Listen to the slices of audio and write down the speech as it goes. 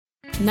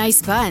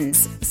Nice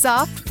buns,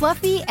 soft,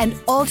 fluffy, and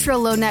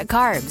ultra-low net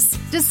carbs.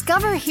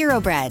 Discover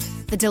Hero Bread,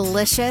 the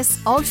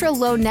delicious,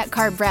 ultra-low net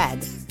carb bread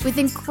with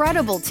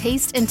incredible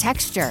taste and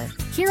texture.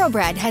 Hero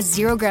Bread has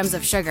 0 grams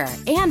of sugar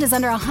and is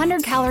under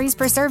 100 calories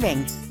per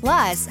serving.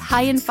 Plus,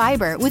 high in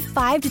fiber with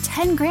 5 to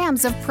 10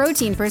 grams of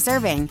protein per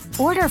serving.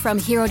 Order from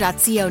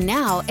hero.co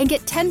now and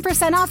get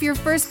 10% off your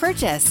first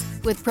purchase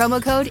with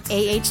promo code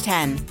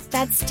AH10.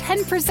 That's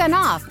 10%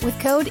 off with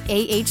code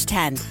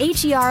AH10.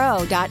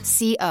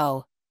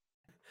 HERO.co.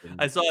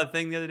 I saw a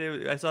thing the other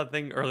day. I saw a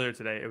thing earlier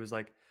today. It was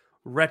like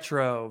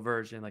retro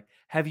version. Like,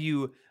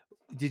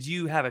 did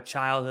you have a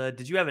childhood?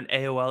 Did you have an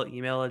AOL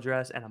email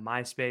address and a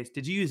MySpace?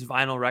 Did you use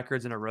vinyl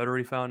records and a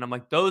rotary phone? I'm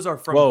like, those are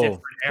from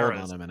different eras.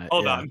 Hold on a minute.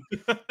 Hold on.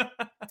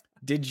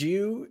 Did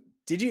you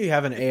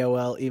have an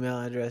AOL email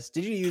address?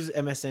 Did you use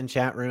MSN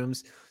chat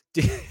rooms?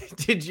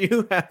 Did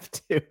you have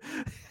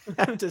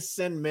to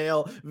send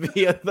mail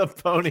via the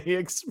Pony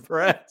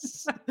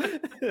Express?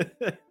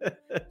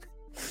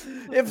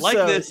 If like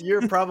so, this,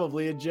 you're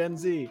probably a Gen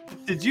Z.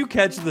 Did you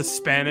catch the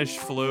Spanish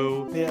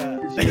flu? Yeah.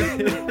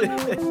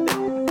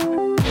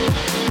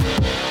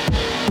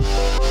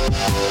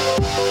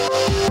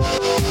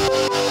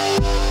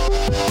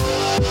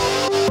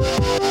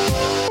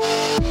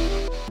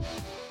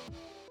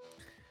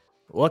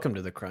 Welcome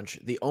to The Crunch,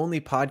 the only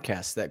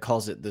podcast that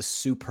calls it the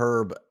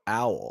Superb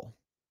Owl.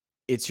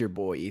 It's your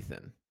boy,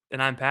 Ethan.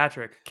 And I'm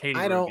Patrick. Katie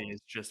Ruby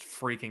is just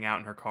freaking out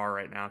in her car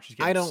right now. She's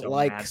getting I don't so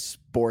like mad.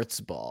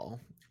 Sports ball.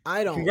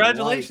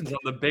 Congratulations on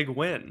the big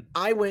win.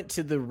 I went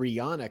to the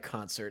Rihanna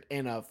concert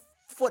and a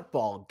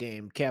football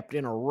game kept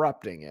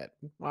interrupting it.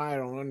 I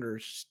don't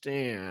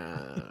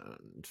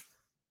understand.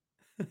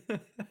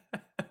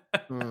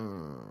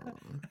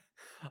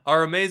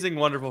 Our amazing,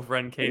 wonderful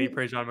friend Katie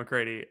Prejean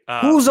McCready.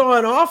 Who's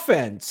on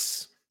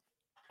offense?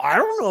 I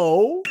don't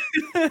know.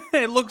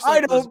 It looks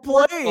like I don't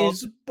play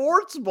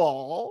sports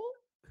ball.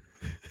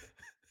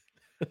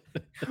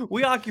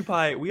 We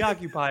occupy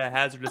a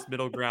hazardous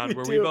middle ground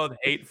where we both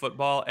hate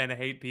football and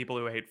hate people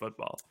who hate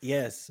football.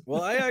 Yes.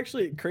 Well, I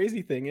actually,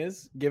 crazy thing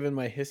is, given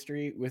my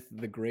history with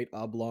the great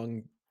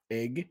oblong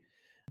egg.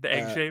 The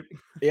egg shape?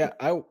 Yeah,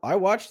 I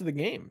watched the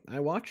game.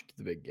 I watched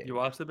the big game. You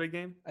watched the big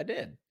game? I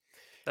did.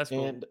 That's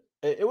cool. And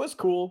it was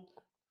cool.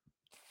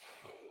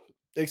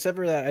 Except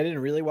for that, I didn't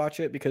really watch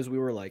it because we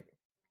were like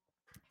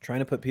trying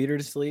to put Peter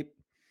to sleep.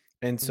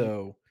 And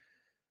so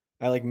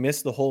I like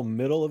missed the whole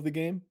middle of the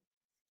game.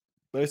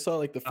 But I saw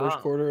like the first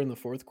quarter and the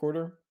fourth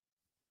quarter.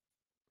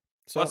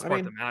 So that's the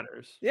part that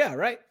matters. Yeah,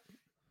 right.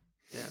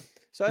 Yeah.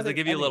 So they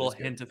give you a little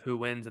hint of who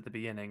wins at the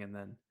beginning, and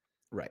then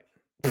right.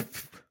 What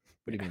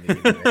do you mean they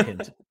give you a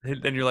hint?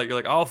 Then you're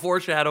like, oh,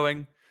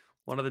 foreshadowing.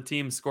 One of the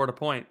teams scored a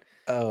point.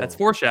 Oh, that's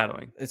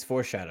foreshadowing. It's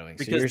foreshadowing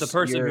because the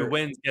person who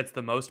wins gets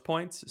the most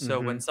points. So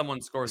when someone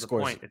scores a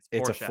point,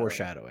 it's a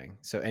foreshadowing.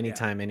 So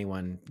anytime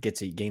anyone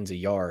gains a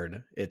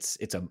yard, it's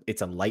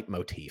a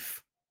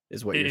leitmotif.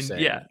 Is what you're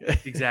saying. Yeah,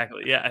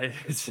 exactly. Yeah,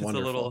 it's just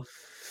wonderful.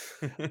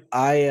 A little.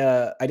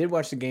 I did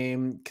watch the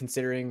game.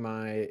 Considering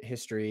my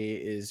history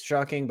is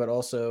shocking, but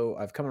also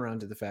I've come around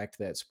to the fact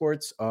that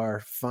sports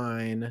are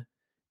fine,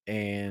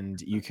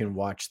 and you can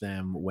watch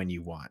them when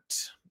you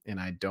want. And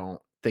I don't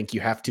think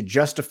you have to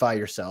justify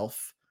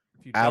yourself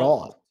at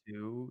all.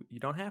 You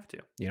don't have to.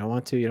 You don't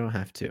want to. You don't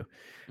have to.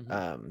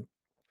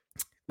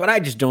 But I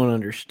just don't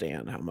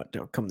understand how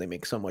come they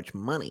make so much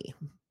money.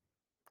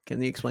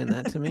 Can you explain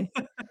that to me?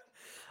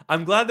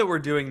 I'm glad that we're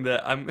doing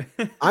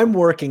I'm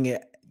working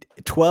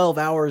 12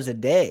 hours a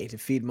day to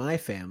feed my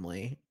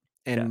family.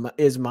 And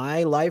is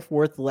my life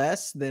worth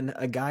less than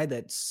a guy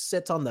that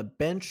sits on the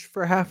bench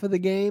for half of the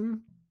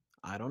game?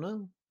 I don't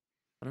know.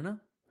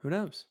 Who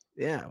knows?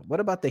 Yeah. What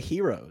about the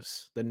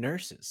heroes, the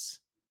nurses,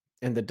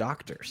 and the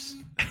doctors?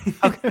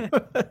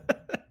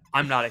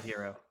 I'm not a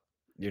hero.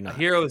 You're not. A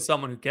hero is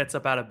someone who gets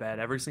up out of bed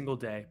every single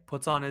day,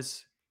 puts on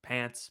his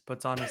pants,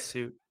 puts on his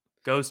suit,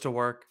 goes to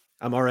work.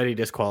 I'm already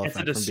disqualified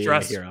from being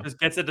a hero. Just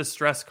gets a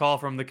distress call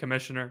from the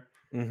commissioner,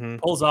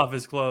 pulls off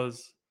his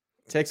clothes,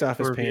 takes off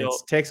his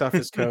pants, takes off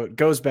his coat,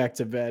 goes back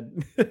to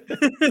bed.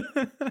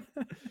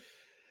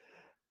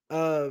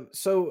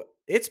 So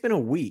it's been a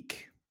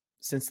week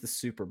since the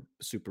Super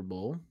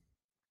Bowl.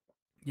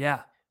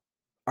 Yeah.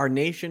 Our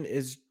nation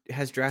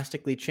has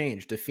drastically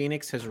changed. The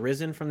phoenix has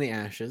risen from the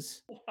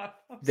ashes.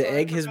 The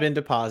egg has been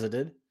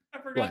deposited. I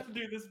forgot to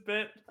do this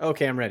bit.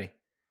 Okay, I'm ready.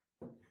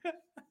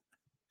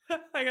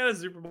 I got a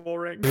Super Bowl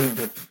ring.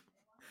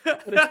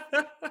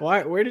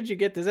 Why? Where did you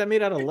get? Is that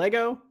made out of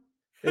Lego?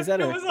 Is that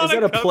a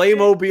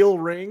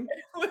Playmobil ring?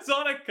 It was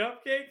on a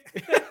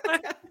cupcake.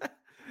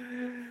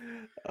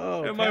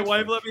 And my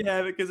wife let me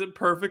have it because it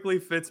perfectly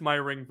fits my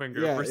ring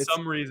finger for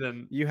some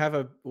reason. You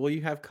have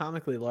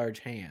comically large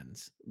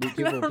hands.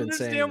 People I don't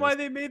understand why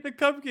they made the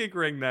cupcake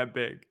ring that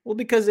big. Well,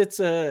 because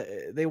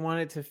they want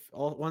it to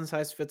one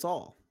size fits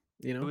all.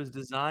 You know, it was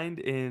designed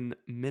in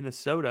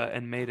Minnesota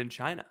and made in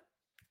China.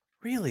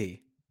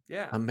 Really?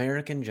 Yeah.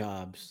 American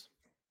jobs.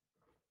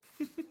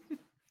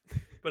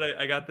 But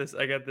I got this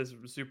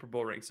Super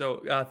Bowl ring.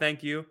 So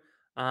thank you.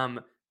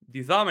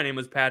 You thought my name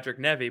was Patrick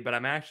Nevy, but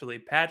I'm actually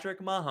Patrick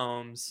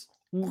Mahomes.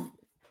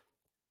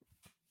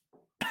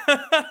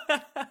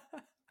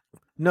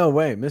 No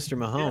way, Mr. Yeah.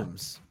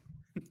 Mahomes.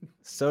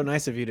 So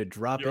nice of you to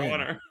drop Your in.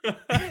 honor.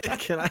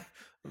 Can I,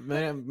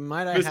 might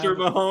I Mr. have,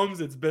 Mahomes,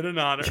 it's been an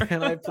honor.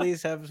 can I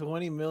please have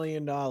 $20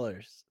 million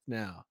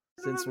now,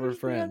 since we're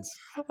friends?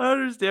 I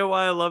understand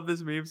why I love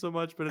this meme so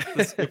much, but it's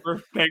the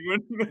skipper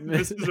penguin.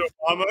 Mrs.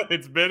 Obama,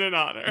 it's been an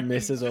honor.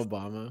 Mrs.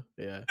 Obama,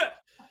 yeah.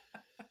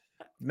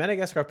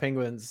 Madagascar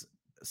penguins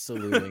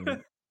saluting.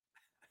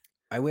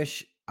 I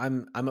wish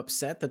I'm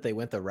upset that they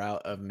went the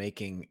route of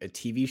making a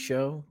TV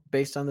show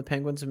based on the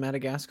penguins of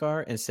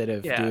Madagascar instead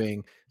of Yeah.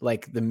 doing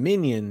like the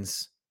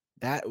Minions.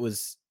 That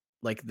was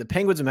like the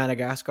penguins of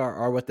Madagascar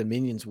are what the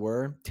Minions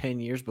were 10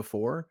 years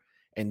before,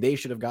 and they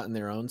should have gotten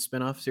their own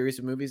spin-off series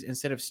of movies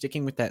instead of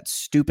sticking with that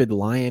stupid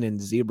lion and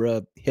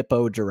zebra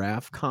hippo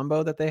giraffe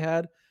combo that they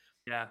had.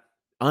 Yeah.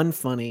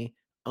 Unfunny,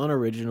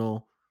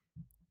 unoriginal,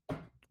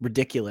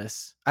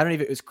 ridiculous. I don't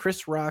even, it was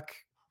Chris Rock,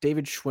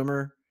 David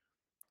Schwimmer,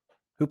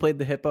 who played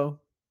the hippo.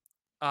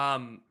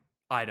 I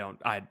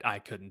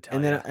couldn't tell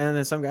And you.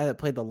 then some guy that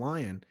played the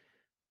lion.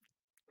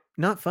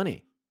 Not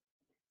funny.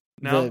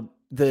 No.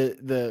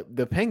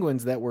 The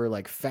penguins that were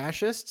like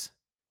fascists,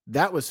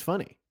 that was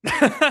funny.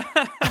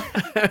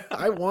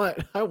 I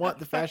want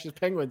the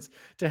fascist penguins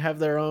to have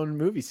their own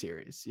movie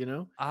series, you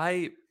know?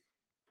 I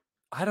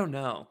don't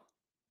know.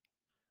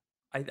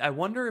 I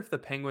wonder if the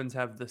penguins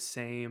have the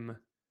same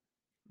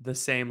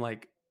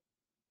like,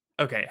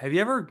 okay, have you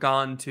ever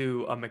gone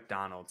to a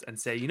McDonald's and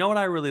say, you know what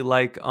I really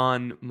like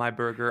on my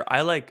burger?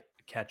 I like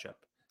ketchup.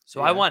 So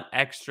I Yeah. want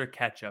extra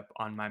ketchup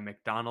on my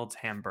McDonald's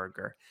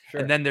hamburger.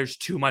 Sure. And then there's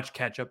too much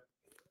ketchup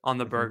on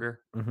the burger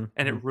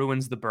and it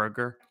ruins the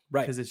burger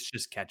Right. because it's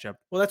just ketchup.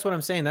 Well, that's what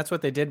I'm saying. That's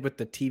what they did with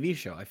the TV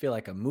show. I feel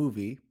like a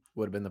movie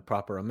would have been the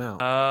proper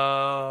amount.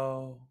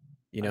 Oh.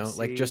 You I know,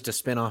 like just a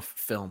spin-off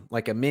film,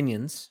 like a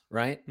Minions,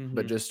 right?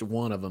 But just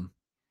one of them.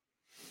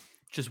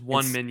 Just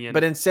one minion.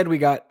 But instead we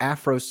got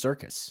Afro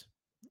Circus.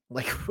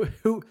 Like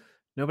who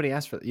nobody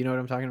asked for that. You know what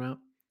I'm talking about?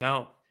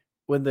 No.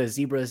 When the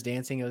zebra is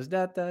dancing, it goes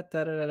da da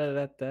da da da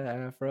da da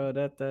Afro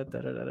da da da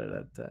da da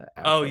da da.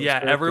 Oh yeah,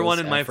 circus, everyone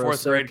in my Afro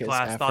 4th grade circus,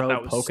 class thought Afro,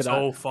 that was polka so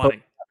dot,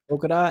 funny.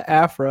 Polka dot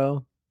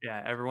Afro.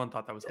 Yeah, everyone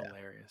thought that was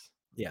hilarious.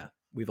 Yeah,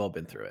 we've all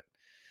been through it.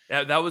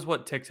 That was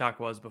what TikTok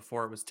was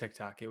before it was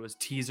TikTok. It was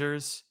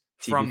teasers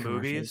TV from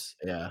commercials. movies.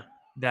 Yeah.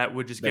 That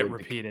would just get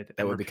repeated.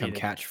 That would become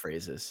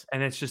catchphrases.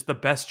 And it's just the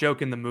best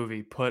joke in the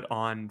movie put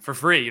on for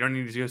free. You don't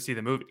need to go see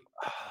the movie.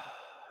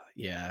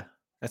 Yeah.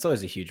 That's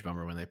always a huge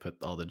bummer when they put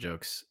all the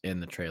jokes in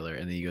the trailer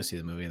and then you go see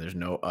the movie and there's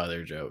no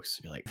other jokes.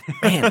 You're like,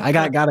 man, I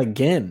got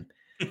again.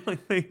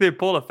 They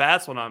pulled a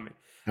fast one on me.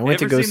 I went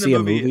to go see a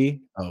movie.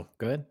 Oh,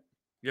 good.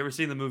 You ever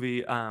seen the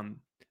movie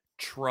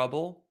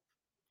Trouble?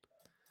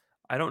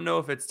 I don't know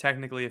if it's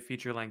technically a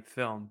feature-length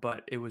film,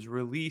 but it was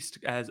released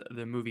as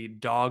the movie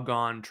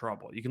Doggone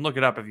Trouble. You can look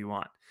it up if you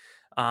want.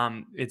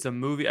 It's a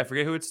movie. I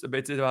forget who it's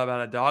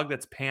about a dog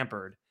that's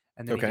pampered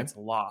and then he gets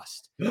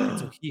lost. And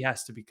so he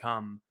has to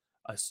become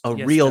a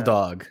real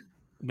dog.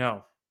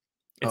 No,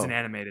 it's an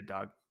animated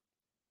dog.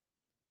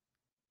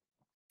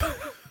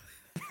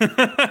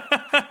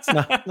 It's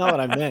not what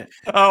I meant.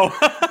 Oh.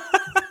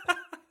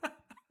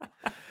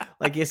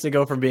 Like he has to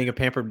go from being a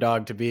pampered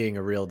dog to being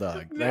a real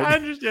dog. Right? I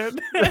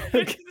understand.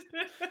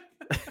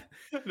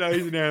 No,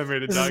 he's an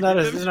animated dog.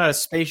 This is not a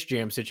Space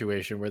Jam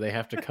situation where they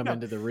have to come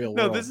into the real world.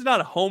 No, this is not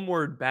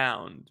Homeward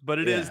Bound, but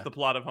it is the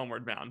plot of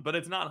Homeward Bound, but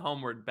it's not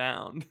Homeward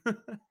Bound.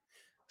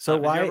 So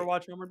why? Did you ever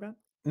watch Homeward Bound?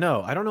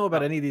 No, I don't know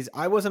about any of these.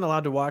 I wasn't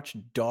allowed to watch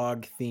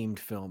dog-themed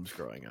films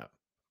growing up.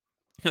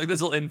 Like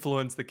this will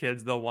influence the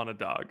kids; they'll want a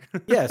dog.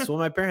 Yes, well,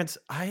 my parents,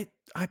 I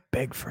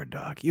begged for a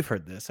dog. You've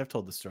heard this. I've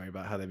told the story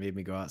about how they made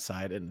me go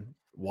outside and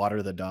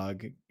water the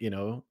dog, you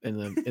know, in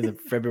the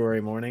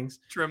February mornings.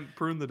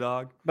 Prune the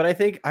dog. But I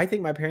think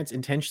my parents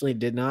intentionally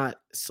did not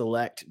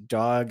select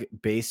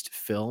dog-based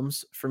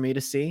films for me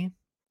to see.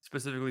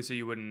 Specifically so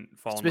you wouldn't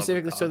fall in love with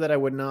Specifically so that I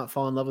would not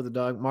fall in love with the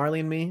dog. Marley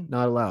and me,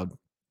 not allowed.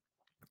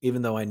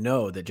 Even though I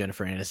know that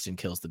Jennifer Aniston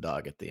kills the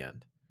dog at the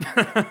end.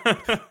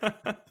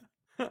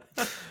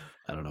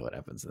 I don't know what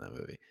happens in that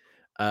movie.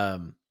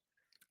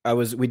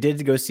 We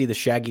did go see The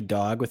Shaggy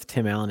Dog with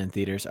Tim Allen in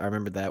theaters. I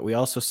remember that. We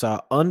also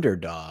saw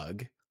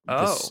Underdog,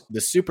 the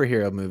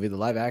superhero movie, the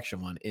live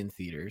action one, in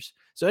theaters.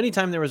 So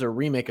anytime there was a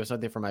remake of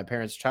something from my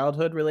parents'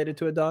 childhood related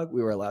to a dog,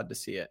 we were allowed to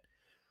see it.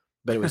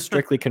 But it was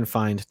strictly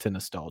confined to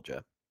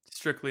nostalgia.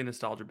 Strictly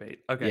nostalgia bait.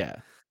 Okay. Yeah.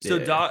 So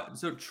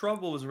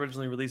Trouble was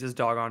originally released as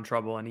Doggone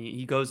Trouble, and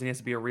he goes and he has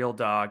to be a real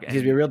dog. And he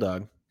has to be a real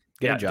dog.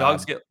 Get a job.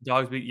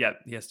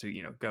 He has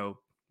to, go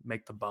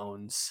make the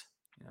bones.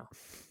 He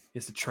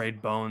has to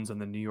trade bones on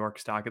the New York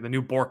stock, the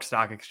New Bork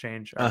Stock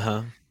Exchange.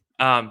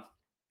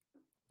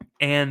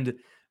 And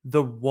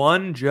the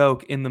one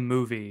joke in the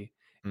movie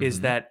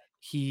is that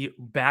he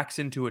backs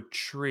into a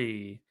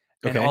tree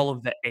and all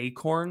of the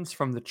acorns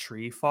from the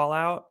tree fall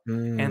out,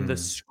 and the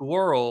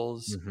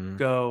squirrels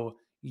go,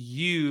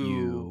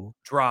 "You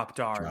dropped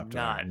our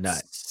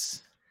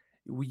nuts.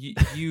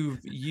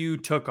 you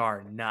took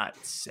our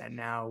nuts, and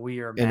now we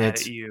are And mad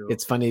at you.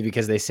 it's funny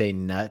because they say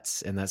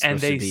nuts, and that's And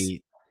supposed to they,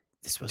 be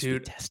it's supposed to be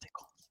dude,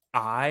 testicles.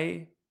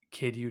 I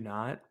kid you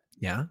not.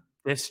 Yeah,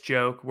 This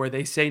joke where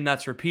they say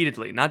nuts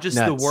repeatedly, not just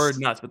the word nuts.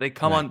 nuts, but they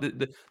come Right.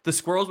 on the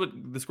squirrels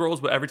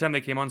would every time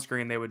they came on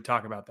screen, they would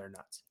talk about their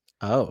nuts.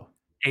 Oh,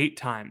 8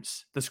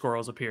 times the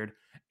squirrels appeared.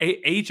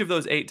 Each of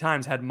those 8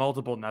 times had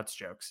multiple nuts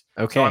jokes.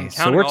 So okay. I'm So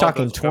counting we're all of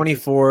talking those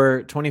jokes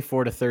as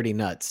 24 to 30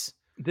 nuts.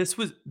 this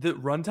was the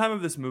runtime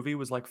of this movie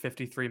was like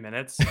 53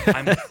 minutes.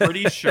 I'm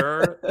pretty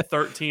sure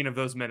 13 of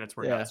those minutes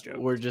were Yeah, nuts jokes.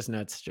 we're just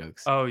nuts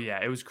jokes. Oh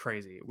yeah, it was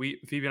crazy.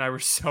 Phoebe and I were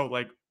so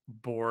like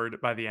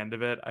bored by the end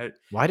of it.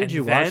 Why did And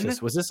you watch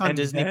this? Was this on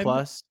Disney then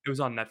Plus? it was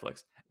on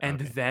Netflix.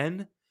 And Okay.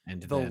 then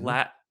And the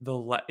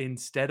then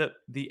instead of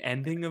the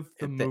ending of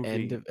the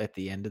movie at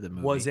the end of the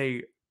was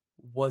movie.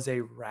 a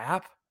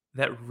rap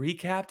that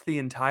recapped the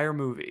entire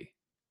movie.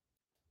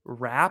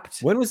 Wrapped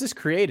When was this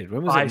created?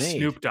 When was by it made?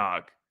 Snoop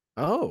Dogg.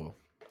 Oh,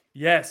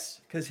 Yes,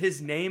 because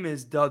his name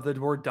is the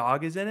word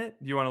dog is in it.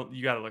 You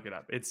got to look it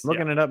up. It's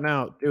looking it up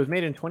now. It was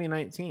made in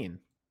 2019.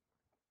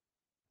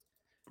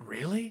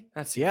 Really?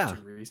 That seems Yeah.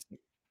 too recent.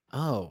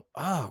 Oh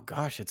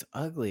gosh, it's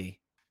ugly.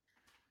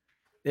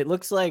 It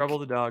looks like Trouble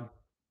the dog.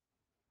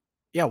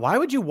 Yeah, why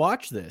would you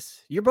watch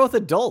this? You're both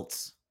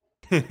adults.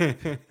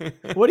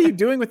 What are you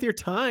doing with your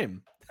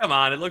time? Come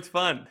on, it looks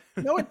fun.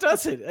 No, it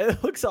doesn't.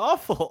 It looks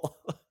awful.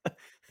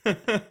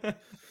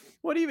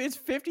 What do you it's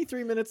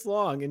 53 minutes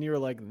long and you're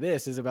like,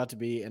 this is about to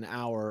be an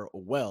hour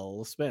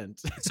well spent.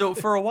 So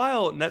for a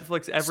while,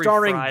 Netflix every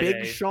Starring Friday.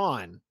 Big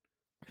Sean.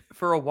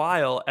 For a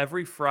while,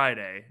 every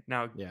Friday.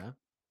 Now, Yeah.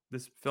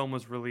 this film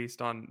was released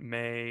on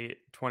May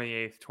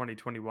 28th,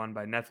 2021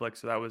 by Netflix.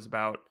 So that was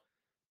about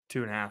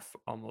 2.5,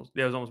 almost.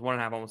 Yeah, it was almost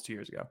 1.5, almost 2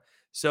 years ago.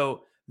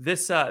 So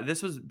this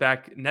was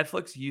back.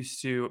 Netflix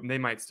used to. They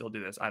might still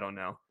do this. I don't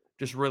know.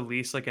 Just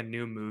release like a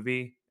new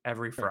movie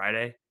every Sure.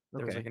 Friday.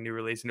 There was Okay. like a new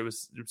release, and it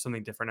was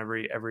something different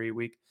every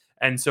week.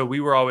 And so we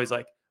were always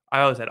like,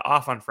 I always had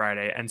off on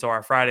Friday, and so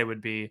our Friday would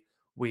be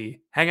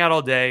we hang out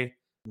all day,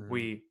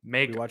 we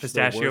make watch the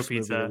pistachio worst movie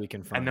that pizza, we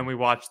can and then find. we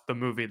watch the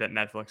movie that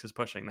Netflix is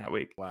pushing that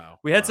week. Wow.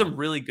 We had some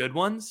really good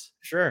ones,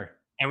 Sure.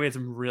 and we had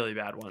some really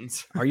bad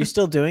ones. Are you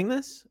still doing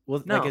this?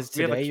 Well, No, like is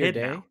we have a today your kid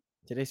day? now.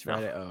 Today's No.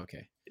 Friday. Oh,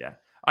 okay. Yeah,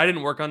 I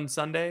didn't work on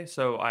Sunday,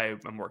 so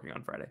I'm working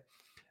on Friday.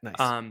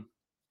 Nice.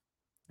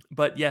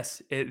 But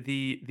yes,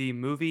 the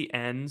movie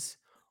ends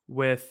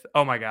with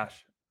oh my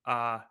gosh.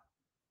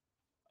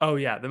 Oh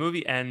yeah, the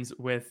movie ends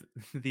with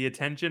the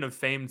attention of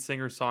famed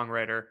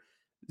singer-songwriter.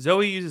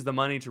 Zoe uses the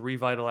money to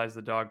revitalize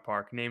the dog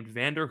park, named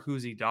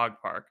Vanderhoosie Dog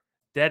Park,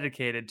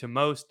 dedicated to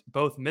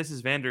both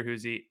Mrs.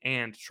 Vanderhoosie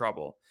and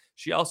Trouble.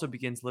 She also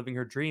begins living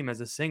her dream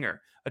as a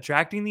singer,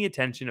 attracting the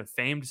attention of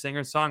famed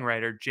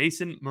singer-songwriter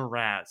Jason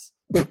Mraz.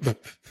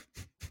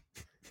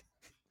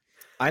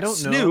 I don't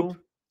Snoop, know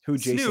who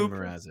Jason Snoop,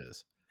 Mraz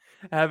is.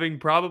 having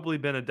probably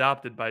been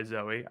adopted by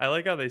Zoe. I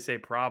like how they say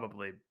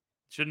probably.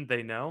 Shouldn't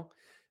they know?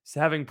 So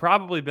having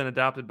probably been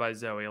adopted by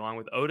Zoe, along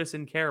with Otis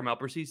and Caramel,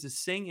 proceeds to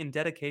sing in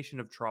dedication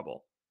of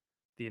Trouble,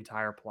 the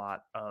entire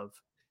plot of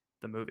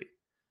the movie.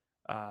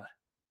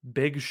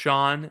 Big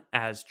Sean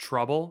as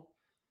Trouble.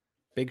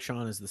 Big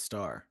Sean is the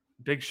star.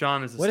 Big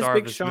Sean is the What is star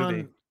Big of this Sean?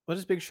 movie. What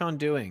is Big Sean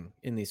doing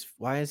in these?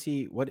 Why is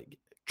he? What?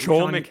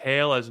 Joel Sean,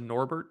 McHale as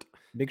Norbert.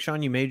 Big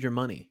Sean, you made your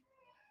money.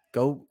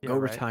 Go Yeah,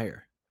 right.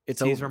 retire. It's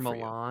Caesar over for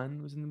you.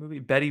 Milan was in the movie.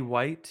 Betty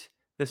White.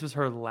 This was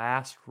her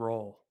last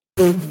role.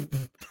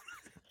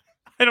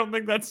 I don't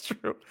think that's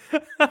true.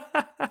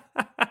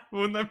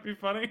 Wouldn't that be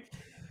funny?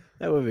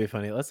 That would be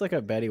funny. Let's look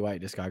at Betty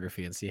White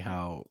discography and see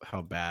how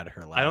bad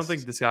her last. I don't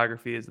think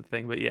discography is the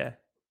thing, but yeah.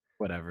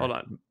 Whatever. Hold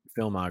on.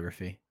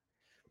 Filmography.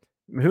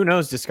 Who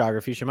knows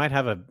discography? She might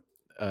have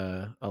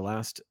a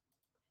last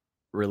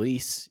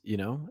release,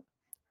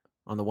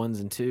 on the ones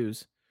and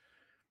twos.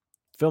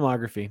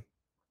 Filmography.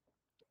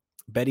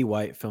 Betty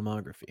White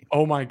filmography.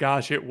 Oh my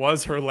gosh, it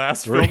was her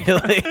last film.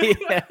 Really?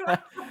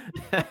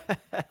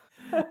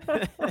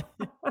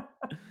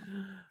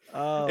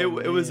 Oh,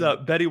 it was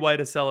man. Betty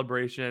White: A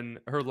Celebration.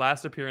 Her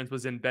last appearance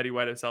was in Betty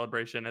White: A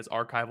Celebration as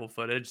archival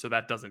footage, so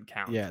that doesn't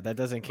count. Yeah, that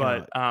doesn't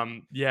count. But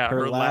yeah,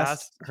 her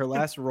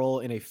last role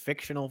in a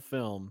fictional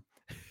film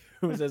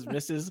was as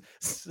Mrs.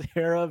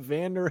 Sarah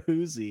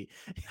Vanderhoosie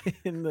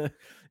in the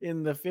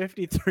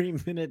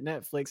 53-minute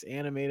Netflix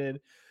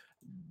animated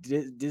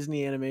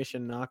Disney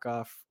animation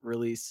knockoff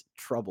release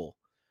Trouble.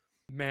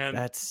 Man,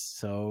 that's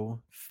so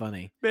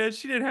funny. Man,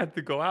 she didn't have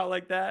to go out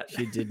like that.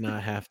 She did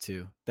not have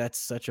to. That's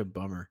such a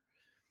bummer.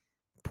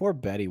 Poor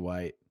Betty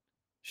White.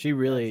 She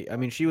really, I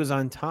mean, she was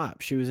on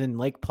top. She was in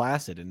Lake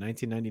Placid in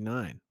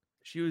 1999.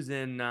 She was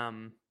in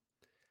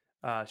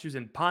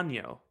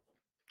Ponyo.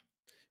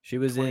 She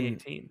was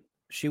 2018.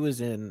 She was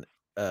in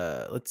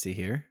let's see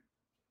here.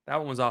 That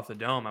one was off the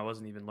dome. I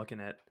wasn't even looking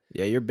at.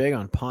 Yeah, you're big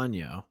on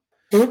Ponyo.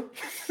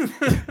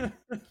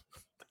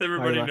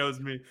 Everybody knows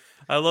me.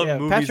 I love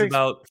movies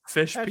about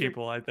fish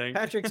people, I think.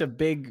 Patrick's a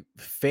big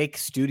fake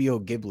Studio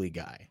Ghibli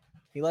guy.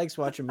 He likes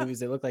watching movies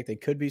that look like they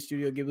could be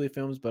Studio Ghibli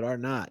films but are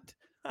not.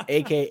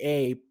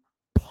 AKA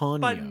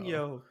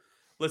Ponyo.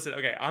 Listen,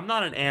 okay, I'm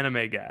not an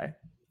anime guy,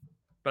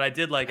 but I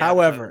did like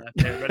Avatar: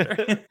 The However, Last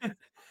Airbender.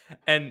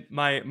 And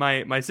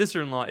my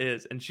sister-in-law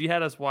is, and she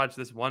had us watch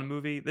this one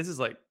movie. This is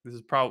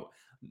probably,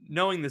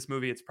 knowing this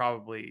movie, it's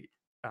probably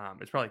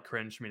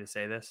cringe for me to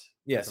say this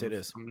because yes, it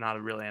is. I'm not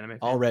a real anime fan.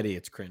 Already,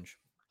 it's cringe.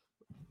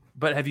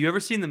 But have you ever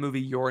seen the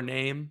movie Your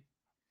Name?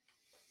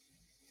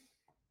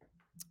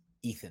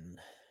 Ethan,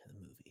 the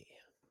movie.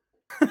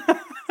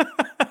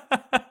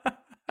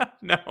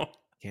 No.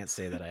 Can't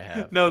say that I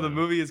have. No, the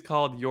movie is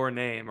called Your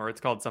Name, or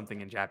it's called something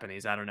in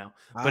Japanese. I don't know,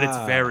 but it's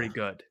very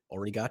good.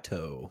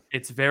 Arigato.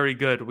 It's very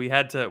good. We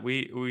had to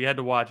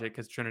watch it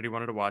because Trinity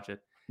wanted to watch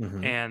it,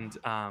 Mhm. and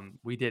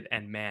we did.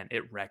 And man,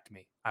 it wrecked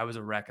me. I was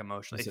a wreck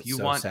emotionally. Is If it you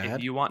so want, sad?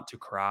 if you want to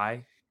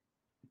cry,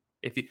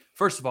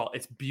 first of all,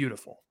 it's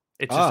beautiful.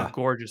 It's just a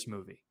gorgeous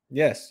movie.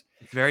 Yes,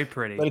 It's very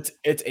pretty. but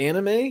it's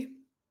anime.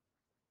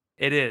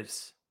 It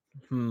is.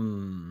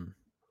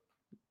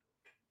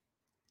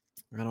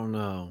 I don't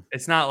know.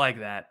 It's not like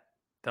that.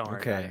 Don't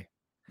worry about it. Okay.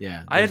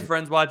 Yeah. I had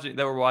friends that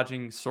were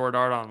watching Sword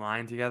Art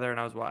Online together, and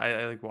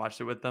I like watched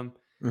it with them,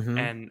 Mhm.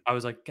 and I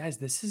was like, guys,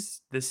 this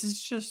is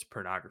just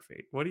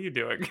pornography. What are you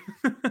doing?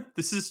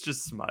 This is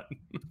just smut.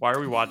 Why are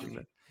we watching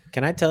this?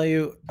 Can I tell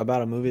you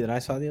about a movie that I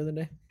saw the other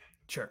day?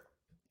 Sure.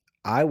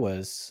 I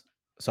was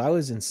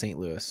in St.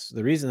 Louis.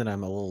 The reason that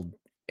I'm a little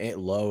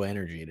low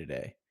energy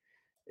today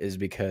is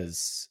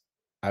because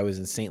I was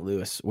in St.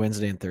 Louis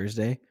Wednesday and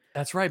Thursday.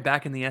 That's right.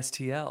 Back in the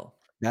STL.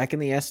 Back in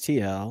the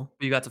STL.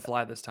 You got to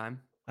fly this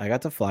time. I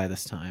got to fly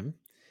this time,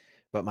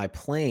 but my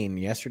plane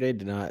yesterday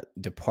did not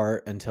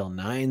depart until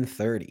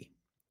 9:30,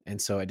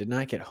 and so I did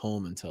not get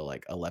home until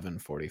like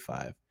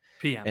 11:45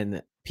 PM.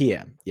 and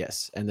PM.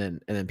 Yes, and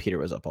then Peter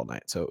was up all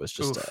night, so it was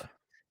just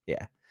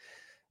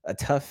a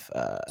tough.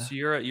 So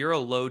you're a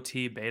low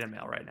T beta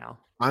male right now.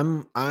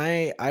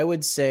 I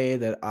would say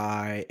that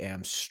I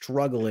am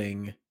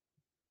struggling,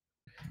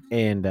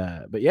 and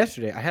but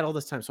yesterday I had all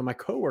this time. So my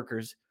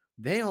coworkers,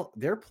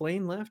 their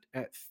plane left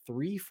at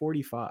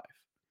 3:45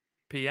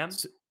 PM.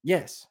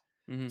 Yes.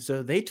 Mhm.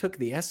 So they took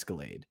the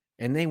Escalade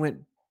and they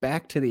went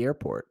back to the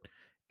airport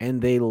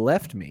and they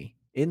left me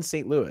in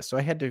St. Louis. So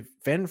I had to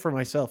fend for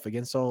myself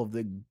against all of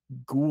the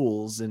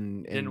ghouls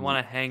and Didn't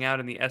want to hang out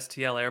in the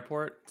STL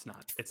airport. It's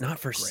not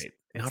for great.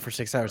 Not for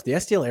 6 hours. The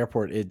STL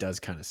airport, it does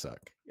kind of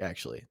suck,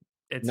 actually.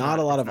 It's not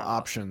a lot it's of not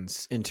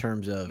options in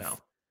terms of No.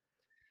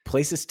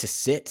 places to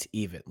sit,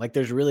 even. Like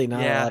there's really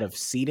not a Yeah. lot of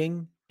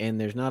seating and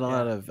there's not a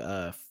lot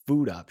of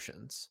food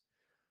options.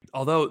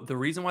 Although the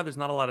reason why there's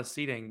not a lot of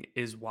seating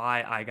is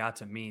why I got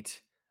to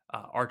meet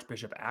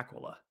Archbishop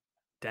Aquila,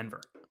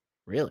 Denver.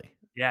 Really?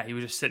 Yeah, he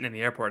was just sitting in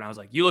the airport, and I was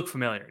like, "You look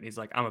familiar." And he's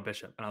like, "I'm a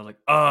bishop," and I was like,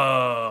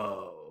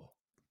 "Oh."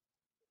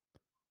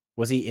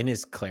 Was he in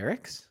his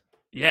clerics?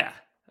 Yeah,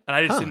 and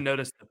I just didn't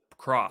notice the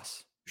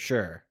cross.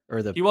 Sure.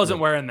 Or He wasn't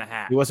wearing the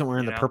hat. He wasn't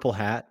wearing the know? purple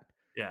hat.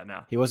 Yeah,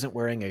 no. He wasn't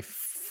wearing a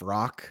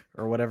frock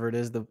or whatever it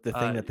is, the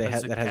thing that they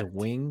had that has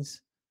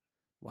wings.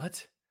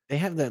 What? They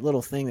have that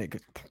little thing that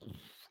could,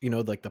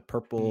 like the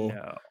purple.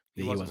 No,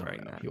 he wasn't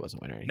wearing that. He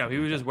wasn't wearing anything. No, he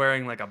was just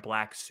wearing like a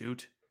black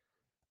suit.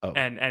 Oh.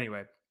 And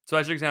anyway, so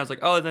I shook his hand. I was like,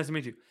 "Oh, it's nice to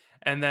meet you."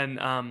 And then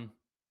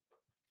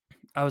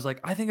I was like,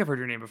 "I think I've heard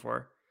your name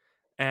before."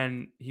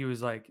 And he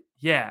was like,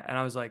 "Yeah." And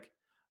I was like,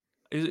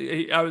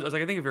 I was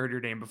like, "I think I've heard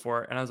your name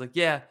before." And I was like,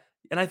 "Yeah."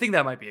 And I think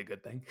that might be a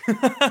good thing.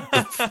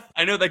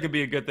 I know that could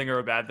be a good thing or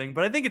a bad thing,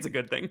 but I think it's a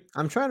good thing.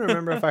 I'm trying to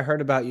remember if I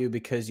heard about you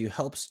because you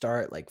helped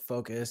start like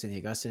Focus and the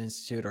Augustine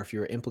Institute, or if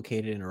you were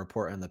implicated in a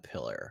report on the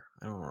Pillar.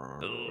 I don't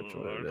remember which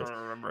one it is. I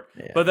don't remember.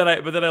 Yeah. But then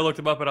I looked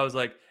him up and I was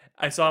like,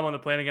 I saw him on the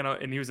plane again,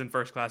 and he was in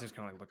first class. He was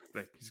kind of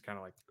like he's kind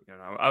of like,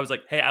 I was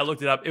like, "Hey, I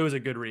looked it up. It was a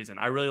good reason.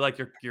 I really like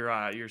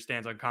your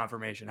stance on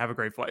confirmation. Have a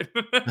great flight."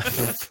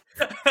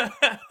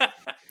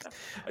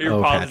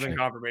 Your pauses in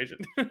confirmation.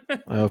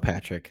 Oh,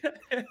 Patrick,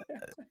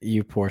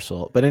 you poor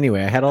soul. But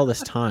anyway, I had all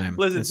this time.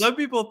 Listen, some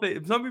people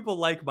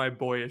like my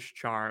boyish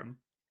charm.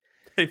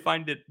 They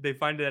find it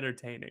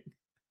entertaining.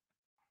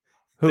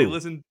 Who? They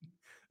listen.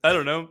 I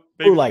don't know.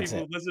 Maybe who likes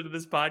people listen to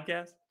this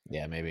podcast.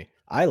 Yeah, maybe.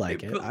 I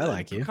like it. I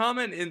like you.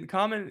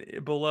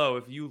 Comment below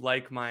if you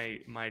like my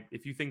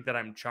if you think that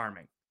I'm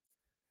charming.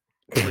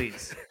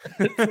 Please.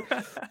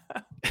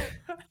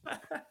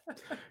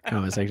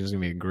 Comment section is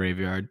gonna be a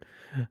graveyard.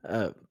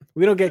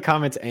 We don't get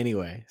comments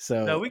anyway,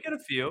 so no, we get a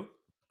few.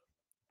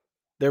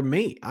 They're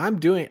me.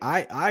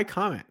 I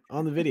comment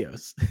on the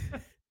videos.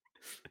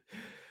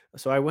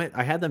 So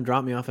I had them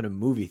drop me off in a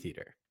movie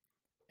theater,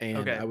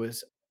 and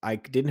I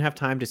didn't have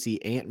time to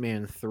see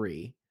Ant-Man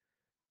 3.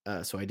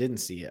 So I didn't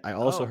see it. I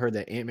also heard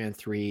that Ant-Man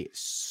 3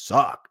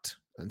 sucked,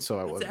 and so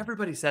I wasn't.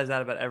 Everybody says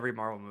that about every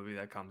Marvel movie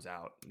that comes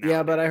out.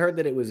 Yeah, but I heard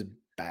that it was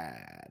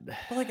bad.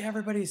 But like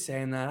everybody's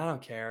saying that. I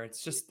don't care.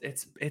 It's just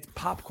it's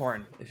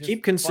popcorn. It's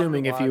Keep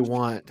consuming if you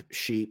want,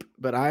 sheep,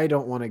 but I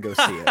don't want to go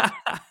see it.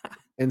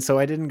 And so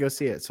I didn't go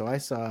see it. So I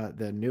saw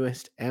the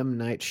newest M.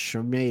 Night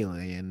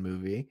Shyamalan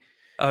movie.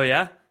 Oh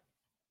yeah?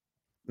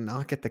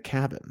 Knock at the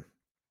Cabin.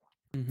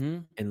 Mm-hmm.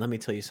 And let me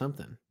tell you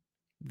something.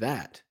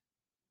 That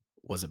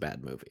was a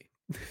bad movie.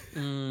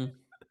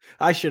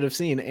 I should have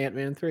seen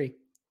Ant-Man 3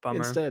 Bummer.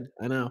 instead.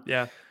 I know.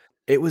 Yeah.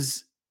 It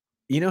was,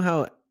 you know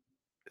how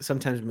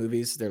sometimes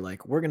movies, they're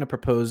like, we're going to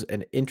propose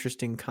an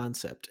interesting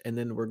concept and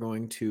then we're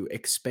going to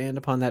expand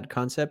upon that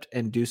concept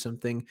and do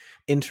something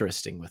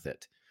interesting with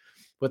it.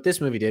 What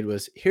this movie did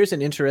was, here's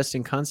an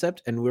interesting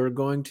concept and we're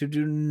going to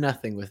do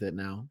nothing with it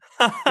now.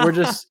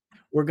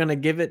 We're going to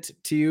give it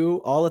to you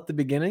all at the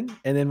beginning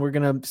and then we're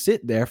going to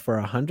sit there for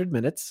 100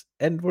 minutes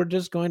and we're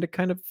just going to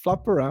kind of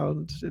flop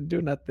around and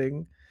do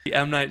nothing. The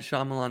M. Night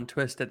Shyamalan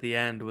twist at the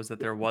end was that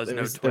there was no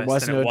There twist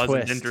was and it no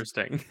wasn't twist.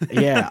 interesting.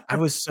 Yeah, I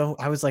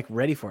was like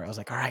ready for it. I was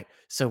like, all right,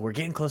 so we're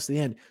getting close to the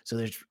end. So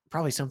there's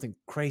probably something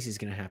crazy is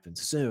going to happen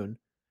soon.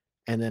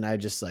 And then I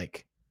just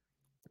like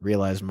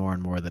realized more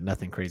and more that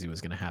nothing crazy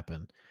was going to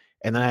happen.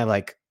 And then I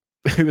like,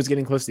 it was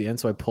getting close to the end.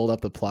 So I pulled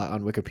up the plot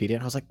on Wikipedia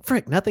and I was like,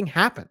 frick, nothing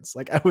happens.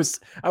 Like I was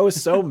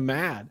so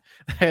mad.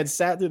 I had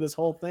sat through this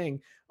whole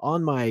thing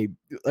on my,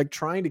 like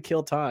trying to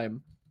kill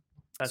time.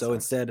 That So sucks.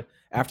 instead,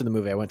 after the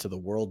movie, I went to the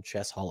World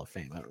Chess Hall of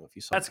Fame. I don't know if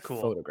you saw That's the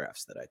cool.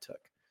 photographs that I took.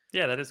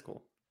 Yeah, that is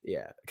cool.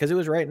 Yeah, because it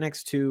was right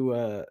next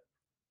to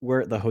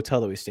where the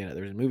hotel that we stayed at.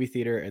 There's a movie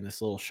theater and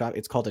this little shop.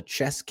 It's called a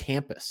chess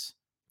campus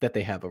that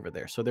they have over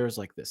there. So there's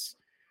like this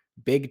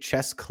big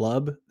chess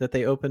club that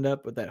they opened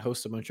up that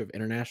hosts a bunch of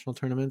international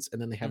tournaments.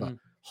 And then they have a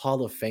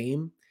Hall of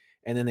Fame.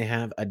 And then they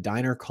have a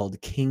diner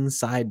called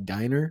Kingside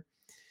Diner.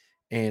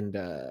 And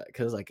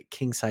because like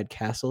Kingside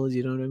Castle,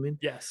 you know what I mean?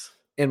 Yes.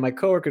 And my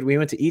coworkers, we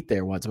went to eat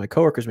there once. My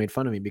coworkers made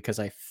fun of me because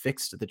I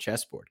fixed the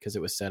chessboard because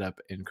it was set up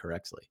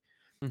incorrectly.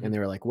 And they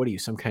were like, what are you,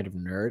 some kind of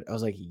nerd? I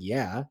was like,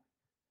 yeah.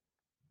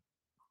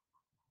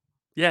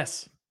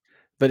 Yes.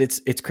 But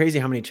it's crazy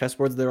how many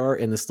chessboards there are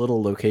in this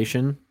little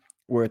location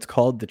where it's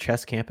called the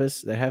chess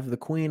campus that have the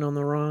queen on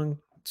the wrong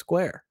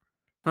square.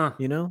 Huh.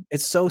 You know,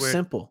 it's so Weird.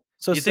 simple.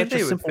 So You think such a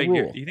they would simple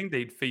figure? rule. You think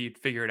they'd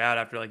figure it out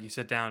after like you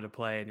sit down to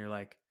play and you're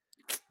like,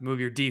 move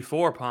your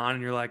D4 pawn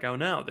and you're like, oh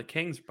no, the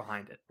king's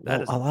behind it.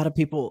 Well, a lot of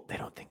people, they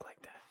don't think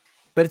like that.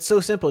 But it's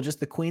so simple. Just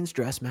the queen's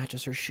dress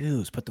matches her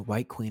shoes. Put the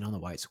white queen on the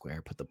white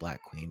square. Put the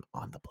black queen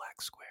on the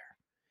black square.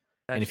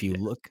 And if you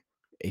look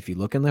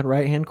in the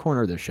right-hand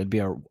corner, there should be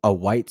a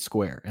white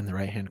square in the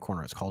right-hand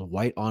corner. It's called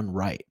white on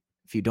right.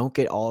 If you don't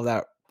get all of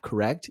that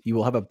correct, you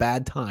will have a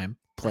bad time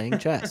playing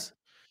chess.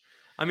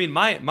 I mean,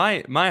 my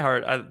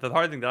heart, the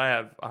hard thing that I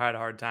had a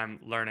hard time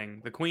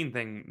learning. The queen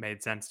thing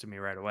made sense to me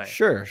right away.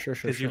 Sure.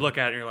 Because you look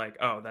at it and you're like,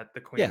 oh, that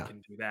the queen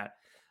can do that.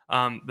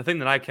 The thing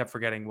that I kept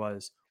forgetting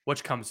was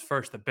which comes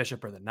first, the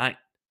bishop or the knight.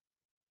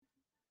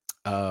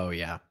 Oh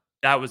yeah,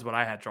 that was what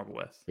I had trouble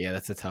with. Yeah,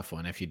 that's a tough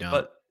one if you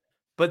don't.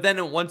 But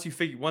then once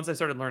I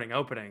started learning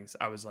openings,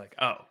 I was like,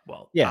 oh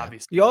well, yeah.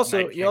 obviously You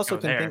also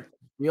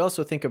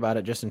think about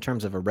it just in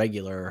terms of a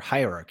regular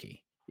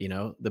hierarchy. You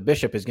know, the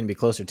bishop is going to be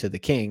closer to the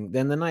king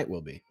than the knight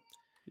will be.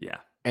 Yeah.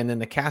 And then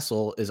the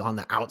castle is on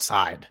the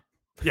outside.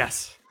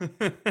 Yes.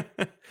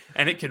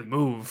 And it can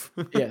move.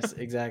 Yes,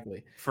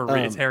 exactly.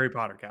 It's Harry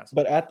Potter castle.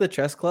 But at the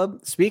chess club,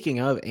 speaking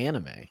of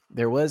anime,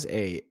 there was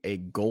a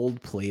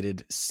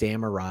gold-plated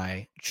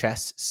samurai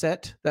chess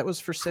set that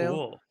was for sale.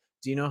 Cool.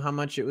 Do you know how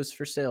much it was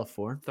for sale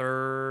for?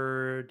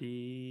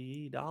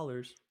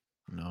 $30.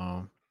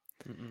 No.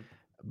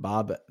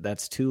 Bob,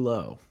 that's too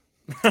low.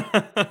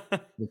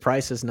 The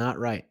price is not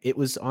right. It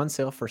was on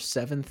sale for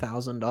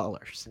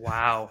 $7,000.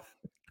 Wow.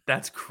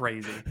 That's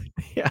crazy.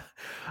 Yeah.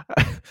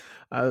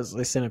 I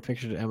sent a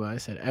picture to Emma. I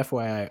said,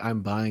 FYI,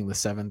 I'm buying the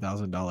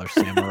 $7,000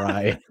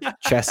 samurai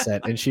chess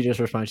set. And she just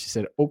responded. She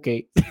said,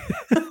 okay.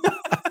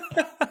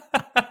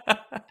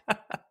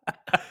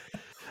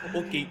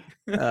 Okay.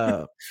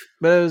 But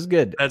it was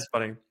good. That's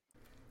funny.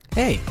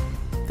 Hey,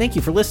 thank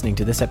you for listening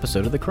to this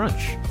episode of The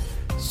Crunch.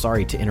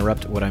 Sorry to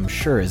interrupt what I'm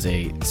sure is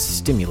a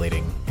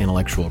stimulating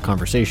intellectual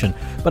conversation,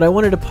 but I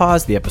wanted to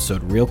pause the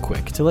episode real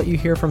quick to let you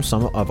hear from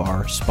some of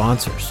our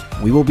sponsors.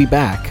 We will be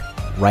back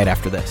right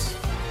after this.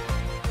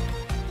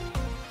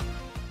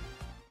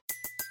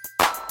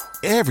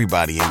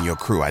 Everybody in your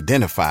crew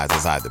identifies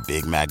as either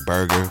Big Mac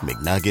Burger,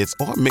 McNuggets,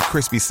 or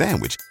McCrispy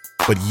Sandwich,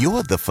 but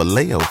you're the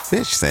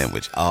Filet-O-Fish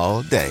Sandwich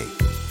all day.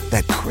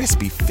 That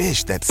crispy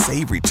fish, that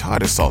savory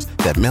tartar sauce,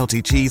 that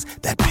melty cheese,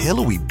 that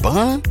pillowy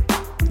bun.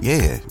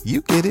 Yeah,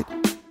 you get it.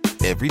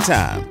 Every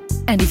time.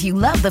 And if you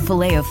love the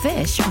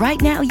Filet-O-Fish,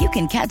 right now you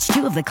can catch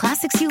two of the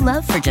classics you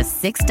love for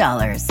just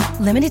 $6.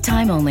 Limited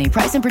time only.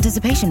 Price and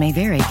participation may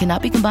vary.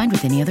 Cannot be combined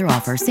with any other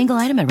offer. Single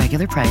item at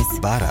regular price.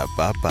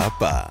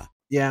 Ba-da-ba-ba-ba.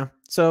 Yeah.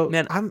 So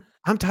man,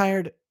 I'm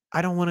tired.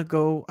 I don't want to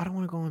go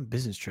on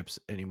business trips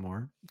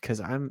anymore because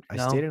I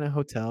stayed in a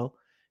hotel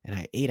and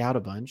I ate out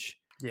a bunch.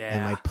 Yeah.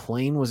 And my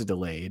plane was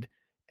delayed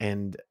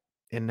and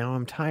now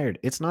I'm tired.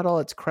 It's not all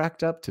it's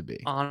cracked up to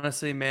be.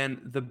 Honestly, man,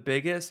 the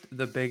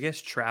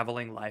biggest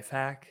traveling life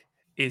hack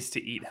is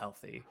to eat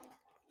healthy.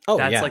 Oh,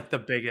 that's yeah. like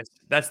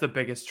that's the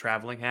biggest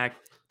traveling hack.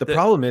 The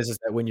problem is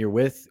that when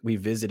we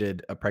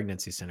visited a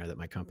pregnancy center that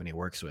my company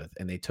works with,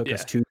 and they took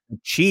us to the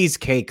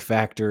Cheesecake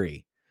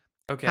Factory.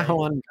 Okay. How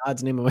on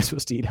God's name am I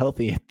supposed to eat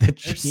healthy at the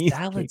There's Cheesecake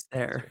salads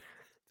there?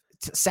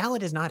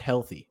 salad is not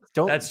healthy.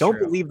 Don't That's don't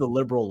true. believe the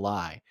liberal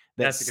lie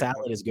that That's a good salad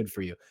point. is good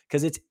for you,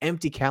 because it's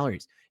empty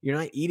calories. You're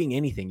not eating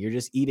anything. You're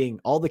just eating,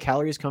 all the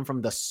calories come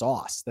from the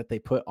sauce that they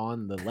put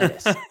on the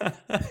lettuce.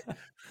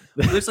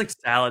 Well, there's like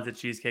salads at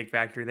Cheesecake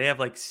Factory. They have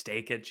like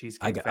steak at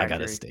Cheesecake I Factory.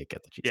 got a steak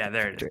at the Cheesecake Yeah,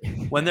 there Factory. it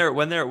is. When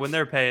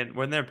they're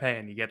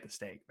paying, you get the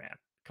steak, man.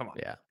 Come on.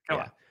 Yeah. Come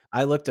Yeah. on.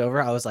 I looked over,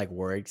 I was like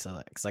worried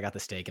because I got the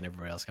steak and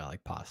everybody else got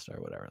like pasta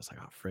or whatever. I was like,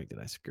 oh, frig, did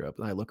I screw up?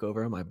 And I look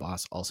over, and my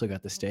boss also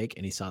got the steak,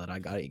 and he saw that I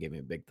got it. He gave me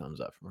a big thumbs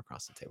up from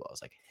across the table. I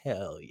was like,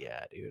 hell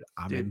yeah, dude.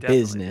 I'm Dude, in definitely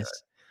do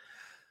business.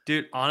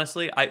 Dude,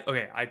 honestly, I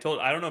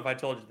don't know if I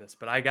told you this,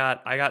 but I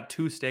got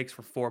 2 steaks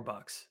for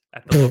 $4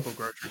 at the local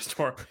grocery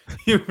store.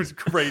 It was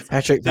crazy.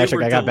 Patrick, They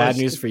were I got bad delicious.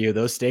 news for you.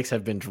 Those steaks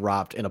have been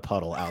dropped in a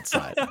puddle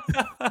outside.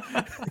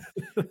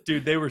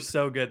 Dude, they were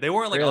so good. They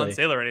weren't like on Really?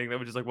 sale or anything. They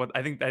were just like what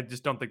I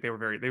just don't think they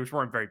just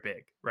weren't very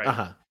big, right?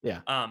 Uh-huh.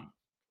 Yeah.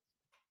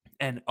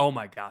 And oh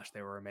my gosh,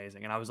 they were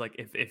amazing. And I was like,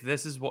 if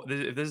this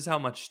is how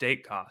much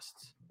steak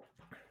costs,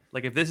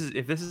 like if this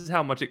is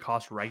how much it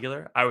costs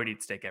regular, I would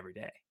eat steak every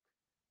day.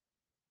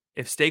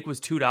 If steak was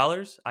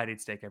 $2, I'd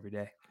eat steak every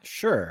day.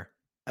 Sure.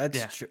 That's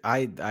Yeah. true.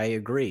 I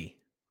agree.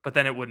 But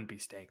then it wouldn't be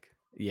steak.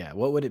 Yeah.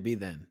 What would it be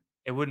then?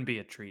 It wouldn't be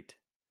a treat.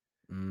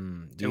 Do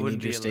It you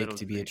wouldn't need your be a steak little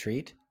to be a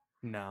treat?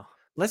 No.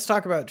 Let's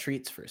talk about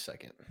treats for a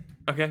second.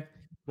 Okay.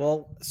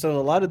 Well, so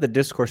a lot of the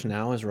discourse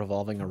now is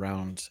revolving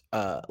around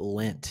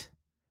Lent.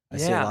 I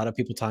see a Yeah. lot of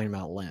people talking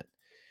about Lent.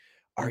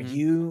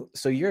 Mhm.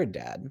 So you're a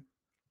dad.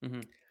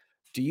 Mhm.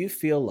 Do you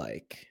feel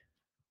like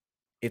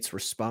it's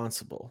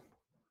responsible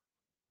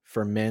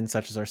for men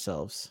such as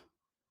ourselves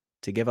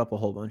to give up a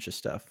whole bunch of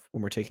stuff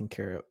when we're taking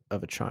care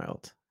of a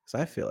child?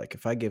 Because I feel like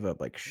if I give up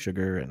like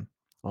sugar and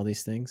all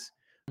these things,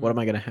 what am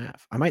I going to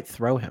have? I might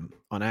throw him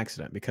on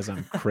accident because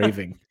I'm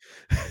craving.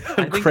 I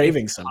I'm think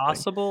craving if something.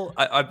 possible,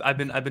 I've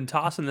been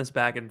tossing this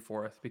back and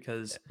forth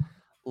because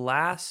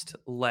last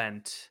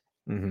Lent,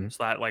 Mm-hmm. so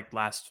that like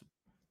last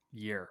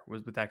year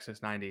was with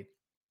Exodus 90,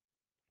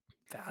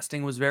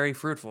 fasting was very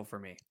fruitful for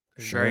me. It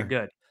was very Sure.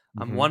 good.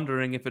 I'm Mhm.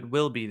 wondering if it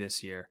will be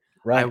this year.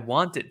 I Right.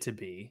 want it to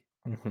be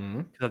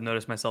Mm-hmm. because I've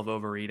noticed myself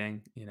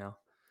overeating,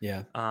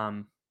 Yeah.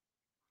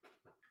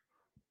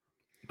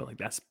 But like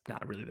that's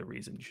not really the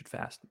reason you should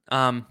fast.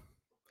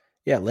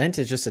 Yeah, Lent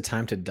is just a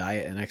time to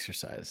diet and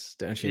exercise,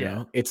 don't you Yeah.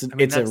 know? It's I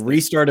mean, it's a that's the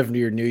restart of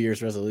your New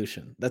Year's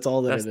resolution. That's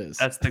all that it is.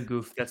 that's the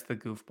goofball. That's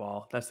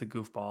the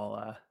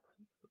goofball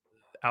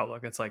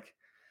outlook. It's like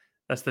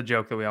that's the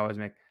joke that we always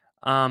make.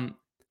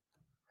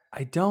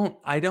 I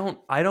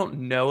don't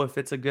know if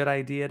it's a good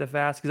idea to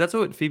fast because that's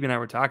what Phoebe and I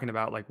were talking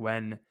about. Like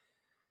when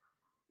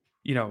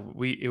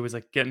it was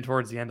like getting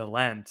towards the end of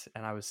Lent,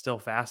 and I was still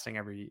fasting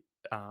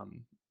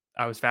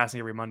I was fasting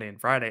every Monday and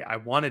Friday. I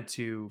wanted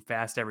to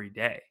fast every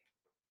day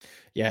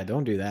Yeah,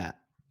 don't do that.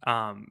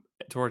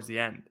 towards the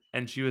end,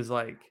 and she was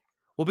like,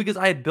 "Well, because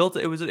I had built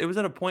it. It was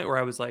at a point where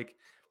I was like,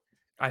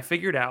 I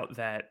figured out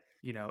that."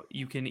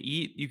 You can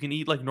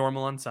eat like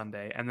normal on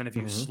Sunday, and then if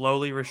you Mhm.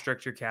 slowly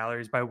restrict your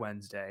calories by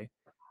Wednesday,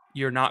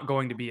 you're not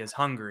going to be as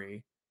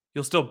hungry.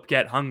 You'll still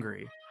get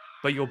hungry,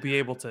 but you'll be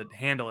able to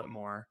handle it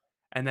more.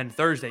 And then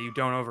Thursday you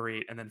don't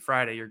overeat, and then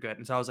Friday you're good.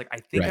 And so I was like, I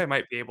think I Right.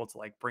 might be able to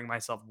like bring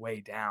myself way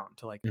down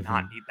to like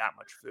not Mhm. eat that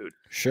much food.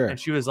 Sure. And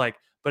she was like,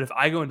 but if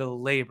I go into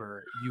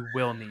labor, you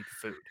will need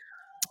food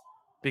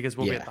because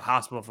we'll be at Yeah. the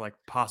hospital for like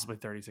possibly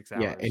 36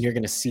 hours. Yeah, and you're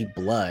gonna see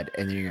blood,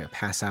 and then you're gonna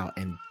pass out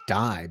and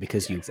die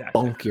because Yeah, you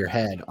exactly. bunk your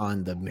head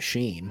on the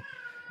machine.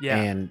 Yeah.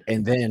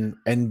 And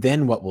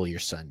then what will your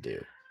son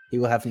do? He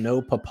will have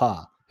no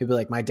papa. He'll be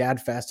like, my dad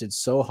fasted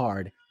so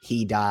hard,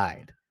 he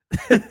died.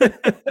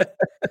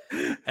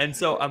 And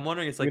so I'm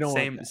wondering, it's We like don't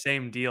want that.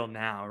 same deal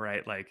now,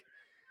 right? Like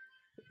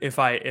if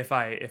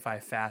I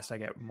fast, I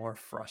get more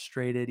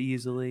frustrated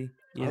easily,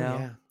 you know?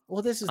 Yeah.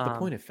 Well, this is the Um,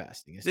 point of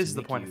fasting, is this to is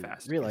the make point of you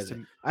fasting. realize it.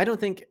 I don't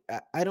think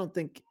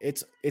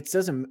it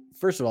doesn't.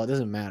 First of all, it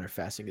doesn't matter if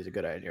fasting is a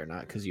good idea or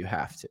not, because you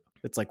have to.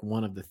 It's like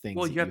one of the things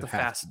Well, that you have to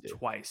have fast to do.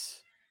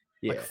 twice.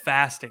 Yeah. Like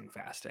fasting.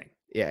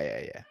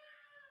 Yeah.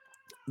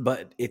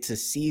 But it's a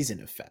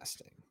season of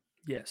fasting.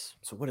 Yes.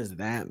 So what does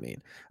that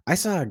mean? I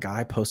saw a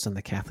guy post on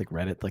the Catholic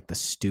Reddit like the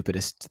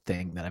stupidest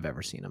thing that I've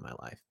ever seen in my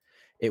life.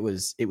 It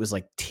was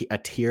like a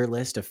tier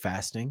list of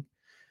fasting.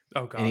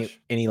 Oh And gosh.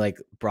 he like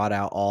brought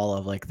out all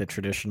of like the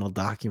traditional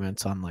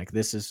documents on like,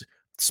 this is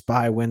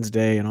Spy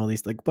Wednesday and all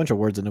these like a bunch of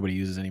words that nobody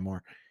uses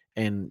anymore.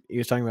 And he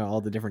was talking about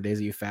all the different days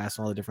that you fast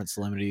and all the different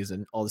solemnities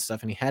and all this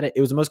stuff. And he had it.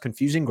 It was the most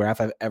confusing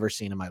graph I've ever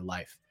seen in my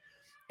life.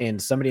 And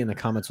somebody in the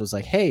comments was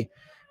like, hey,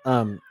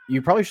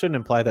 you probably shouldn't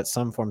imply that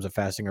some forms of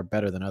fasting are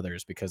better than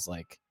others, because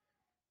like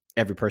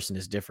every person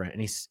is different.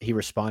 And he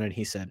responded,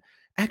 he said,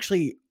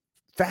 actually,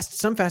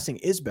 some fasting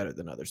is better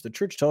than others. The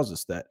church tells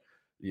us that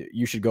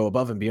you should go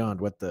above and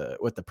beyond what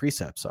the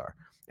precepts are.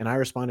 And I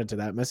responded to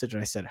that message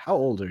and I said, how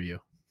old are you?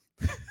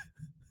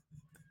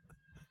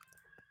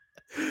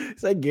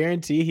 So I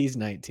guarantee he's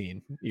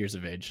 19 years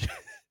of age.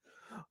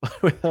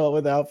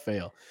 without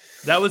fail.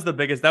 That was the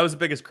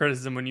biggest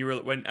criticism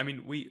when I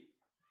mean,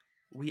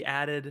 we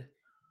added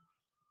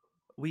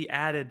we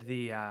added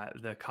the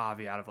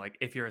caveat of like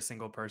if you're a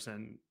single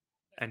person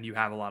and you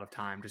have a lot of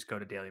time, just go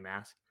to daily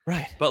mass.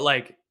 Right. But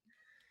like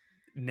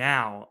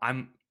now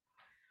I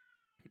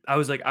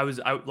was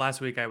out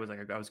last week. I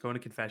was going to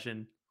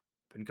confession.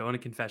 Been going to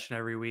confession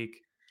every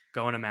week,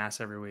 going to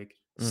mass every week,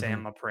 saying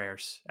Mhm. my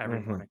prayers every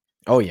Mhm. morning,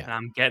 Oh yeah. and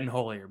I'm getting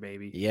holier,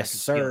 baby. I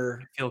Yes, can feel it. sir.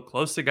 I feel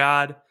close to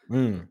God,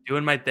 Mm.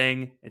 doing my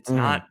thing. It's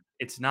Mhm.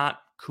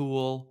 not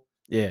cool.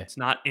 Yeah. It's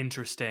not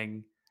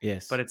interesting,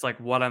 Yes. but it's like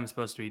what I'm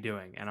supposed to be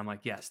doing, and I'm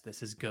like, yes,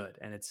 this is good,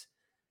 and it's,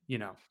 you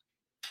know,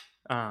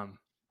 um,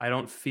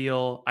 I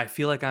feel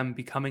like I'm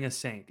becoming a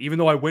saint. Even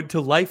though I went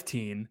to Life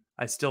Teen,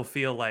 I still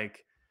feel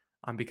like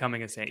I'm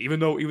becoming a saint. Even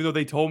though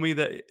they told me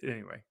that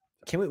anyway.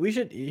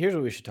 Here's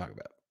what we should talk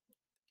about.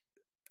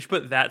 We should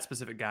put that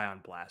specific guy on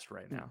blast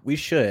right now. We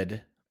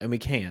should, and we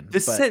can,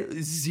 This but said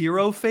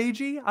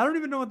xerophagy? I don't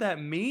even know what that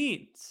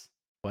means.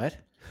 what?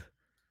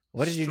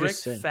 What did you just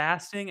Strict say?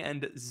 fasting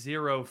and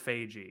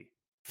xerophagy.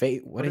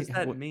 What Does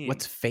that mean?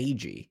 what's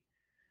phagy?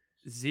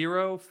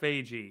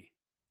 Xerophagy.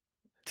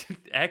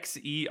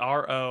 XeroPhagy.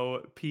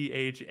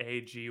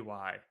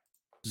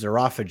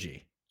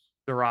 Xerophagy.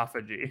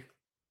 Xerophagy.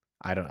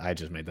 I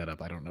just made that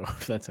up. I don't know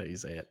if that's how you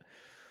say it.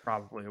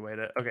 Probably a way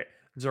to. Okay.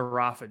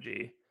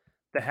 Xerophagy.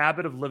 The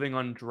habit of living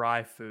on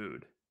dry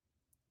food.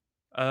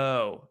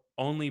 Oh,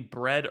 only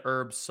bread,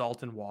 herbs,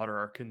 salt, and water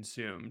are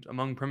consumed.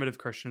 Among primitive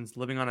Christians,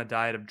 living on a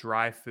diet of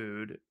dry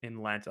food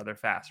in Lent, other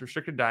fasts,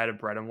 restricted diet of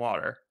bread and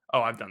water.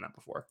 Oh, I've done that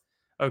before.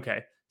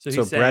 Okay, so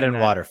So he's bread saying and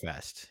that, water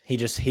fast. He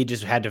just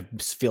had to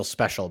feel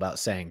special about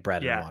saying bread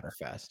and yeah. water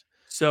fast.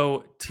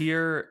 So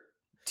tier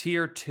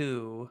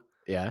 2,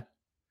 Yeah.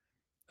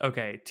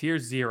 okay, tier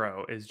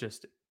 0 is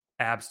just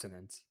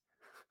abstinence,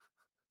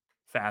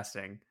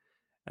 fasting,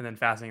 and then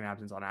fasting and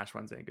abstinence on Ash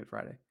Wednesday and Good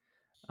Friday.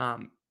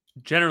 Um,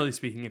 Generally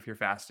speaking, if you're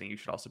fasting, you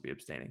should also be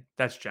abstaining.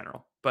 That's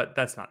general, but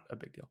that's not a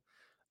big deal.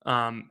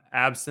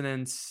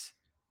 Abstinence.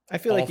 I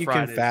feel all like you can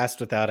Fridays. fast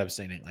without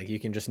abstaining. Like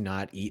you can just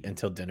not eat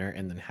until dinner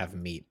and then have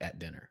meat at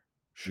dinner.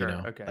 You Sure.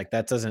 know, Okay. like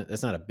that's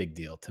not a big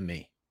deal to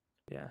me.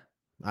 Yeah.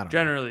 I don't know.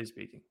 Generally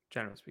speaking, it's not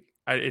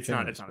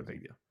Generally a big speaking.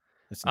 deal.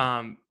 It's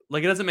not.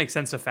 Like it doesn't make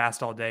sense to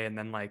fast all day and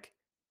then like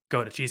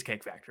go to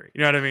Cheesecake Factory.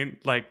 You know what I mean?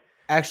 Like,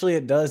 Actually,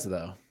 it does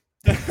though.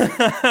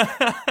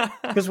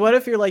 Because what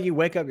if you're like, you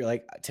wake up, you're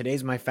like,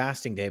 today's my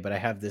fasting day, but I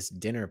have this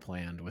dinner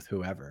planned with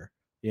whoever,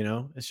 you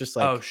know, it's just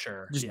like, oh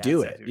sure, just yeah,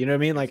 do I it. see You know what I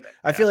mean? you're Like, saying,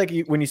 I yeah. feel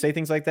like when you say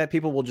things like that,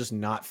 people will just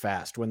not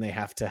fast when they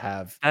have to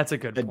have That's a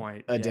good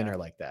point. a Yeah. dinner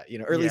like that, you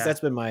know, or at least Yeah.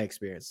 that's been my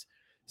experience.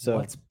 So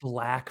What's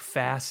black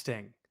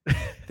fasting?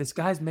 This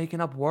guy's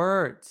making up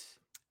words.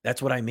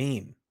 that's what I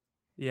mean.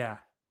 Yeah.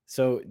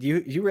 So do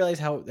you realize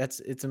how it's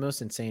the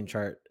most insane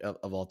chart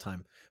of all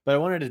time. But I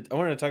wanted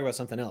to talk about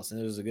something else, and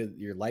it was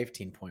your Life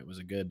Teen point was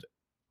a good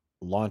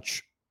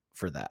launch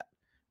for that.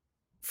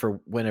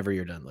 For whenever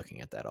you're done looking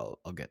at that, I'll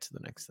get to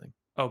the next thing.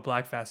 Oh,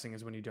 black fasting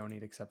is when you don't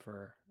eat except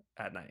for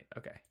at night.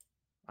 Okay.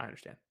 I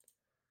understand.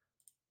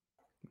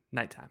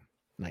 Nighttime.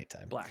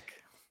 Black.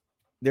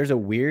 There's a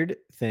weird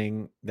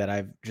thing that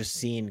I've just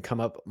seen come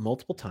up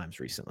multiple times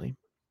recently.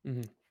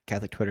 Mhm.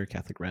 Catholic Twitter,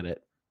 Catholic Reddit,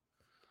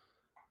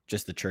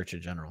 just the church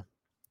in general,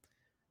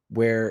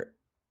 where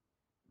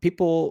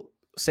people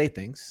say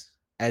things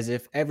as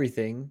if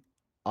everything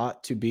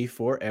ought to be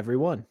for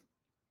everyone.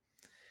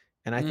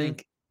 And I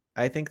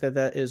think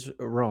that is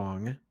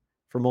wrong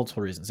for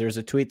multiple reasons. There's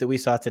a tweet that we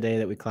saw today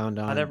that we clowned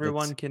on. Not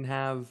everyone can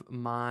have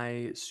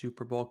my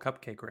Super Bowl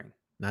cupcake ring.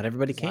 Not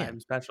everybody 'Cause I can. am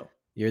special.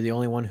 You're the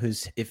only one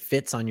it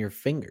fits on your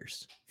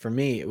fingers. For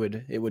me, it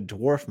would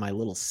dwarf my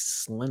little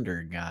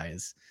slender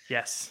guys.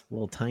 Yes.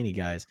 Little tiny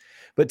guys.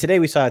 But today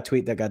we saw a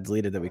tweet that got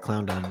deleted that we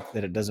clowned on,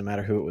 that it doesn't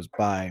matter who it was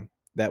by,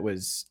 that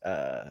was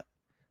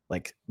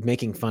like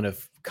making fun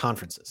of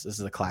conferences. This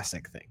is a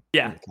classic thing.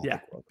 Yeah, in the Catholic yeah.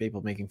 world.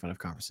 People making fun of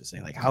conferences,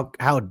 saying like,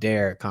 how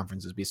dare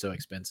conferences be so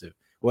expensive?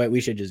 Well,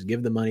 we should just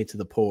give the money to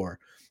the poor.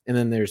 And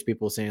then there's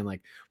people saying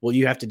like, well,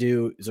 you have to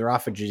do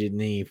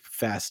xerophagy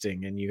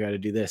fasting, and you got to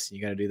do this, and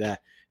you got to do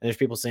that. And there's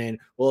people saying,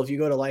 well, if you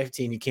go to Life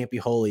Teen, you can't be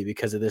holy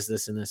because of this,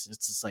 this, and this.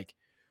 It's just like,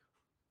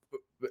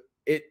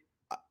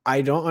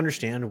 I don't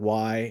understand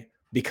why,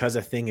 because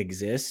a thing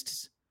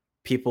exists,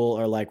 people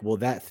are like, well,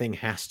 that thing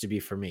has to be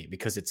for me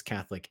because it's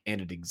Catholic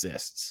and it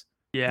exists.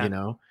 Yeah. You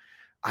know,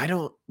 I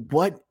don't,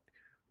 what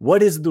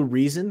is the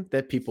reason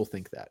that people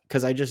think that?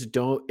 Because I just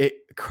don't, it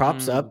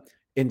crops up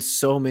in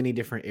so many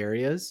different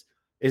areas.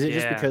 Is it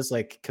just because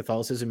like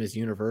Catholicism is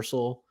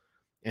universal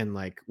and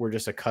like we're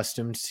just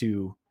accustomed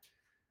to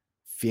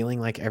feeling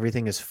like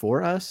everything is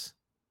for us?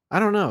 I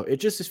don't know. It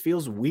just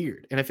feels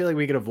weird. And I feel like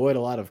we could avoid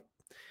a lot of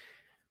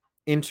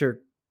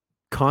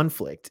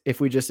conflict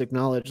if we just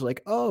acknowledge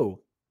like, oh,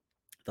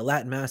 the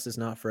Latin Mass is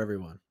not for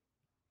everyone.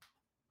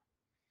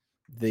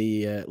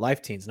 The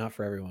Life Teen's not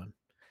for everyone.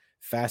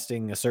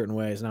 Fasting a certain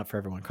way is not for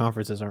everyone.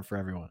 Conferences aren't for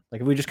everyone.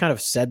 Like if we just kind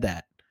of said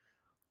that,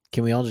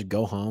 can we all just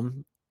go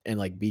home and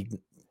like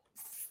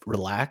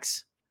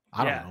relax?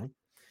 I don't know.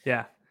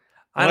 Yeah.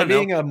 Am I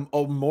being a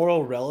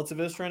moral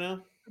relativist right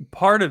now?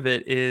 Part of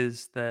it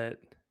is that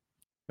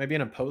maybe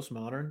in a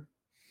postmodern.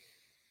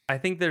 I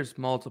think there's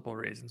multiple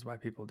reasons why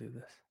people do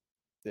this.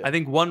 Yeah. I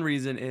think one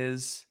reason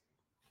is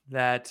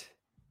that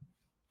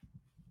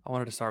I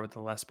wanted to start with the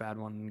less bad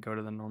one and go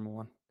to the normal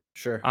one.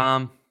 Sure.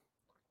 Well,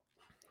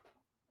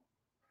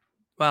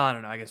 I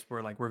don't know. I guess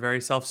we're very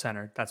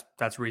self-centered.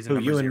 That's reason Who,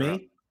 number you and 0.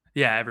 me?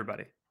 Yeah,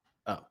 everybody.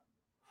 Oh,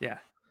 Yeah.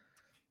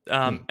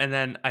 me. And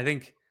then I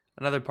think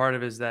another part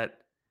of it is that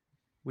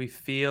we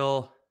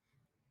feel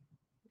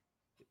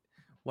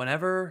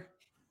whenever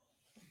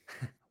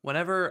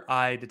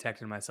I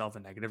detect in myself a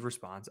negative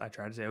response, I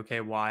try to say,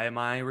 okay, why am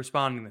I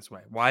responding this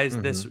way? Why is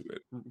this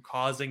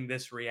causing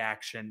this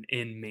reaction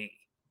in me?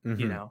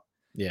 You know,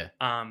 Yeah.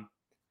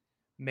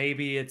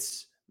 maybe it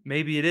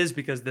is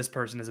because this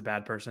person is a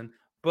bad person,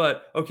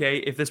 but okay,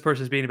 if this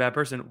person is being a bad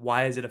person,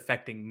 why is it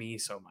affecting me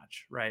so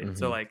much? Right.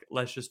 So like,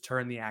 let's just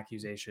turn the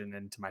accusation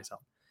into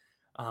myself.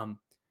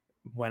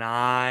 When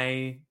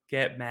I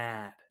get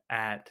mad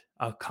at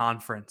a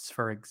conference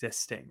for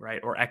existing, right,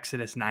 or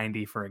Exodus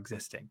 90 for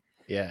existing,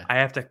 Yeah. I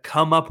have to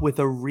come up with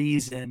a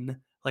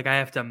reason. Like I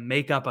have to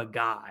make up a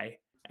guy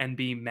and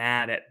be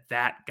mad at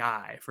that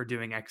guy for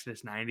doing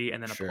Exodus 90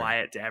 and then Sure. apply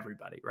it to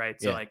everybody.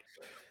 Right. So Yeah. like,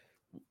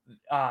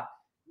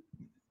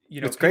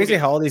 It's crazy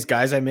how all these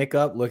guys I make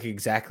up look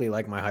exactly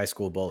like my high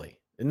school bully.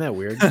 Isn't that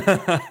weird?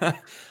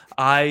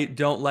 I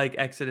don't like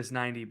Exodus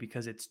 90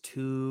 because it's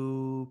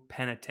too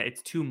penitent.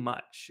 It's too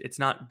much. It's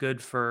not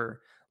good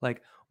for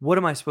like, what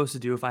am I supposed to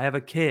do if I have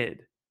a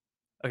kid?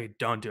 Okay,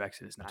 don't do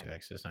Exodus 90. To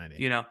Exodus 90.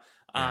 You know,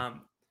 Yeah.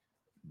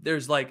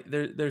 there's like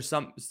there's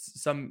some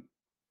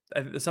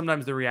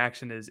sometimes the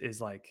reaction is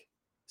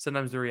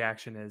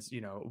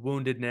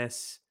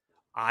woundedness.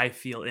 I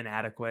feel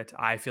inadequate.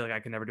 I feel like I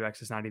can never do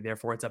Exodus 90.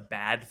 Therefore, it's a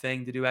bad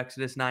thing to do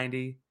Exodus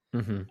 90.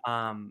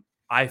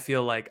 I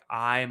feel like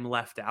I'm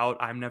left out.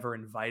 I'm never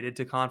invited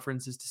to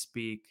conferences to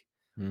speak.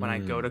 When I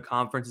go to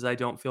conferences, I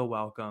don't feel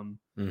welcome.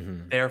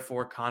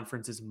 Therefore,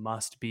 conferences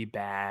must be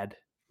bad,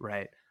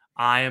 right?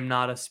 I am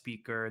not a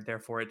speaker,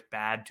 therefore it's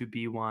bad to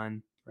be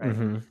one,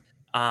 right?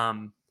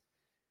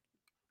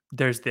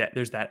 There's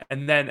that.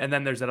 And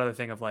then there's that other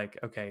thing of like,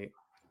 okay,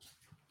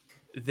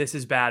 this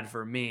is bad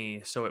for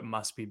me, so it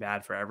must be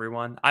bad for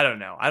everyone. I don't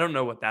know. I don't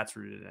know what that's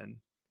rooted in.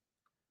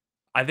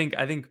 I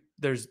think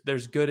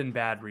there's good and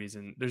bad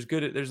reason.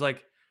 There's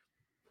like,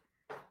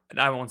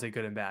 I won't say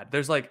good and bad.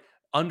 There's like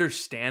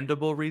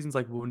understandable reasons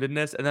like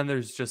woundedness, and then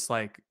there's just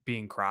like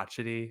being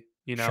crotchety,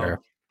 Sure.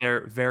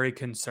 They're very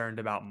concerned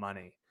about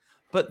money.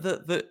 But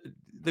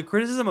the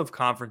criticism of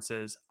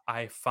conferences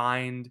I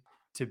find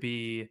to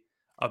be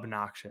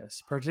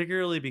obnoxious,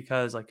 particularly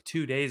because like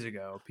 2 days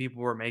ago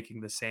people were making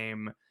the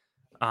same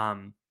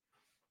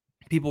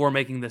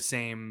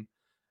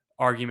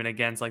argument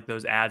against like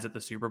those ads at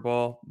the Super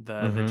Bowl,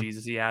 the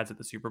Jesus-y ads at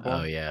the Super Bowl.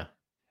 Oh, yeah.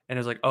 And it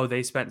was like, oh,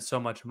 they spent so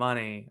much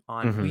money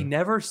on. We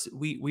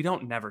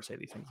don't never say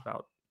these things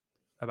about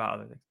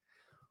other things.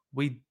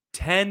 We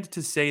tend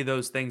to say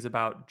those things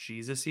about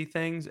Jesus-y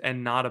things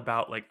and not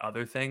about like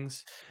other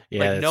things. Yeah,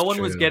 like that's no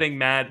one was true. getting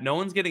mad. No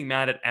one's getting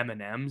mad at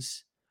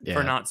M&Ms for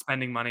Yeah. not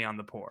spending money on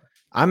the poor.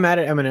 I'm mad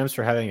at M&M's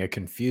for having a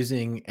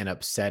confusing and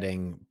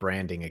upsetting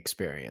branding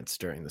experience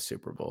during the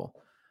Super Bowl.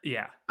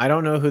 Yeah. I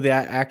don't know who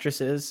that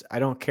actress is. I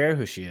don't care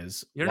who she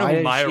is. You don't know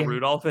who Maya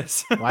Rudolph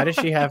is? Why does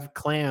she have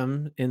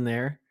clam in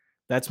there?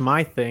 That's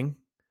my thing.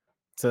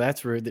 So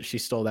that's rude that she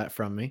stole that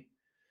from me.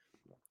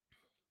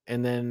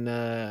 And then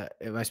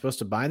am I supposed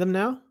to buy them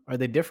now? Are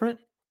they different?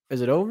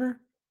 Is it over?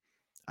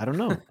 I don't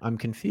know. I'm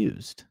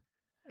confused.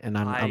 And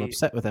I'm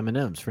upset with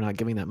M&M's for not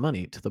giving that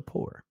money to the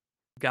poor.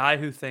 Guy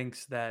who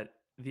thinks that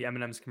the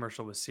M&M's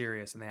commercial was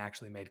serious and they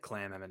actually made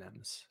clam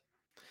M&M's.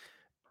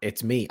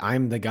 It's me.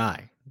 I'm the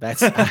guy.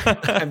 That's what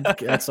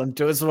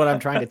I'm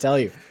trying to tell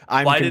you.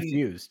 I'm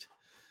confused.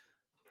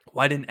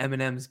 Why didn't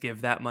M&M's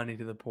give that money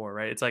to the poor,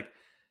 right? It's like,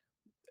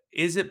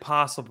 is it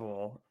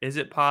possible?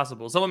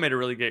 Someone made a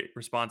really great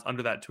response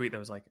under that tweet that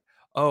was like,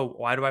 oh,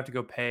 why do I have to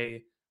go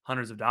pay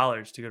hundreds of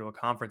dollars to go to a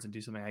conference and do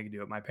something I can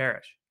do at my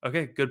parish?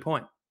 Okay, good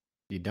point.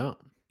 You don't.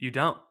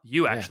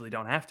 You actually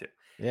don't have to.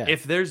 Yeah.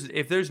 If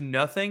there's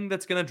nothing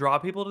that's going to draw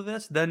people to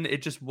this, then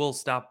it just will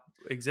stop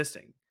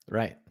existing.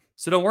 Right.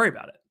 So don't worry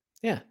about it.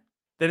 Yeah.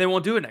 Then they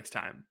won't do it next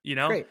time.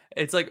 Great.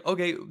 It's like,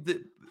 okay,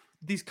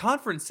 these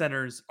conference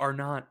centers are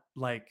not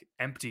like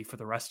empty for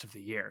the rest of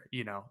the year.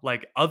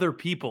 Like other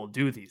people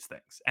do these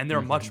things and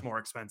they're much more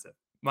expensive.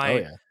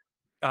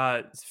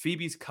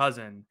 Phoebe's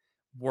cousin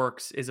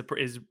works with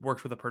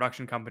a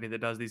production company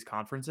that does these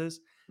conferences.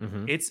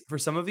 It's for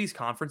some of these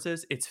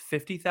conferences, it's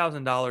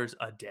 $50,000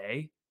 a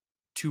day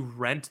to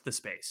rent the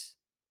space.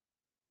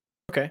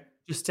 Okay.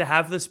 Just to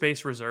have the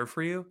space reserved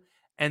for you.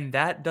 And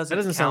that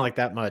doesn't sound like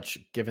that much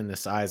given the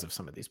size of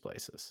some of these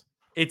places.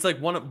 It's like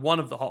one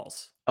of the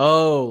halls.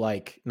 Oh,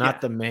 like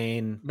not the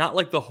main. Not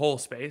like the whole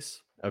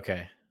space.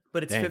 Okay.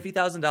 But it's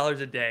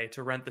 $50,000 a day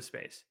to rent the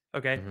space.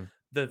 Okay.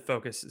 The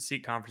focus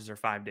seat conferences are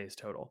 5 days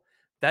total.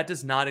 That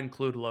does not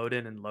include load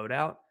in and load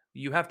out.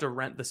 You have to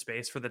rent the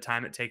space for the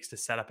time it takes to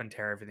set up and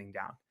tear everything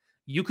down.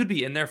 You could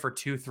be in there for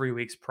 2-3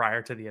 weeks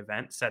prior to the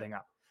event setting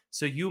up.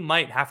 So you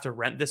might have to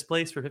rent this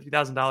place for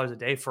 $50,000 a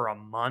day for a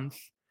month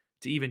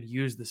to even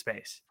use the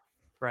space,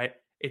 right?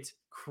 It's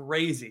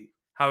crazy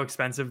how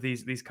expensive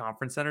these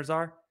conference centers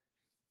are.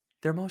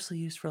 They're mostly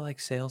used for like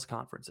sales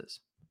conferences,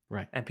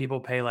 Right. and people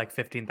pay like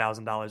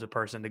 $15,000 a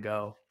person to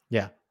go.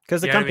 Yeah.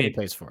 Because the You know what I company mean?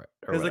 pays for it.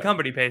 Because the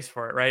company pays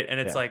for it, right? And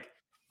it's Yeah. like,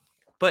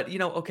 but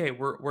okay,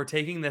 we're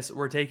taking this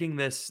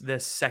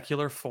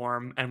secular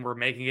form and we're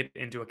making it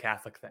into a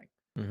Catholic thing,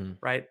 Mm-hmm.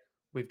 right?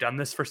 We've done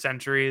this for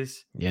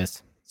centuries.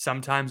 Yes.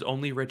 Sometimes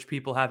only rich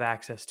people have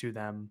access to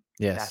them.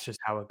 Yes. That's just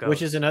how it goes.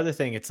 Which is another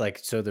thing. It's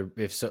like,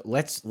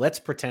 let's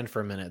pretend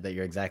for a minute that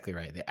you're exactly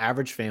right. The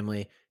average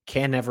family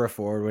can never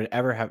afford,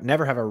 never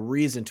have a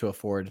reason to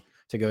afford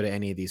to go to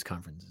any of these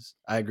conferences.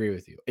 I agree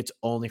with you. It's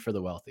only for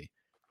the wealthy.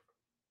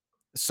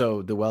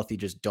 So the wealthy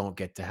just don't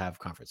get to have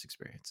conference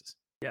experiences.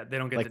 Yeah, they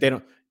don't get Like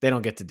to they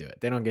don't get to do it.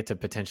 They don't get to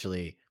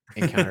potentially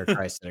encounter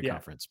Christ at a Yeah.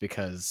 conference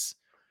because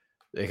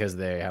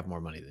they have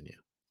more money than you.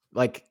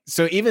 Like,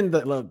 so even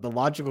the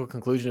logical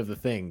conclusion of the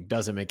thing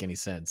doesn't make any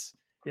sense.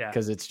 Yeah.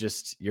 Because it's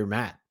just, you're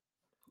mad.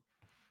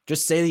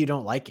 Just say that you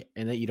don't like it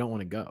and that you don't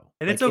want to go.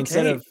 And like, it's okay.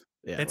 Instead of,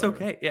 it's whatever.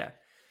 okay. Yeah.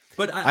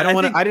 But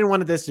I didn't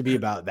want this to be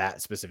about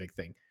that specific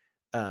thing.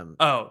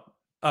 Oh,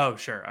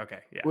 sure. Okay.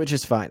 Yeah. Which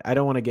is fine. I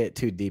don't want to get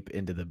too deep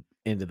into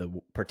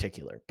the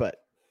particular,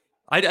 but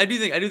I do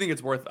think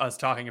it's worth us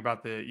talking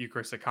about the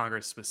Eucharistic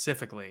Congress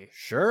specifically.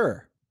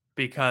 Sure.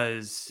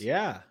 Because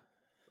yeah.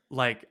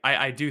 Like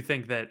I do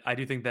think that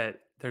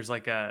there's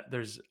like a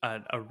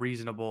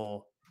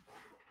reasonable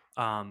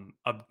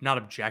not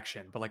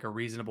objection, but like a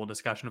reasonable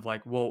discussion of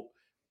like, well,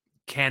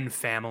 can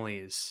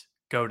families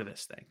go to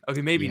this thing?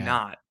 Okay, maybe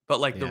not,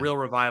 but like the real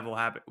revival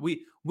happened.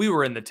 We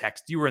were in the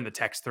text. You were in the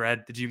text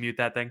thread. Did you mute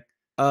that thing?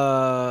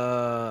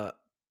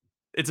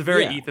 It's a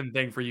very Ethan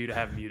thing for you to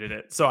have muted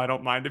it, so I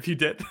don't mind if you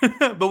did.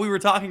 But we were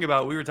talking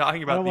about. I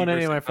don't want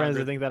any of my friends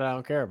to think that I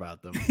don't care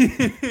about them.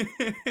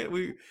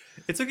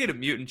 It's okay to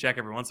mute and check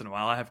every once in a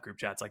while. I have group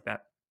chats like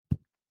that.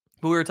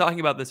 But we were talking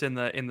about this in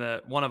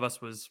the one of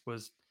us was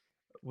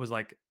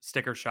like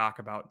sticker shock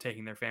about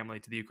taking their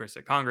family to the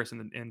Eucharistic Congress in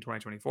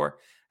 2024,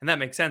 and that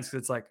makes sense because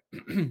it's like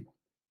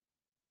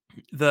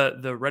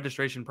the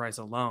registration price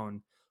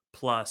alone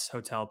plus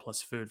hotel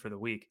plus food for the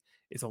week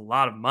is a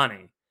lot of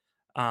money.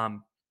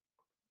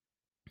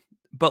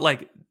 But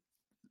like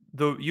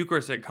the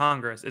Eucharistic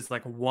Congress is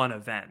like one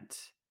event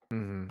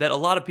that a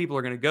lot of people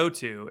are going to go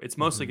to. It's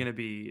mostly going to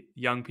be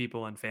young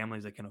people and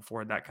families that can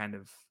afford that kind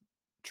of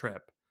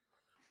trip.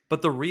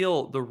 But the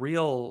real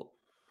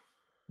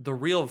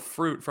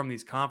fruit from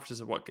these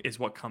conferences is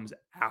what comes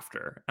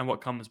after and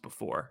what comes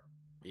before.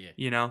 Yeah.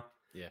 You know?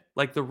 Yeah.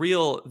 Like the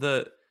real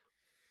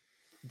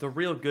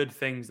good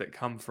things that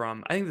come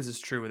from, I think this is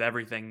true with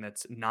everything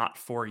that's not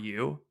for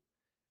you,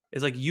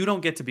 is like you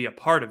don't get to be a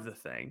part of the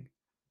thing,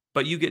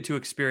 but you get to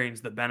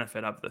experience the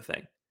benefit of the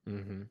thing.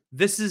 Mm-hmm.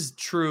 This is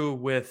true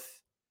with,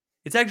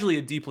 it's actually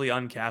a deeply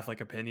un-Catholic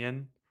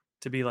opinion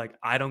to be like,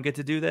 I don't get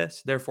to do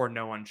this, therefore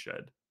no one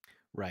should.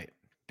 Right.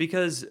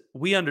 Because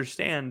we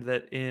understand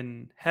that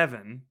in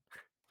heaven,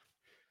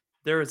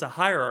 there is a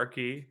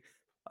hierarchy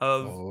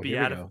of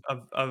beatitude,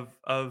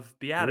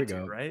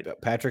 right?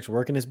 Patrick's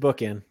working his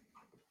book in.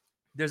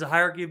 There's a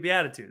hierarchy of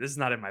beatitude. This is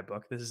not in my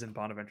book. This is in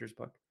Bonaventure's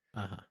book.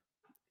 Uh-huh.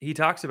 We've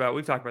talked about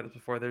this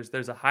before.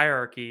 There's a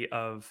hierarchy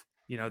of,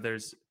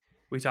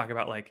 we talk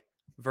about like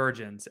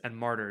virgins and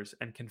martyrs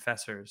and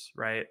confessors,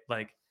 right?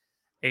 Like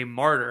a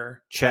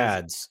martyr.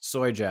 Chads,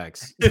 soy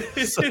jacks.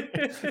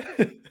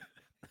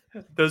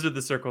 Those are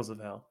the circles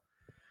of hell.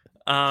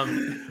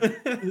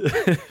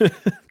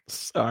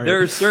 Sorry.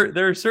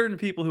 There are certain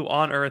people who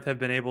on earth have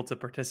been able to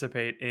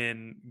participate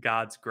in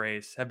God's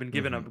grace, have been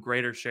given a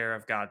greater share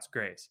of God's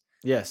grace.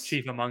 Yes.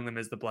 Chief among them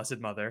is the Blessed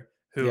Mother,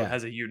 who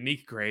has a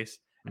unique grace.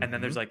 And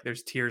then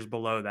there's tiers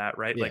below that,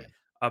 right? Yeah. Like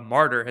a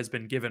martyr has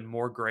been given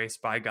more grace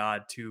by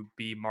God to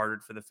be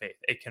martyred for the faith.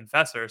 A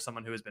confessor,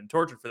 someone who has been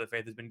tortured for the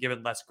faith, has been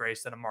given less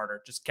grace than a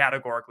martyr, just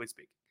categorically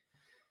speaking.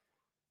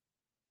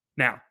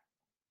 Now,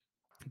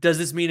 does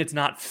this mean it's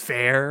not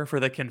fair for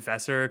the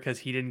confessor because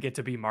he didn't get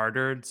to be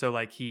martyred? So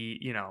like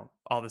he,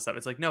 all this stuff.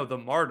 It's like, no, the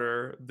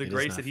martyr, the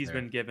grace that he's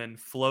been given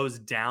flows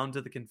down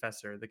to the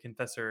confessor. The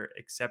confessor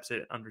accepts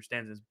it,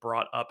 understands it, is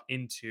brought up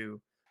into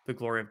the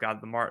glory of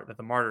God, that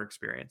the martyr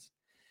experience.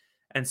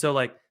 And so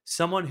like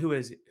someone who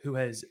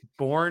has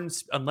borne,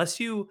 unless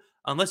you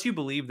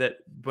believe that,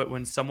 but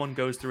when someone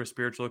goes through a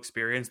spiritual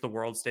experience, the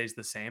world stays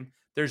the same.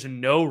 There's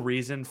no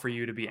reason for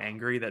you to be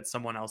angry that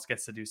someone else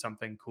gets to do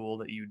something cool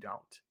that you don't.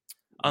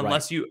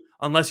 Unless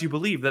you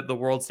believe that the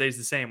world stays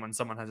the same when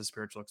someone has a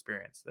spiritual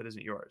experience that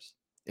isn't yours.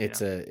 It's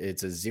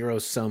a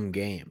zero-sum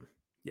game.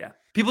 Yeah.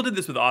 People did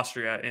this with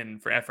Austria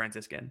at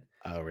Franciscan.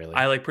 Oh, really?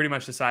 I like pretty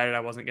much decided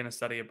I wasn't going to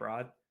study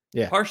abroad.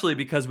 Yeah. Partially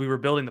because we were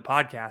building the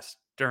podcast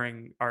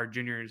during my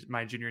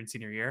junior and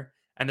senior year,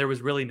 and there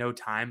was really no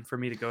time for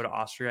me to go to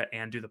Austria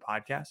and do the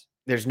podcast.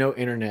 There's no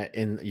internet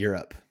in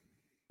Europe.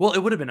 Well, it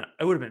would have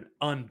been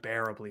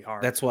unbearably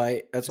hard. That's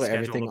why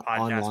everything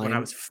online, when I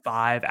was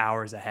 5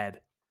 hours ahead.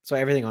 That's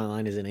why everything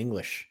online is in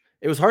English.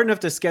 It was hard enough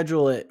to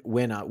schedule it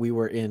when we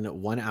were in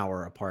 1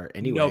 hour apart.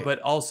 Anyway, No, but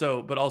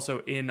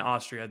also in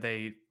Austria,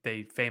 they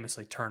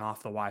famously turn off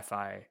the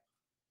Wi-Fi.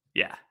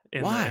 Yeah,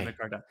 in the why?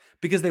 car down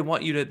because they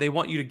want you to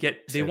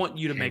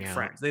To make hang out.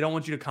 friends. They don't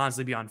want you to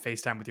constantly be on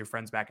FaceTime with your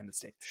friends back in the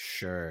States.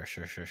 Sure.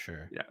 Yeah,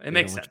 it They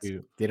makes don't want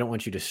sense. they don't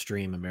want you to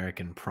stream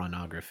American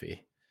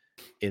pornography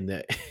in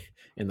the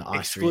in the Austrian.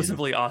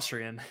 Exclusively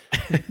Austrian.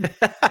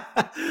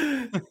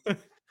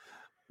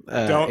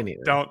 Anyway,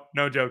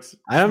 No jokes.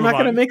 I'm Move not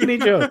going to on. make any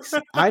jokes.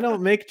 I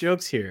don't make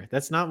jokes here.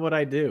 That's not what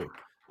I do.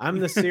 I'm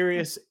the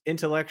serious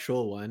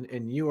intellectual one,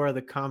 and you are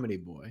the comedy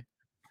boy.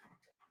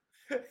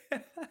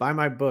 Buy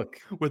my book.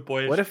 With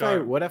boyish What if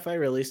charm. I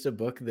released a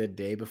book the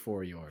day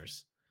before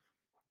yours?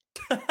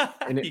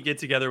 And You get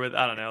together with,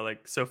 I don't know,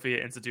 like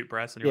Sophia Institute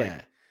Press, and you're yeah.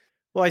 like,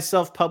 Well, I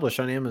self-publish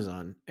on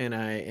Amazon, and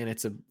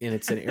it's an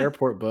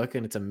airport book,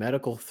 and it's a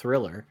medical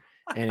thriller,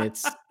 and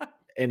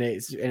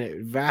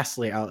it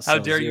vastly outsells how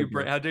dare your you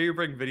book.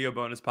 bring video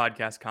bonus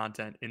podcast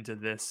content into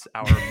this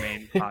our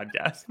main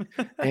podcast?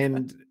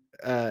 And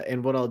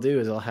what I'll do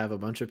is I'll have a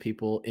bunch of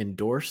people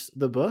endorse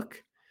the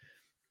book,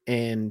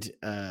 and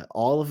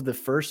all of the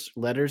first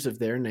letters of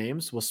their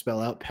names will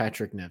spell out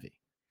Patrick Nevy.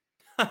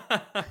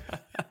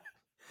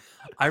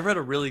 I read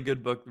a really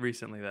good book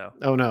recently, though.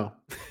 Oh no.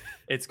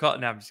 It's called.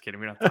 No, I'm just kidding.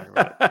 We're not talking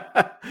about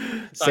it.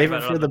 Save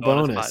it for the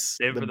bonus.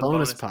 Save it The for the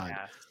bonus bonus pod.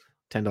 cast.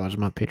 $10 a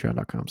month,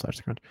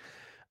 patreon.com/thecrunch.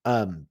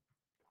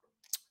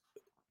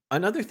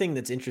 Another thing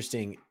that's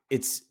interesting,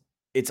 it's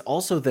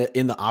also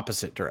in the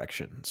opposite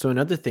direction. So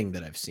another thing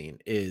that I've seen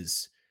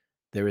is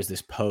there is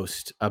this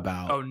post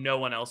about Oh, no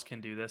one else can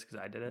do this because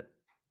I did it.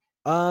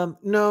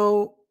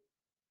 no,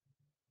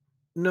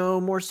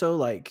 more so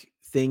like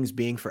things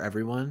being for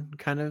everyone,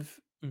 kind of,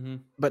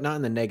 but not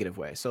in the negative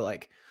way. So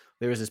like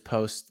there was this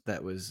post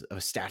that was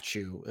a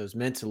statue. It was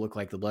meant to look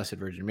like the Blessed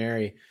Virgin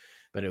Mary,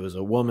 but it was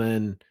a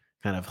woman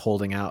kind of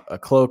holding out a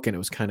cloak, and it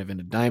was kind of in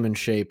a diamond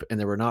shape, and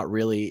there were not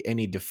really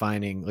any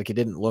defining, like it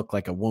didn't look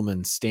like a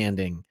woman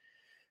standing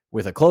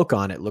with a cloak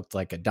on. It looked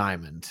like a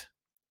diamond,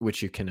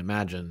 which you can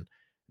imagine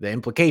the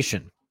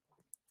implication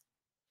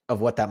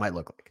of what that might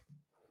look like.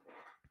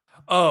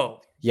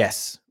 Oh,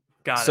 yes.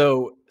 got it.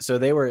 So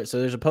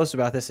there's a post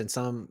about this, and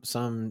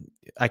some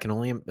I can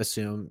only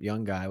assume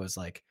young guy was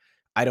like,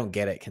 I don't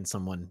get it. Can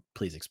someone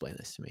please explain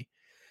this to me?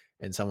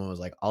 And someone was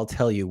like, I'll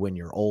tell you when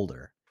you're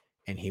older.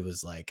 And he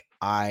was like,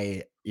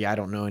 I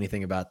don't know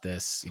anything about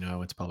this. I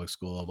went to public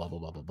school, blah, blah,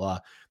 blah, blah, blah.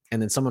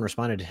 And then someone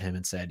responded to him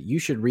and said, you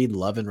should read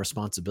Love and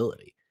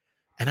Responsibility.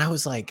 And I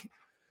was like,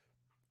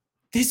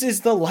 this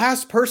is the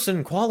last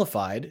person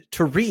qualified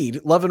to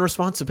read Love and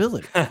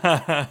Responsibility.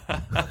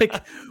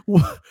 Like,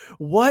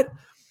 what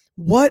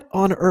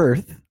on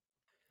earth?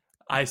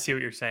 I see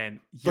what you're saying.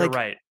 You're like,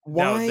 right.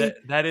 Why? No,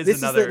 that is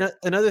this another is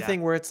another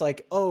thing where it's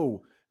like,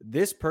 oh,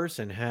 this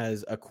person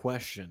has a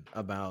question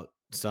about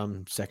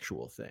some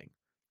sexual thing.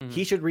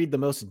 He should read the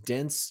most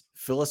dense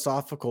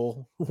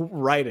philosophical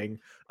writing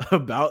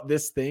about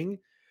this thing.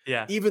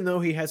 Yeah. Even though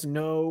he has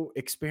no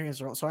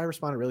experience. So I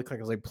responded really quick.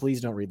 I was like,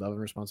 please don't read Love and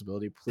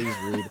Responsibility. Please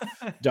read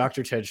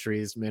Dr. Ted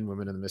Shree's Men,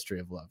 Women, and the Mystery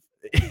of Love.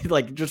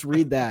 Like, just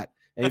read that.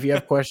 And if you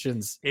have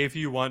questions, if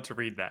you want to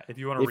read that, if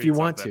you want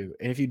to,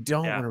 and if you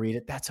don't want to read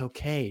it, that's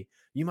okay.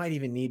 You might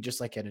even need just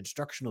like an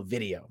instructional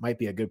video. Might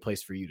be a good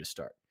place for you to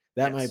start.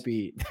 That might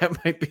be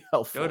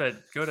helpful.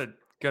 Go to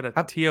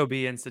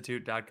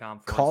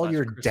tobinstitute.com. Call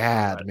your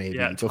dad maybe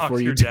before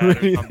you do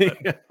anything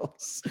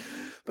else.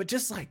 But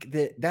just like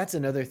that's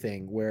another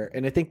thing where,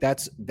 and I think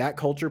that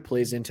culture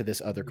plays into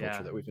this other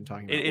culture that we've been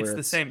talking about. It's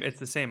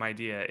the same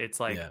idea. It's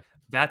like,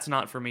 that's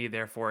not for me,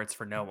 therefore it's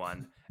for no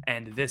one.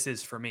 And this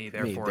is for me,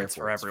 therefore it's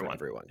for everyone.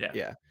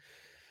 Yeah.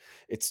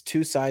 It's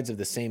two sides of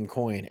the same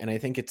coin. And I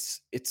think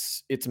it's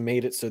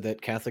made it so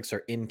that Catholics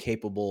are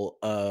incapable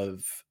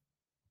of,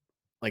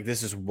 like,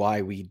 this is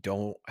why we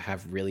don't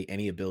have really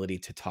any ability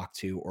to talk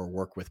to or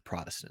work with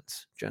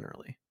Protestants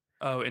generally.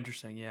 Oh,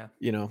 interesting. Yeah.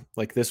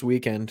 Like this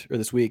week, I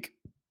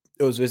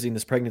was visiting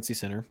this pregnancy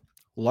center,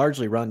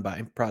 largely run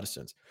by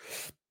Protestants.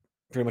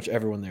 Pretty much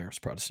everyone there is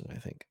Protestant, I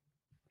think.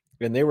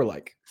 And they were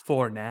like,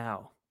 for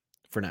now,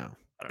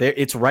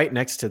 it's right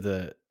next to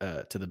the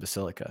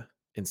Basilica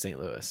in St.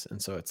 Louis.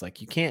 And so it's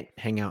like, you can't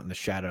hang out in the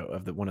shadow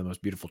of one of the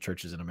most beautiful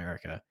churches in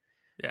America.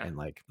 Yeah. And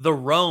like the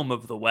Rome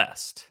of the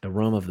West,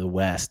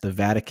 the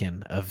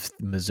Vatican of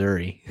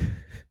Missouri.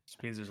 Which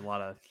means there's a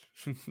lot of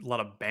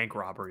bank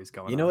robberies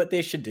going on. You know what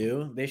they should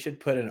do? They should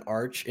put an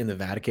arch in the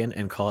Vatican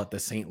and call it the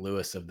St.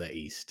 Louis of the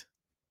East.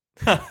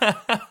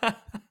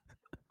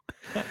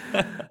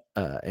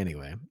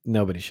 Anyway,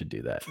 nobody should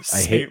do that.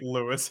 St.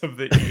 Louis of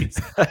the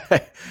East.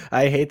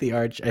 I hate the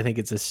arch. I think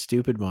it's a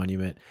stupid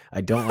monument.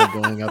 I don't like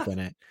going up in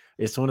it.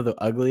 It's one of the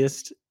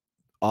ugliest,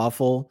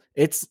 awful.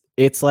 It's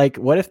like,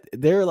 what if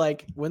they're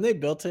like, when they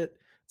built it,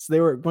 so they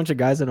were a bunch of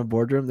guys in a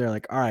boardroom. They're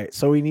like, all right,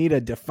 so we need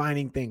a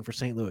defining thing for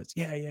St. Louis.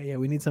 Yeah.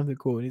 We need something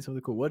cool.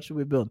 What should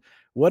we build?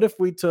 What if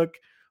we took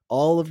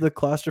all of the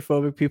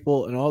claustrophobic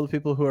people and all the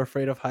people who are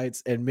afraid of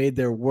heights and made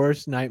their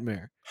worst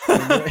nightmare?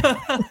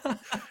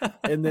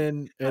 And and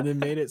then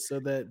made it so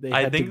that they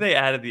I had think to they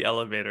added the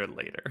elevator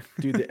later.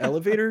 dude, the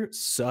elevator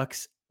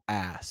sucks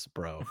ass,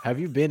 bro. Have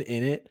you been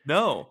in it?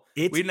 No,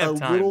 we didn't have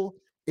time.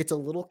 It's a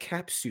little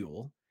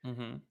capsule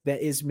Hmm.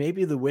 that is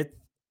maybe the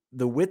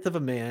width of a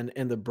man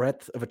and the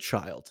breadth of a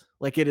child.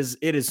 Like it is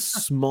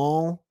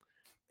small.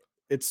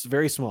 It's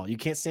very small. You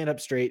can't stand up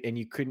straight, and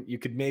you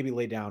could maybe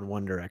lay down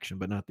one direction,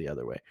 but not the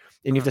other way.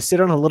 And you have to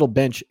sit on a little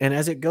bench, and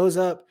as it goes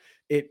up,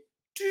 it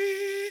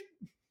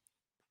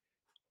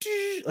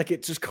like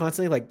it's just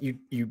constantly like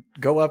you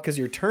go up because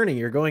you're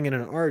going in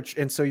an arch,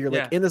 and so you're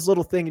like Yeah. in this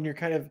little thing, and you're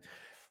kind of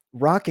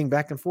rocking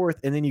back and forth,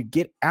 and then you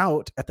get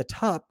out at the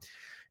top,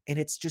 and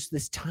it's just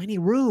this tiny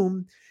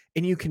room,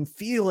 and you can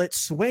feel it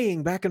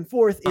swaying back and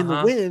forth in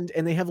the wind,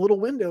 and they have little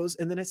windows,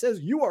 and then it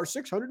says you are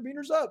 600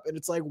 meters up, and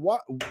it's like,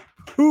 what?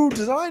 Who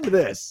designed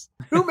this?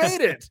 Who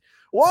made it?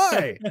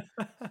 Why?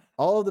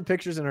 All of the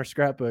pictures in our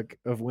scrapbook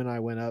of when I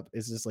went up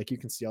is just like, you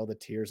can see all the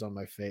tears on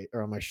my face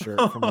or on my shirt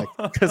from like,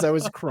 because I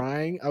was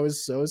crying. I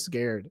was so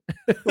scared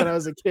when I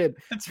was a kid.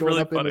 It's going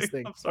really up in funny. this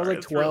thing. I'm I was sorry, like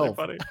it's really 12.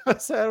 funny.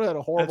 I had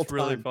a horrible That's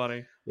really time.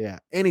 funny. Yeah.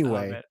 Oh,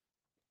 Anyway, man.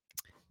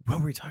 what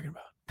were we talking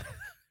about?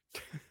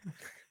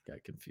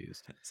 Got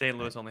confused. St.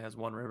 Louis only has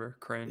one river.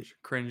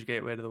 Cringe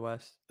gateway to the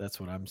west. That's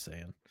what I'm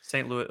saying.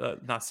 St. Louis,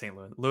 not St.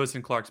 Louis. Lewis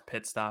and Clark's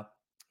pit stop.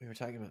 We were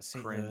talking about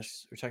St. Cringe.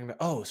 Louis. So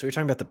we're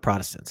talking about the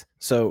Protestants.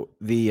 So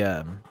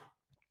the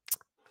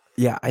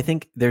yeah, I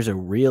think there's a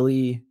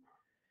really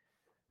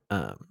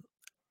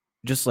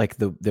just like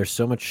there's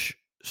so much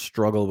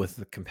struggle with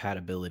the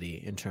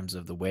compatibility in terms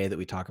of the way that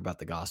we talk about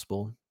the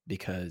gospel,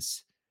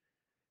 because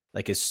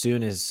like as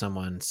soon as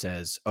someone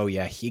says, "Oh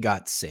yeah, he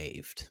got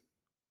saved,"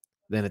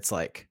 then it's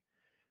like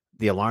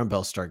the alarm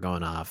bells start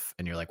going off,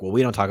 and you're like, "Well,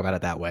 we don't talk about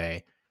it that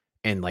way,"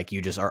 and like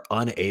you just are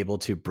unable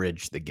to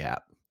bridge the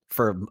gap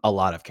for a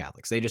lot of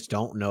Catholics. They just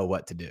don't know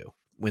what to do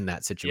when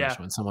that situation,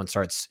 when someone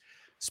starts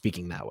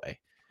speaking that way.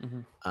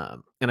 Mm-hmm.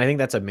 And I think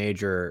that's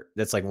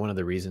that's like one of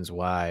the reasons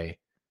why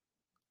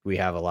we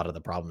have a lot of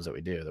the problems that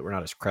we do, that we're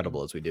not as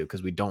credible as we do,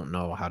 because we don't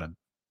know how to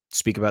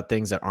speak about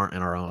things that aren't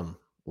in our own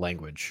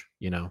language,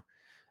 you know?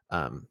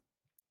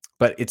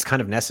 But it's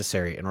kind of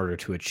necessary in order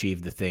to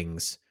achieve the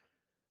things,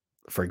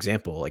 for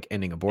example, like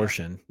ending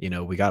abortion. You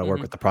know, we got to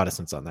work with the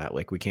Protestants on that.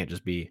 Like we can't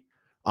just be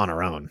on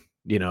our own,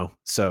 you know?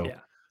 So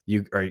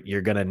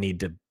you're going to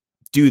need to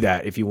do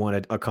that if you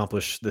want to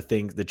accomplish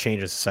the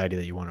change of society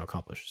that you want to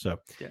accomplish. So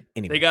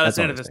anyway, they got us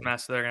into this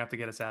mess, so they're gonna have to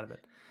get us out of it.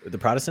 The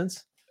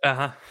Protestants?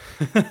 Uh-huh.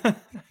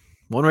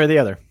 One way or the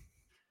other.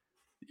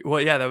 Well,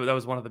 yeah, that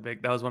was one of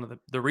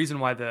the reason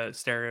why the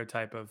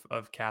stereotype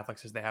of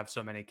Catholics is they have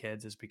so many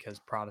kids is because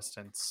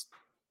Protestants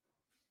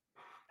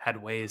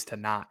had ways to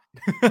not.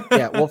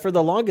 Yeah, well, for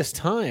the longest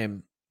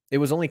time, it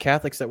was only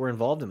Catholics that were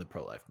involved in the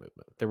pro-life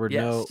movement. There were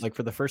no, like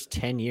for the first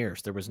 10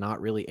 years, there was not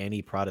really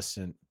any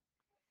Protestant,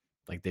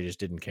 like they just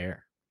didn't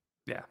care.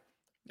 Yeah.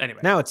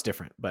 Anyway. Now it's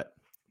different, but.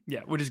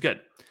 Yeah, which is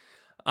good.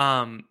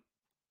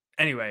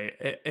 Anyway,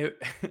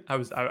 I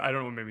don't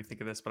know what made me think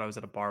of this, but I was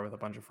at a bar with a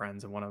bunch of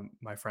friends, and one of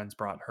my friends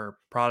brought her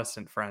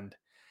Protestant friend,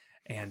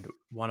 and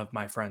one of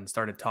my friends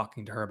started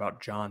talking to her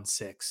about John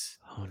 6.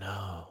 Oh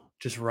no.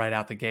 Just right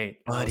out the gate.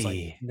 And Buddy. I was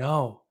like,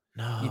 no,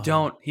 you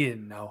don't. He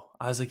didn't know.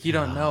 I was like, you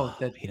don't know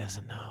that. He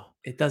doesn't know.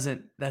 It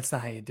doesn't. That's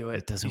not how you do it.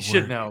 It doesn't You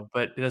should work. know,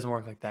 but it doesn't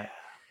work like that.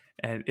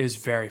 And it was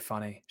very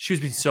funny. She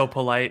was being so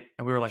polite,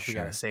 and we were like, we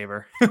got to save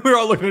her. We were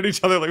all looking at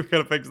each other like, we got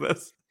to fix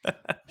this.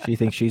 She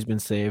thinks she's been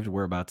saved.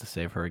 We're about to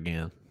save her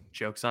again.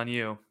 Joke's on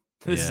you.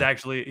 This is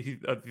actually, if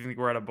you think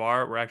we're at a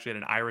bar, we're actually at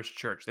an Irish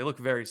church. They look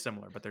very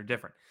similar, but they're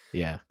different.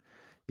 Yeah.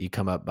 You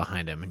come up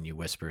behind him and you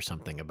whisper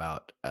something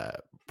about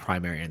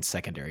primary and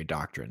secondary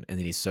doctrine, and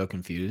then he's so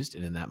confused,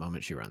 and in that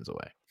moment she runs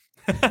away.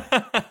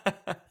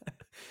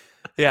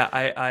 Yeah,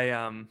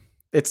 I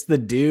it's the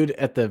dude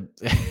at the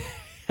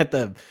at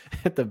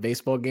the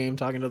baseball game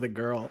talking to the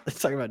girl. It's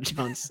talking about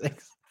John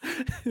 6.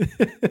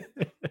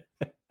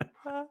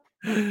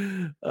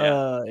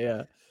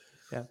 Yeah.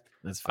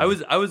 That's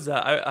funny.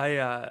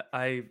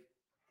 I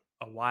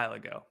a while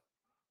ago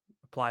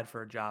applied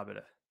for a job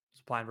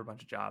applying for a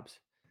bunch of jobs,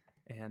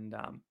 and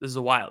this is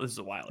a while ago.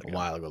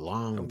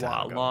 Long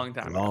time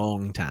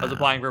ago. I was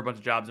applying for a bunch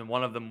of jobs, and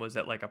one of them was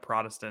at like a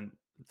Protestant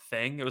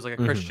thing. It was like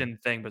a Christian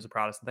thing, but it's a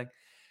Protestant thing.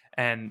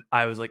 And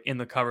I was like, in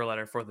the cover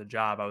letter for the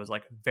job, I was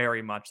like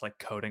very much like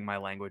coding my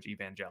language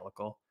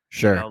evangelical.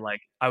 Sure. You know, like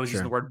I was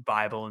using the word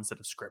Bible instead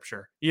of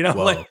scripture, you know,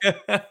 like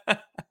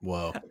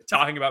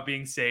talking about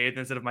being saved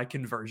instead of my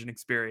conversion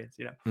experience,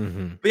 you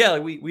know? But yeah,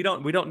 like we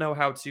don't know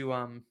how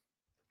to,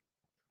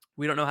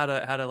 we don't know how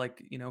to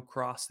like, you know,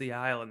 cross the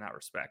aisle in that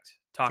respect,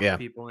 talk to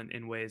people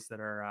in ways that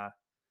are,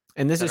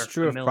 and this is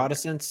true familiar. of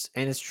Protestants,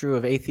 and it's true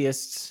of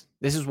atheists.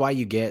 This is why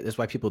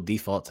people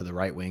default to the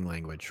right wing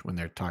language when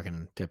they're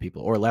talking to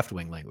people, or left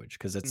wing language.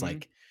 Cause it's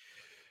like,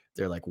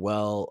 they're like,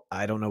 well,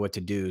 I don't know what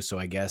to do. So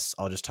I guess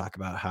I'll just talk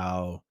about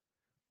how,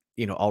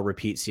 you know, I'll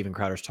repeat Steven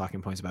Crowder's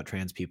talking points about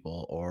trans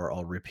people, or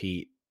I'll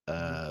repeat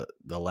the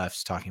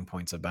left's talking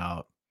points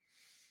about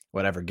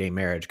whatever, gay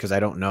marriage. Cause I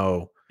don't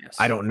know,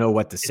 I don't know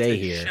what to say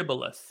here.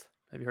 Shibboleth.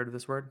 Have you heard of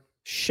this word?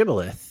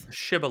 Shibboleth.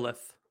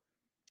 Shibboleth.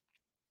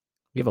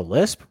 You have a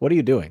lisp? What are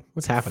you doing?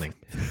 What's happening?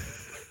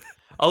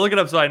 I'll look it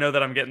up so I know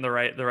that I'm getting the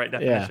right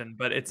definition.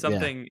 But it's Yeah.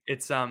 something.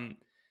 It's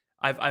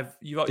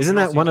you Isn't can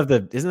that also one use- of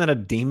the? Isn't that a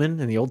demon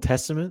in the Old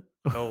Testament?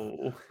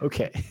 Oh,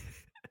 Okay.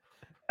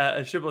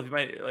 a shibboleth. You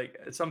might like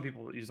some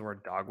people use the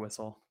word dog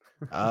whistle.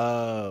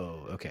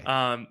 Oh, okay.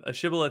 A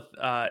shibboleth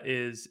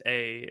is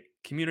a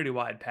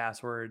community-wide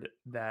password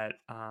that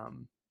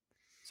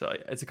so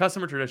it's a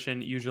custom or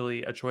tradition,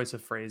 usually a choice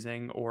of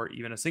phrasing or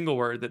even a single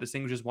word that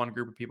distinguishes one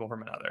group of people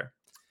from another.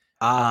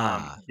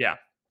 Yeah.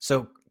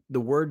 So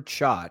the word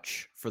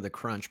 "chotch" for the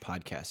Crunch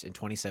podcast in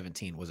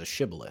 2017 was a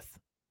shibboleth.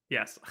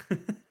 Yes.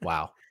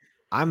 Wow.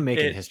 I'm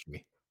making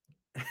history.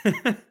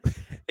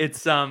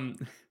 It's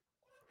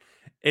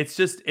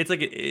just it's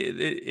like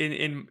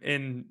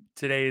in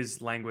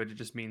today's language it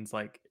just means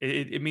like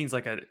it means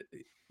like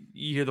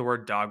you hear the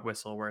word dog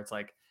whistle where it's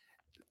like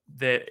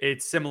that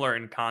it's similar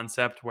in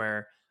concept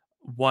where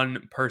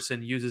one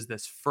person uses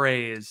this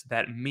phrase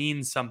that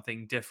means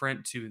something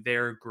different to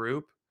their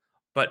group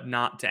but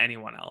not to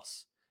anyone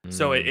else.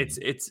 So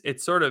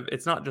it's sort of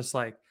it's not just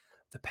like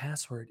the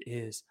password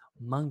is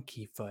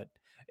monkey foot.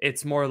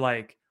 It's more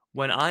like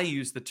when I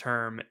use the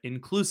term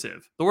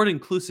inclusive, the word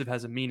inclusive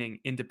has a meaning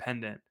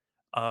independent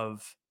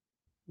of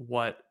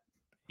what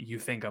you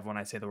think of when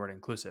I say the word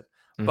inclusive.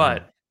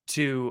 But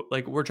to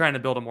like we're trying to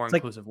build a more It's like-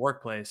 inclusive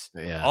workplace.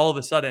 Yeah. All of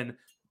a sudden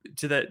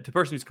to the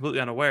person who's completely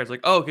unaware, it's like,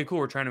 oh, okay, cool.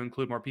 We're trying to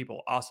include more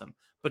people. Awesome.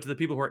 But to the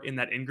people who are in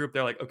that in group,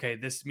 they're like, okay,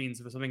 this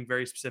means something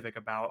very specific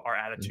about our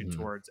attitude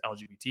towards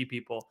LGBT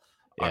people.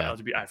 Yeah.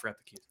 LGBT, I forgot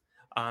the keys.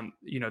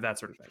 That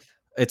sort of thing.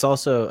 It's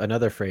also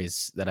another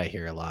phrase that I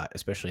hear a lot,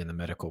 especially in the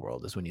medical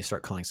world, is when you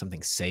start calling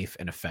something safe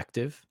and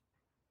effective.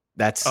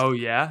 That's Oh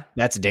yeah,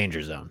 that's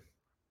danger zone.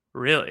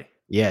 really?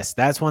 Yes,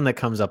 that's one that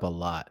comes up a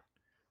lot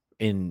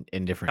in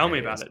different Tell me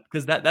areas. about it,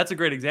 because that's a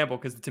great example.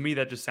 Because to me,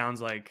 that just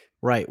sounds like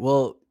Right.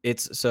 Well,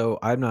 it's so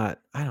I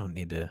don't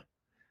need to.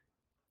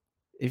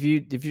 If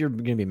you're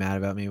gonna be mad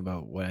about me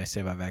about what I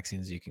say about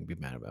vaccines, you can be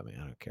mad about me.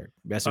 I don't care.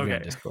 Best of you on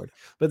Okay. Discord.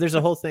 But there's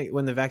a whole thing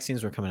when the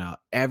vaccines were coming out.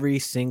 Every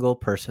single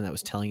person that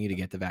was telling you to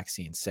get the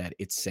vaccine said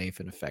it's safe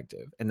and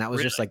effective, and that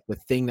was just Really? like the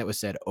thing that was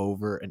said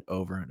over and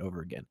over and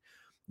over again.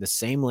 The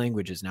same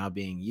language is now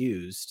being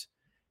used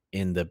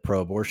in the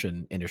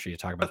pro-abortion industry to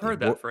talk about I've heard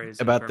that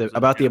phrase in terms of,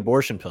 about the yeah.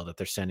 abortion pill that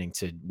they're sending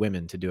to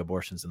women to do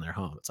abortions in their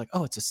home. It's like,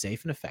 oh, it's a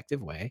safe and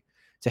effective way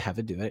to have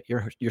to do it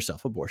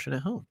yourself abortion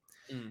at home.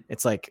 Mm.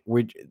 It's like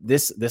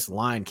this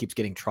line keeps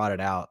getting trotted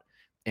out,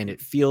 and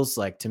it feels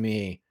like to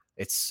me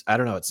it's I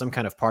don't know, it's some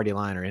kind of party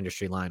line or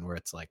industry line where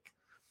it's like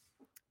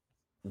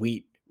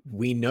we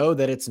know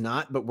that it's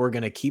not, but we're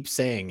gonna keep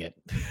saying it.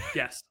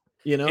 Yes.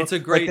 It's a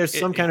like great there's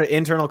some kind of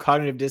internal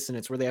cognitive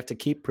dissonance where they have to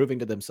keep proving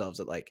to themselves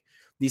that like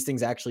these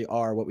things actually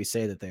are what we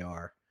say that they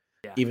are,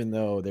 even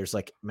though there's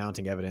like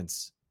mounting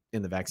evidence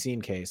in the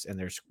vaccine case and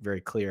there's very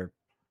clear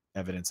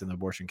evidence in the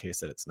abortion case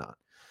that it's not.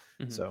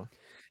 So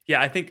yeah,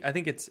 I think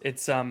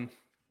it's a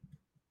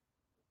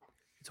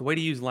way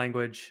to use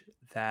language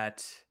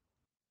that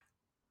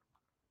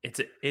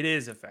it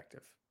is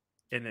effective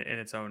in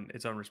its own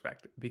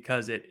respect,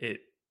 because it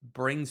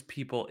brings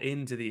people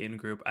into the in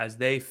group as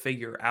they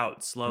figure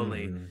out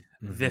slowly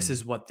this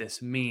is what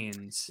this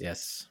means.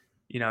 Yes.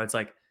 It's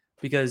like,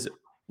 because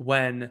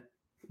when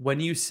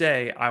you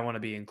say I want to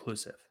be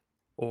inclusive,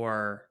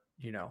 or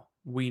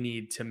we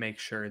need to make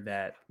sure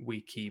that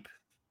we keep,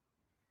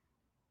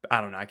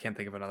 I don't know, I can't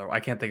think of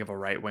a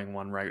right-wing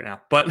one right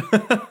now, but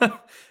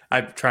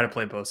I try to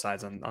play both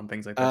sides on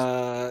things like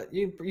this.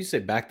 You say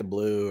back the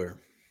blue or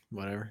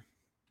whatever.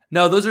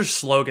 No, those are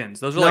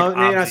slogans. Those are No, like maybe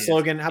not obvious,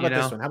 slogan. How about you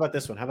know? this one? How about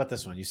this one? How about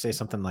this one? You say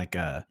something like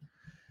my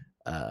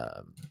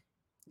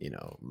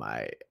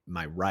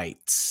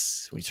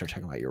rights. When you start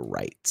talking about your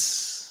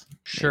rights. Maybe.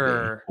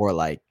 Sure. Or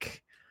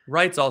like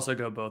Rights also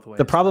go both ways.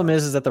 the problem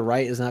is that the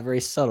right is not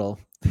very subtle.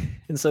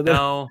 And so they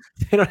don't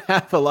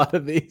have a lot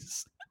of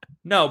these.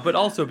 No, but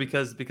also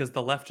because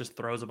the left just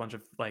throws a bunch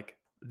of like,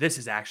 this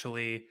is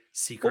actually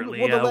secretly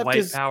the a left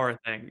white power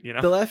thing,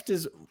 The left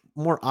is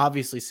more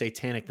obviously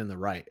satanic than the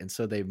right, and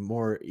so they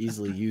more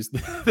easily use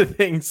the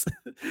things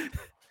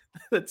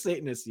that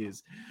Satanists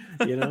use.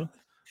 No,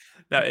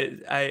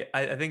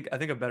 I think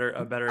a better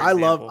I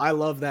example.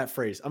 love that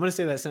phrase. I'm gonna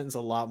say that sentence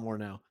a lot more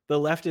now. The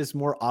left is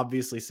more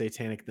obviously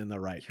satanic than the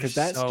right, because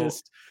that's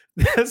such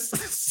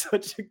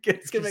a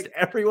it's gonna make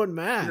everyone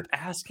mad. You're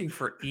asking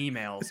for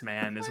emails,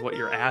 man, is what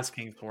you're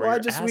asking for. Well,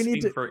 we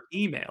need for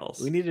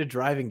emails. We need to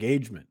drive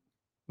engagement.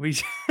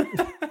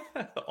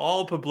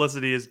 All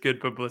publicity is good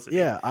publicity.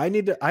 Yeah, I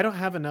don't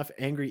have enough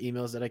angry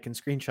emails that I can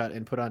screenshot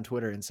and put on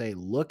Twitter and say,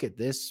 look at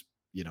this,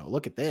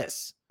 look at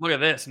this. Look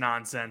at this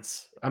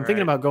nonsense. I'm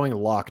thinking about going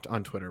locked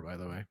on Twitter, by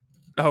the way.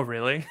 Oh,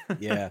 really?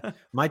 Yeah.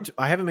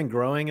 I haven't been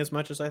growing as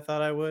much as I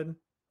thought I would.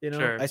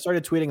 Sure. I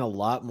started tweeting a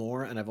lot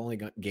more, and I've only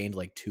gained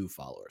like 2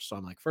 followers. So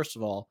I'm like, first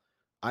of all,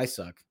 I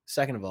suck.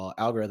 Second of all,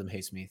 algorithm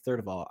hates me. Third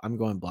of all, I'm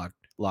going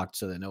locked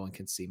so that no one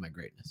can see my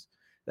greatness.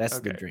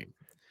 That's the dream.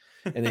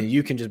 And then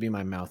you can just be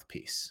my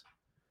mouthpiece.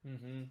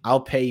 Mm-hmm.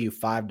 I'll pay you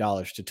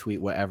 $5 to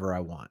tweet whatever I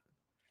want.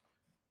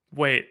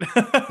 Wait.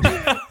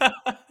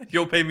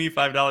 You'll pay me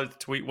 $5 to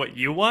tweet what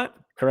you want?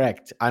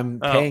 Correct. I'm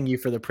Oh. paying you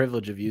for the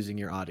privilege of using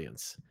your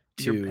audience.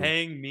 You're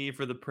paying me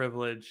for the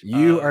privilege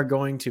You of... are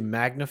going to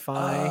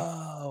magnify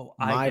I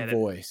my get it.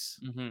 voice.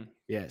 Mm-hmm.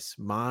 Yes,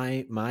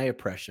 my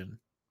oppression,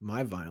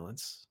 my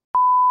violence.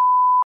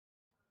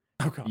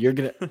 Oh, God. You're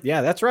gonna,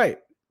 yeah, that's right.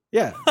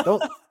 Yeah,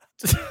 don't.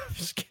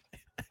 Just kidding.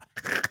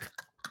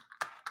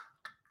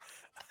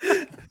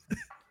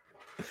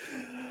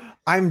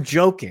 I'm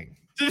joking.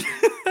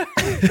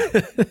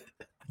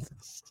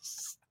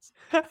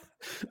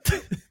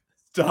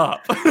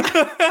 Stop.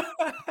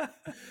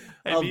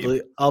 I'll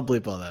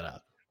bleep all that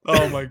out.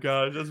 Oh my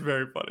gosh, that's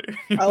very funny.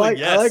 I like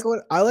Yes.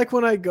 I like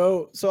when I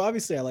go. So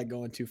obviously I like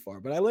going too far,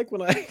 but I like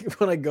when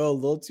I go a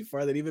little too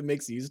far that even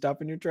makes you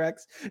stop in your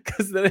tracks,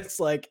 because then it's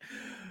like,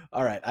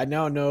 all right, I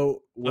now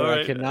know where All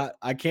right.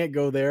 I can't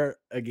go there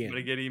I'm again.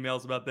 gonna get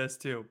emails about this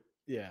too.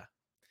 Yeah.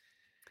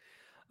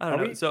 I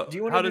don't know. So do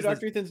you want to do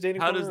Dr. Ethan's dating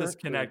how corner? does this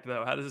connect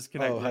though? How does this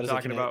connect? Oh, We're how does it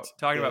talking about connect?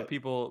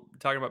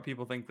 talking about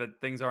people think that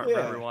things aren't for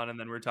everyone, and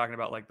then we're talking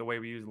about like the way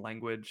we use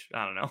language.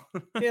 I don't know.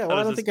 Yeah, well,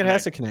 I don't think it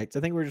has to connect. I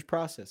think we're just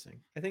processing.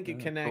 I think it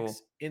connects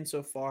Cool.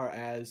 insofar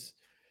as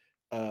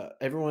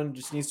everyone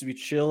just needs to be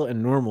chill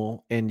and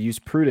normal and use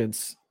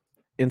prudence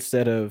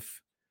instead of,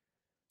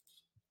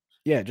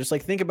 just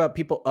like think about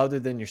people other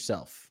than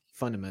yourself.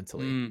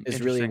 Fundamentally,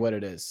 is really what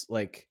it is.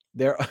 Like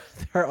there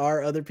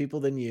are other people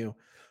than you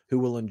who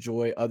will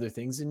enjoy other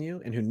things than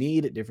you and who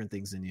need different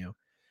things than you.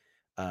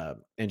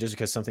 And just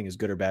because something is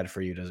good or bad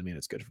for you doesn't mean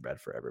it's good or bad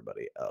for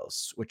everybody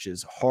else, which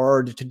is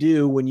hard to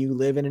do when you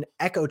live in an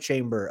echo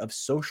chamber of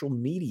social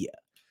media.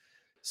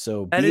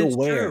 So be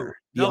aware,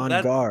 be on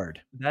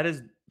guard. That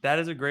is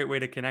a great way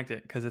to connect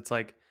it, because it's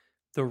like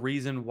the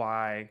reason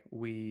why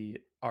we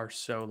are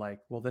so like,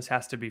 well, this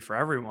has to be for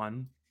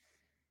everyone.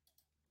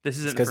 This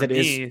isn't for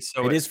me.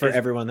 So it is for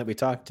everyone that we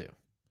talk to.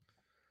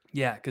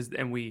 Yeah,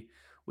 and we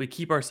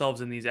keep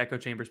ourselves in these echo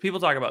chambers. People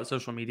talk about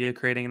social media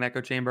creating an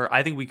echo chamber.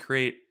 I think we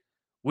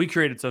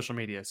created social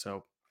media.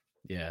 So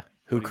yeah,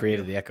 who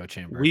created the echo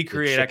chamber? We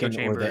create echo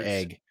chambers. Or the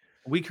egg.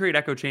 We create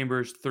echo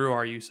chambers through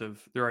our use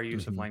of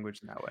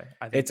language in that way.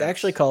 I think it's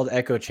actually called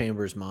Echo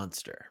Chambers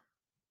Monster.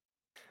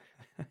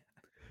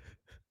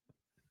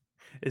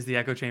 Is the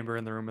echo chamber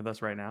in the room with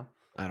us right now?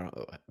 I don't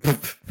know.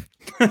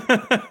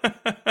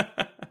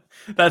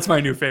 That's my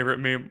new favorite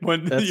meme.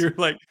 When you're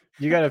like,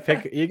 you gotta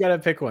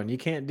pick one. You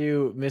can't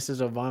do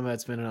Mrs. Obama,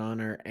 it's been an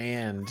honor,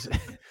 and it's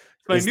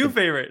my new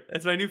favorite.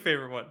 It's my new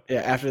favorite one.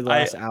 Yeah, after the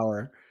last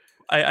hour.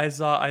 I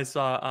saw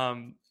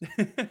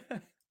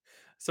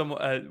some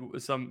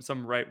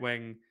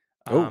right-wing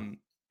Catholic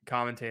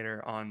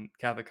commentator on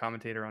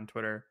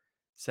Twitter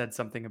said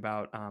something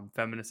about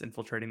feminists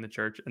infiltrating the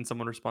church, and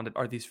someone responded,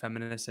 "Are these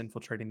feminists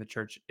infiltrating the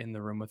church in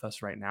the room with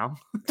us right now?"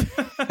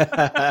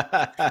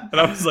 And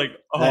I was like,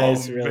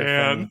 "Oh really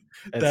man,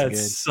 that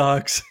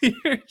sucks."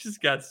 It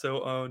just got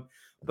so owned.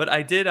 But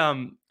I did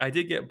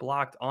get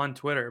blocked on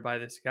Twitter by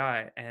this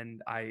guy,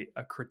 and a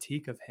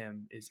critique of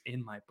him is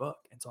in my book,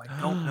 and so I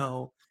don't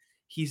know.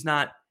 He's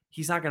not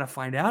gonna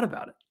find out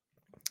about it.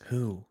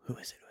 Who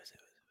is it?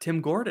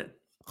 Tim Gordon.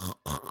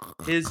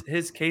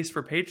 His Case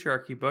for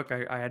Patriarchy book,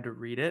 I had to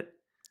read it.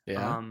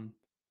 Yeah.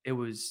 It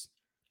was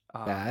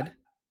bad.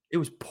 It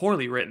was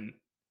poorly written.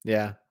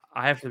 Yeah.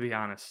 I have to be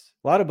honest.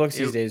 A lot of books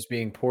these days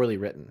being poorly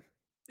written.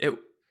 He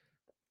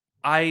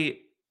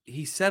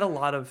said a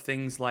lot of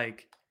things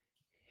like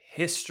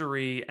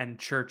history and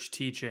church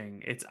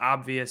teaching. It's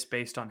obvious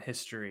based on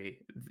history.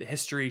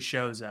 History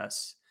shows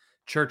us.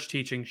 Church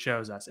teaching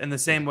shows us. In the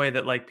same way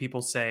that like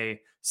people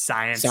say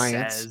science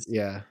says.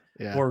 Yeah.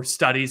 Or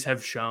studies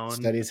have shown.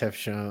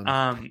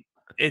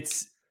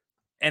 It's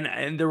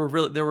and there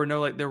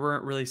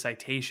weren't really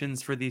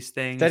citations for these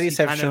things. Studies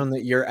have shown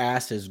that your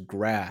ass is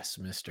grass,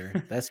 mister.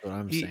 That's what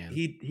I'm saying.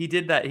 He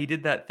did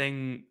that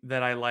thing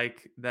that I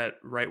like that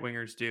right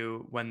wingers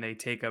do when they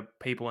take a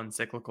papal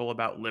encyclical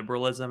about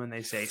liberalism and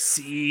they say,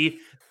 "See,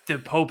 the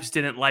popes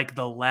didn't like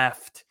the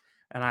left."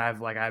 And I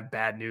have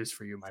bad news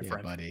for you, my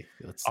friend. Buddy.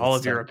 All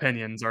of your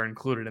opinions are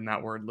included in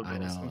that word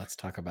liberalism. I know. Let's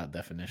talk about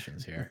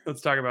definitions here. Let's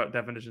talk about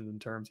definitions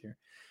and terms here.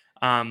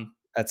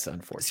 That's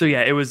unfortunate. So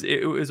yeah, it was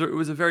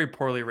a very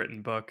poorly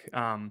written book.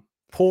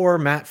 Poor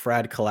Matt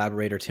Fradd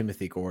collaborator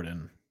Timothy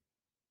Gordon.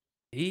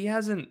 I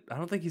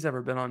don't think he's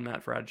ever been on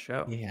Matt Fradd's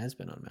show. He has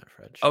been on Matt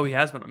Fradd's show. Oh, he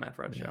has been on Matt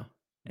Fradd's show.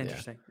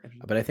 Interesting.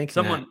 But I think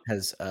someone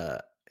has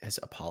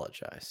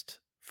apologized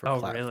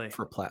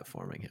for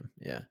platforming him.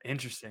 Yeah.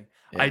 Interesting.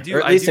 Yeah.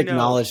 Or at least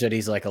acknowledge that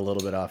he's like a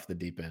little bit off the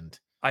deep end.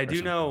 I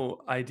do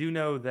know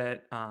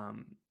that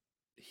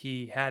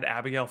he had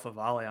Abigail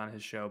Favale on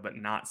his show, but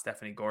not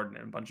Stephanie Gordon,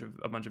 and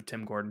a bunch of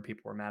Tim Gordon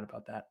people were mad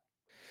about that.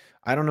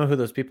 I don't know who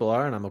those people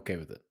are, and I'm okay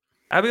with it.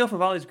 Abigail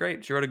Favale is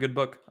great. She wrote a good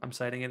book. I'm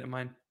citing it in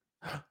mine.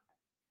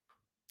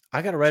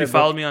 I gotta write a book. She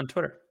followed me on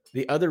Twitter.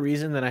 The other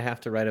reason that I have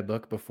to write a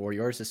book before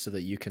yours is so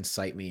that you can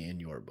cite me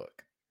in your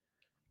book.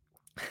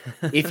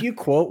 If you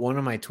quote one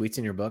of my tweets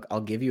in your book,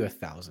 I'll give you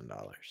 $1,000.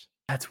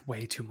 That's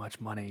way too much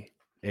money.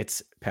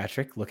 It's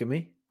Patrick. Look at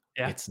me.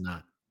 Yeah. It's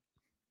not.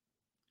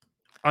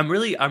 I'm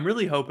really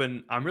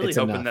hoping It's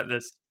enough. that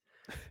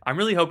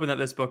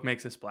this book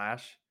makes a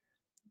splash.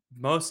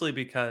 Mostly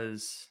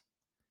because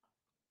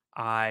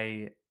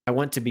I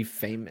want to be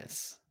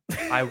famous.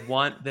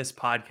 want this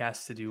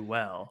podcast to do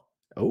well.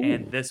 Oh,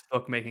 And this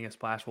book making a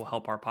splash will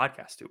help our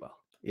podcast do well.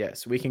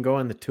 yes, we can go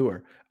on the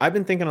tour. I've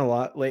been thinking a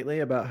lot lately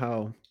about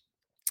how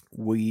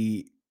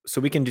we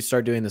can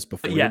start doing this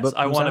before But your yes, book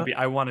I comes want to out.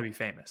 be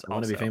famous. I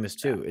want to be also. famous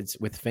too. It's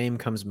with fame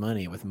comes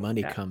money. With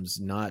money Yeah. comes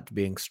not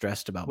being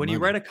stressed about When money. you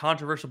write a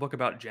controversial book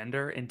about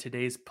gender in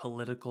today's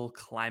political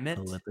climate,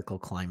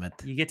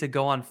 you get to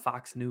go on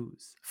Fox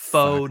News.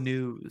 Faux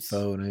news.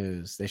 Faux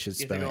news. They should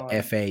You get to spell go it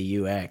on-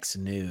 FAUX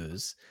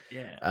news.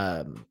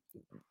 Yeah.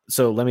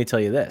 So let me tell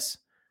you this.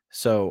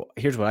 So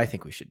here's what I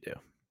think we should do.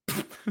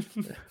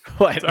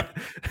 What? Sorry.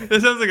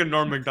 This sounds like a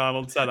Norm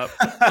Macdonald setup.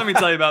 Let me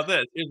tell you about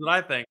this. Here's what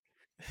I think.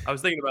 I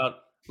was thinking about,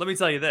 let me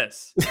tell you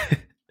this.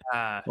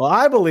 Well,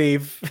 I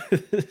believe.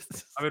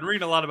 I've been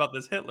reading a lot about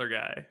this Hitler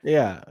guy.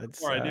 Yeah. The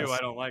more I do, I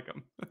don't like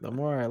him. The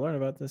more I learn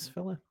about this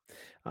fella,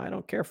 I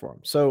don't care for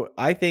him. So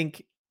I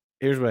think,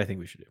 here's what I think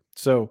we should do.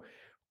 So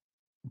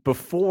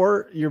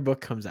before your book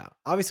comes out,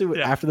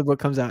 obviously after the book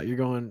comes out, you're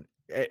going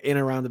in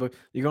around the book,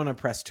 you're going on a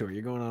press tour,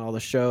 you're going on all the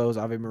shows.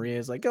 Ave Maria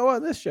is like, go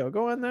on this show,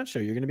 go on that show.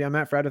 You're going to be on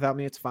Matt Fradd without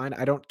me. It's fine.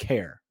 I don't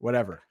care.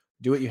 Whatever.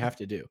 Do what you have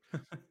to do.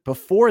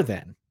 Before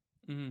then,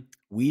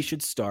 we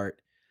should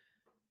start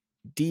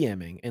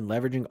DMing and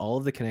leveraging all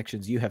of the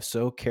connections you have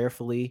so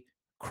carefully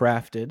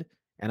crafted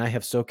and I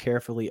have so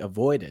carefully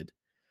avoided.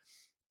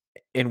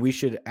 And we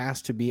should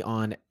ask to be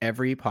on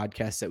every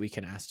podcast that we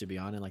can ask to be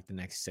on in like the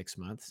next 6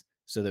 months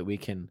so that we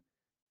can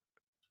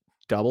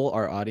double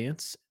our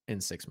audience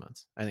in 6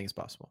 months. I think it's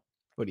possible.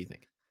 What do you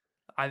think?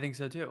 I think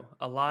so too.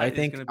 A lot. I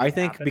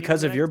think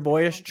because of your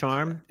boyish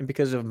charm and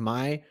because of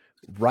my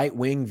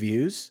right-wing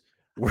views,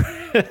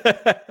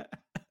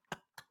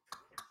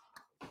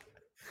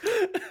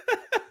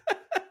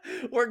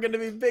 we're going to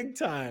be big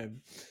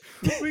time.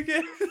 We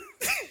can.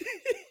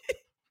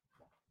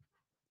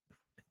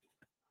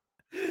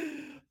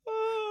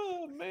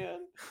 Oh man.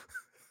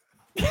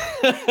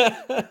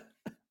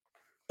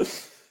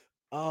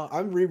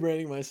 I'm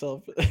rebranding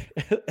myself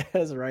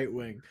as right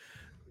wing.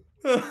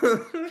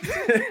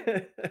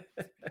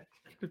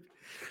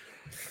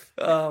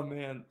 Oh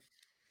man.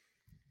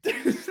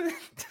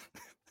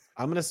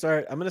 I'm gonna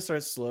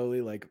start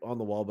slowly, like on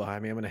the wall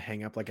behind me. I'm gonna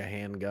hang up like a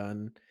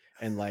handgun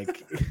and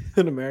like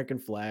an American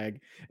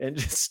flag and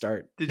just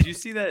start. Did you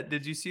see that the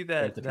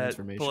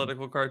transformation.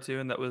 political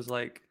cartoon that was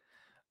like?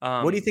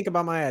 What do you think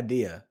about my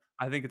idea?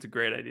 I think it's a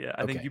great idea.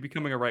 I think you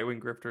becoming a right-wing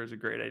grifter is a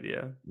great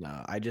idea.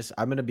 No,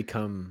 I'm gonna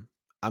become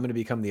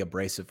the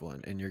abrasive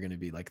one, and you're gonna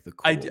be like the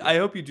cool. I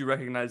hope you do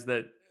recognize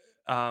that.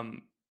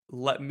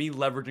 Let me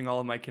leveraging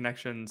all of my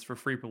connections for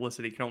free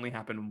publicity can only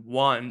happen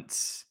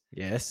once.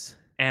 Yes.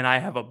 And I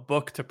have a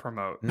book to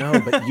promote. No,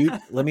 but you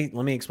let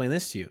me explain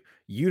this to you.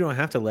 You don't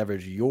have to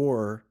leverage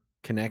your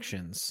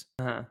connections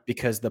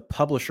because the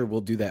publisher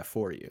will do that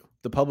for you.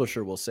 The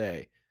publisher will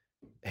say,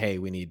 "Hey,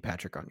 we need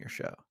Patrick on your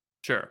show."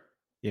 Sure.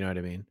 You know what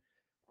I mean?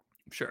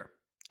 Sure.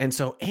 And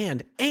so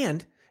and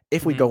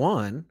if we go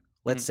on,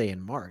 let's say in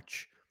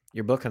March,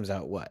 your book comes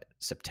out what?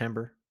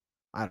 September?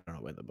 I don't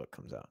know when the book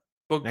comes out.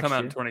 Book come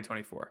out in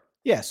 2024.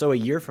 Yeah, so a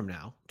year from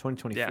now,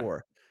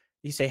 2024.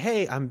 You say,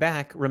 "Hey, I'm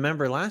back.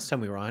 Remember last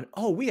time we were on?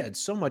 Oh, we had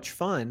so much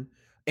fun.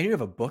 And you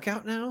have a book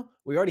out now?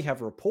 We already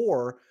have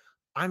rapport.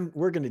 It's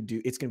going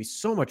to be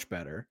so much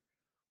better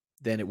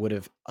than it would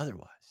have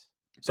otherwise."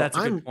 So that's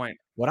a good point.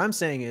 What I'm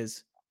saying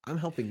is I'm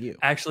helping you.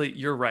 Actually,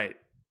 you're right.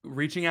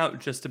 Reaching out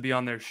just to be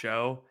on their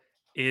show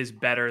is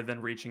better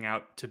than reaching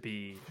out to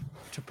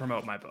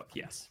promote my book.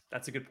 Yes,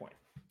 that's a good point.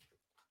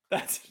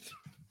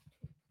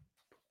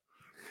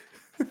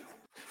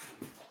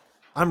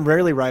 I'm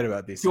rarely right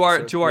about these to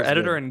things. our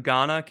editor in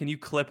Ghana, can you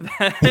clip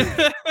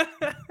that?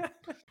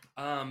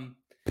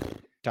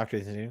 Dr.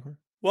 Ethan's Dating Corner?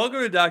 Welcome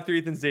to Dr.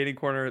 Ethan's Dating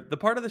Corner, the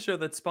part of the show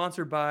that's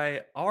sponsored by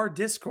our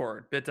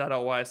Discord,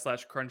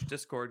 bit.ly/crunch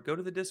Discord. Go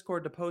to the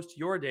Discord to post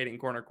your dating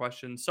corner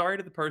question. Sorry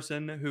to the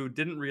person who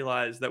didn't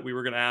realize that we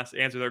were going to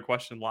answer their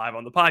question live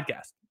on the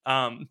podcast.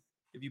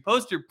 If you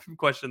post your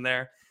question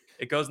there,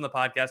 it goes in the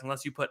podcast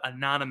unless you put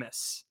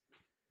anonymous.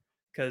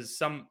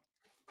 Because I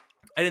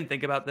didn't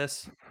think about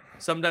this.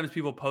 Sometimes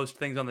people post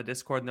things on the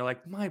Discord and they're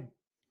like, my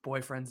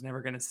boyfriend's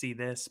never going to see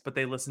this, but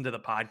they listen to the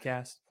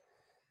podcast.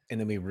 And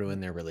then we ruin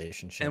their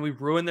relationship.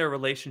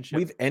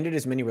 We've ended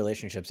as many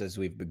relationships as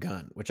we've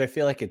begun, which I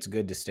feel like it's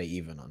good to stay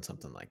even on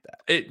something like that.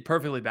 It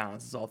perfectly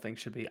balances all things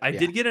should be. I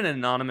did get an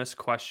anonymous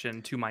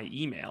question to my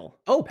email.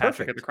 Oh,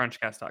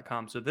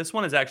 Patrick@thecrunchcast.com. So this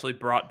one is actually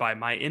brought by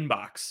my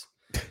inbox,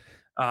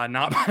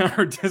 not by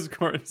our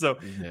Discord. So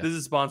this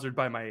is sponsored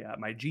by my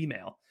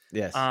Gmail.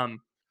 Yes.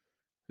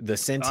 The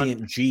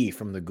sentient G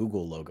from the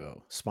Google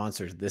logo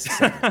sponsors this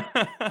segment.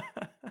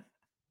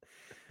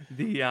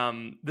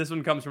 This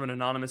one comes from an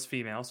anonymous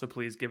female, so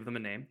please give them a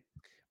name.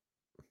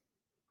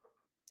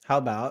 How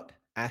about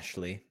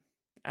Ashley?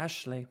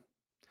 Ashley.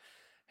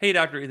 Hey,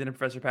 Dr. Ethan and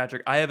Professor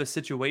Patrick. I have a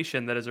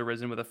situation that has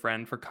arisen with a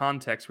friend. For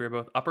context, we are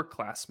both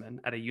upperclassmen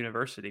at a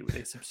university with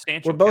a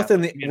substantial Catholic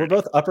We're community.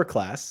 both upper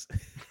class.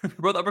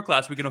 We're both upper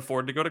class. We can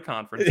afford to go to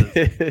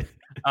conferences.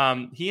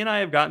 He and I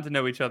have gotten to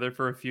know each other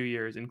for a few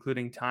years,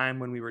 including time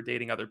when we were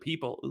dating other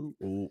people.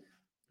 Ooh.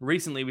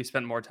 Recently, we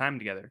spent more time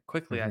together.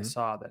 Quickly, I Mhm.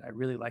 saw that I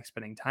really like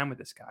spending time with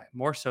this guy,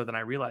 more so than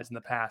I realized in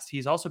the past.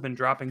 He's also been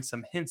dropping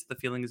some hints that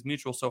the feeling is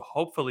mutual, so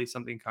hopefully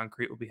something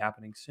concrete will be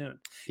happening soon.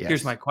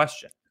 Here's my Yes.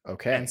 question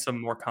Okay. and some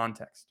more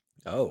context.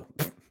 Oh,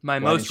 My why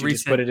most didn't you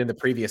just put recent it in the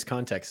previous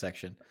context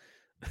section?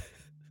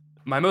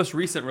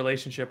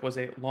 relationship was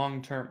a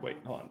long-term. Wait,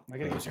 hold on. Oh,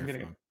 it was your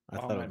phone. I Oh,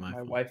 thought it was my my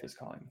phone. wife is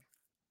calling me.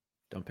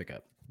 Don't pick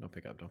up. Don't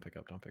pick up. Don't pick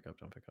up. Don't pick up.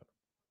 Don't pick up.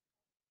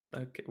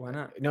 Okay, why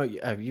not? No,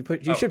 you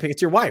Oh. should pick.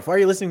 It's your wife. Why are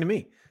you listening to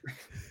me?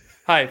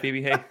 Hi,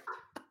 Phoebe. Hey. Yeah.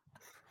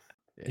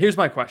 Here's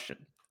my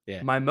question.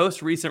 Yeah. My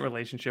most recent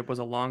relationship was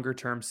a longer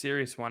term,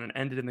 serious one and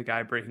ended in the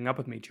guy breaking up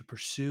with me to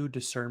pursue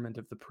discernment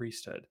of the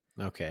priesthood.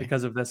 Okay.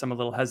 Because of this, I'm a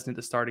little hesitant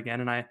to start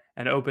again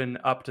and open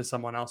up to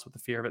someone else with the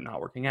fear of it not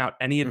working out.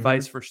 Any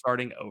advice for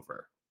starting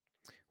over?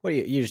 What are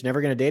you just never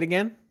gonna date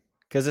again?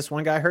 Because this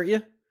one guy hurt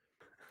you?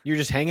 You're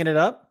just hanging it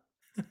up?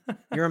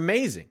 You're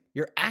amazing.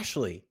 You're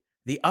Ashley,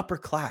 the upper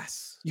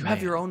class. You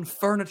have your man. own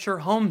furniture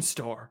home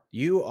store.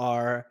 You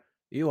are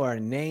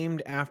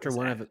named after Is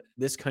one that- of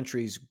this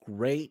country's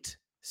great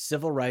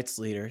civil rights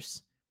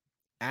leaders,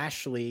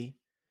 Ashley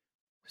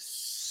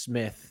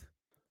Smith,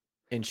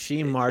 and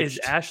she Is marched.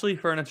 Ashley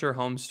Furniture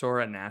Home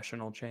Store a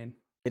national chain?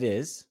 It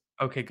is.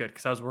 Okay, good.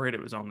 Because I was worried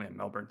it was only a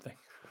Melbourne thing.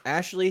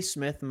 Ashley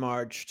Smith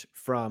marched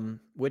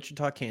from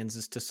Wichita,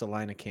 Kansas to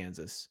Salina,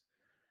 Kansas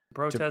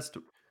Protest.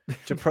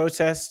 to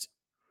protest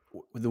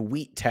the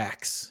wheat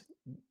tax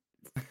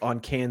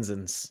on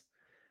Kansans.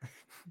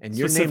 And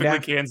you're named Specifically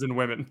after Kansan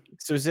women.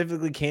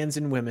 specifically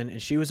Kansan women,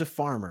 and she was a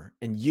farmer,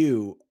 and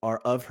you are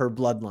of her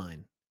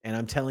bloodline. And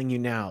I'm telling you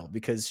now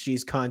because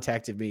she's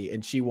contacted me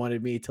and she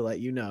wanted me to let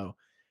you know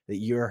that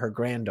you're her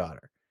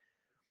granddaughter.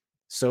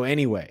 So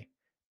anyway,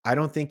 I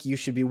don't think you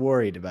should be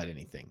worried about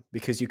anything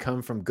because you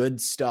come from good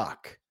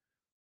stock,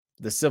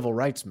 the civil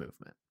rights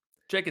movement.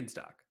 Chicken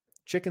stock.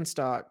 Chicken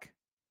stock,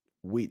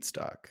 wheat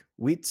stock,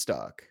 wheat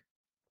stock.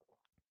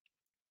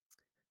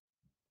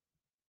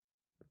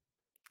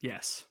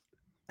 Yes.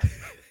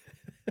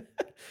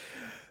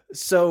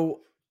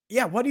 So,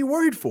 yeah, what are you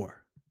worried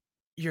for?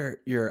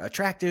 You're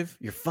attractive,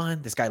 you're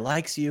fun, this guy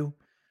likes you.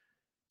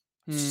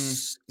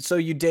 So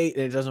you date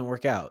and it doesn't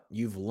work out.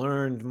 You've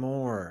learned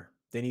more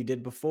than you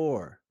did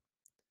before.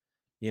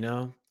 You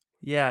know?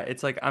 Yeah,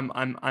 it's like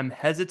I'm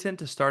hesitant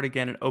to start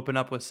again and open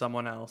up with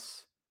someone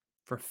else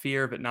for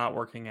fear of it not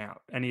working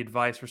out. Any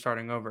advice for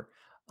starting over?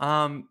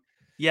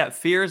 Yeah,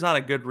 fear is not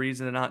a good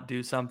reason to not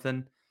do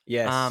something.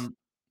 Yes.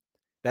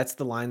 That's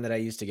the line that I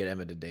used to get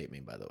Emma to date me,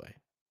 by the way.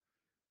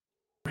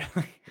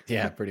 Really?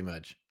 Yeah, pretty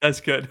much. That's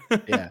good.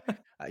 Yeah.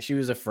 She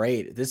was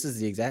afraid. This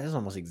is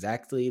almost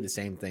exactly the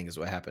same thing as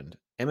what happened.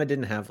 Emma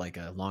didn't have like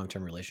a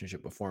long-term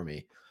relationship before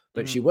me,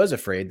 but she was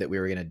afraid that we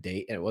were going to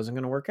date and it wasn't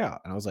going to work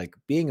out. And I was like,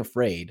 being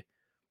afraid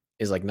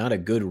is like not a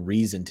good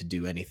reason to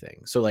do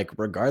anything. So like,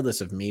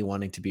 regardless of me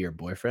wanting to be your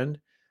boyfriend,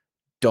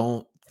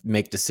 don't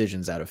make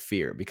decisions out of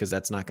fear because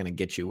that's not going to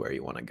get you where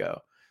you want to go.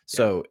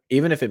 So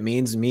even if it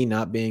means me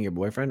not being your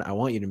boyfriend, I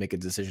want you to make a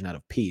decision out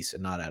of peace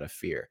and not out of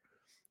fear.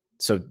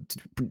 So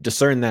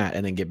discern that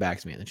and then get back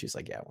to me. And then she's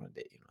like, yeah, I want to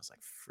date you. And I was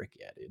like, frick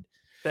yeah, dude.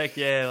 Heck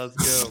yeah, let's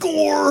go.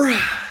 Score.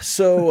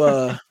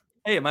 So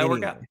Hey, it might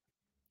work out. anyway,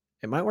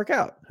 it might work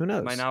out. Who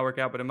knows? It might not work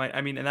out, but it might.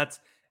 I mean, and that's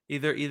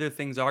either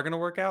things are going to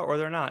work out or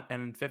they're not.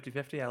 And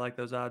 50-50, I like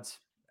those odds.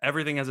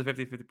 Everything has a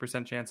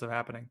 50% chance of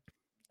happening.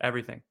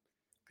 Everything.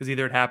 Because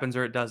either it happens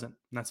or it doesn't.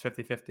 And that's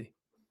 50-50.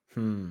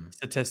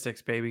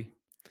 Statistics, baby.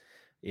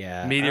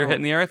 Yeah. Meteor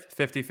hitting the earth,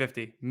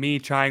 50-50. Me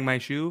trying my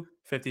shoe,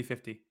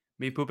 50-50.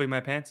 Me pooping my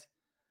pants,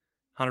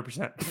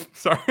 100%.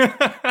 Sorry.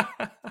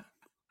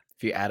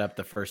 If you add up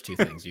the first two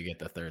things, you get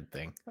the third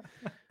thing.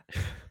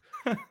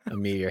 A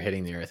meteor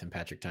hitting the earth and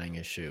Patrick tying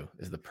his shoe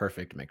is the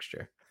perfect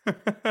mixture.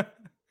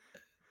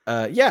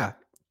 Yeah.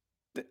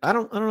 I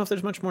don't know if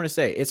there's much more to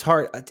say. It's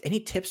hard. Any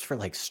tips for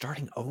like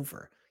starting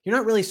over? You're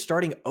not really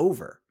starting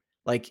over.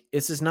 Like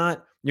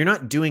you're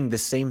not doing the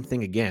same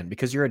thing again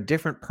because you're a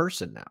different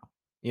person now.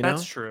 You know?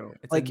 That's true.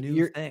 It's like a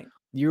new thing.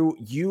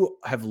 You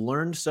have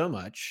learned so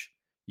much.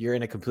 You're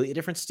in a completely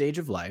different stage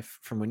of life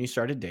from when you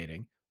started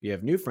dating. You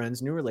have new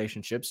friends, new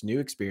relationships, new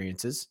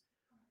experiences.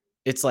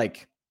 It's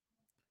like,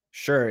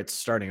 sure, it's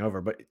starting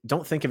over, but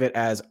don't think of it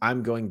as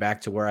I'm going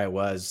back to where I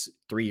was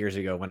 3 years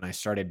ago when I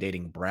started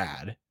dating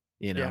Brad.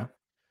 You know,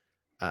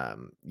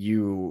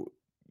 you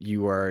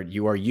are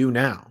you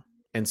now,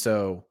 and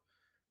so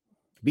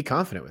be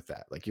confident with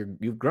that. Like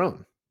you've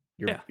grown.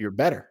 You're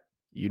better.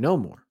 You know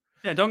more.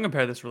 Yeah, don't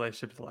compare this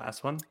relationship to the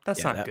last one.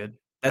 That's not good.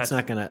 That's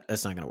not gonna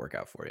work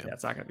out for you. Yeah,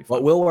 it's not gonna be fun.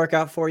 What will work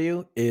out for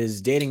you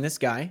is dating this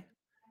guy.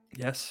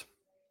 Yes.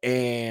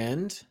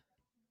 And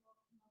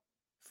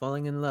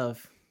falling in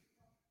love.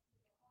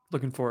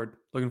 Looking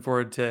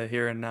forward to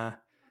hearing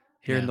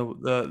Hearing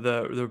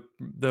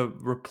the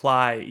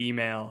reply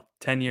email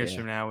 10 years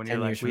from now when you're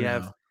 10 like, years from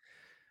now.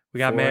 we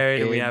got 4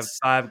 married and we have kids.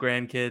 5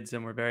 grandkids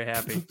and we're very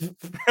happy.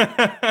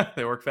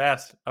 They work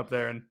fast up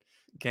there in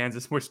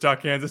Kansas, Wichita,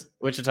 Kansas.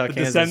 Wichita, The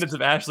Kansas. descendants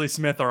of Ashley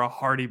Smith are a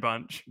hardy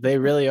bunch. They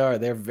really are.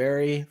 They're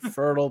very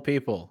fertile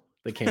people,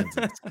 the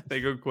Kansans.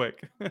 They go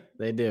quick.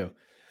 They do.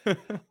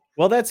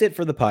 Well, that's it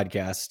for the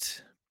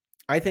podcast.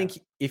 I think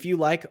if you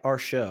like our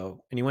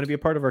show and you want to be a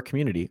part of our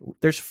community,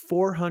 there's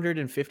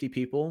 450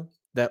 people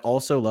that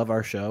also love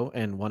our show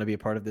and want to be a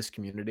part of this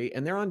community,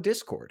 and they're on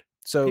Discord.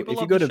 So People if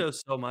you love go the to show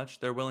so much,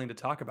 they're willing to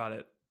talk about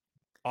it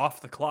off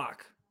the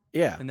clock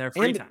yeah, in their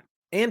free time.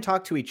 and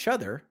talk to each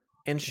other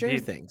and share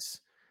Indeed.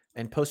 things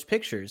and post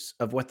pictures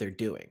of what they're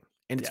doing.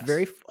 And it's Yes.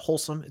 very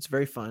wholesome. It's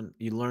very fun.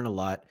 You learn a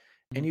lot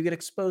and Mhm. you get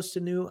exposed to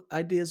new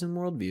ideas and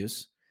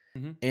worldviews.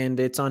 Mhm. And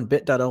it's on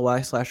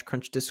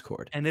bit.ly/crunch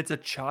discord. And it's a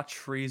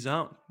chotch-free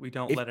zone. We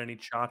don't If- let any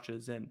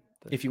chotches in.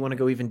 If you want to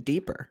go even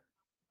deeper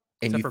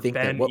and Except you for think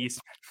that Ben what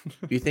Eastman.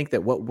 you think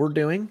that what we're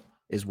doing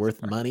is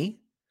worth money,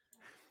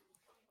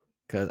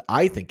 because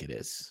I think it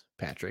is,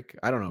 Patrick.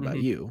 I don't know about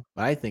Mhm. you,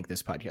 but I think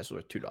this podcast is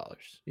worth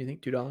 $2. You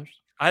think $2?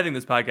 I think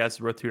this podcast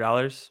is worth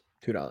 $2.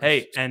 $2.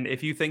 Hey, and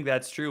if you think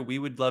that's true, we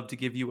would love to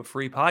give you a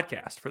free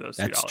podcast for those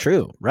 $2. That's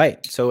true,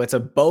 right? So it's a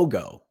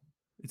BOGO.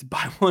 It's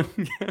buy one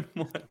get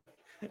one.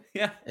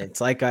 Yeah.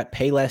 It's like got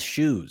Payless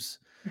shoes.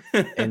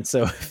 And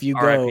so if you go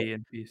R.I.P.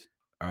 in peace.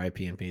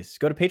 RIP in peace.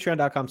 Go to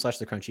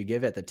patreon.com/thecrunch. You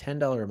give at the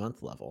 $10 a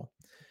month level.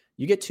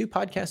 You get 2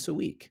 podcasts a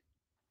week.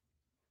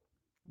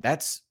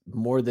 That's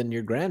more than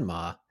your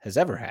grandma has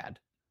ever had.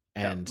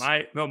 And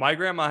my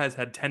grandma has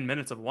had 10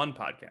 minutes of one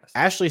podcast.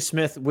 Ashley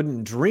Smith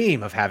wouldn't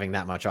dream of having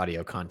that much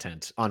audio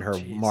content on her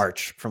Jeez.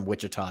 march from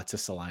Wichita to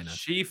Salina.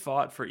 She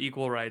fought for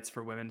equal rights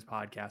for women's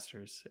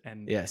podcasters,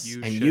 and Yes,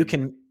 you you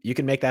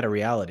can make that a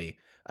reality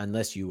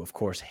unless you, of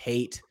course,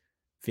 hate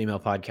female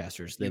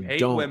podcasters. Then you hate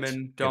don't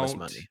women. give us Don't.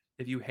 money.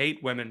 If you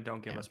hate women,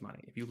 don't give us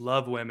money. If you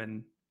love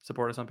women,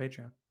 support us on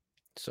Patreon.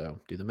 So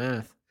do the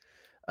math.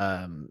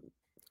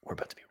 We're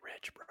about to be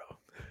rich, bro.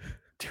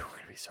 Dude, we're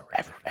gonna be so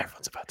rich.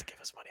 Everyone's about to give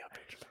us money on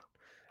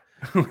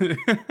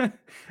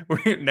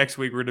Patreon. Next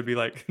week we're gonna be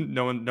like,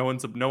 no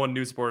one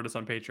new supported us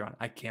on Patreon.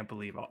 I can't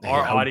believe our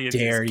How audience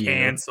dare is you.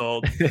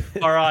 canceled.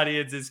 Our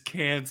audience is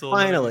canceled.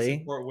 Finally.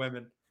 Support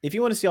women. If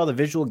you want to see all the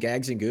visual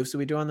gags and goofs that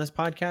we do on this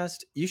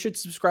podcast, you should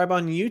subscribe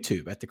on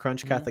YouTube at the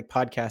Crunch Catholic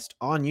Podcast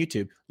on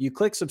YouTube. You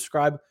click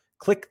subscribe,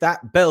 click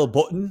that bell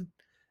button,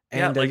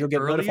 and like you'll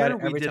get notified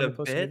earlier we every did time a we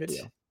post a new bit.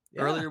 video.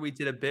 Earlier we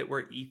did a bit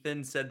where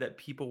Ethan said that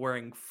people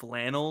wearing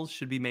flannels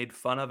should be made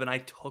fun of, and I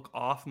took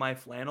off my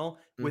flannel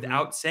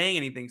without saying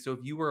anything. So if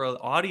you were an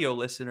audio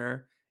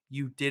listener,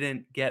 you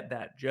didn't get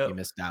that joke. You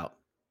missed out.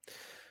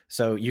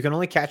 So you can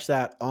only catch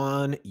that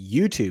on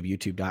YouTube,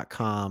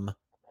 youtube.com,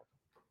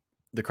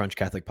 the Crunch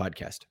Catholic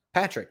Podcast.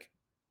 Patrick,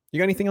 you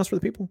got anything else for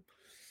the people?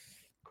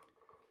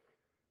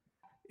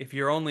 If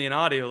you're only an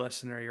audio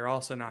listener, you're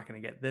also not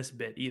going to get this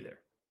bit either.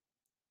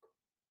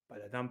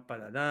 Ba-da-dum,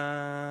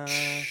 ba-da-da,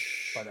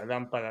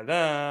 ba-da-dum,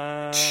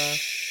 ba-da-da,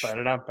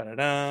 ba-da-dum,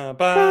 ba-da-da,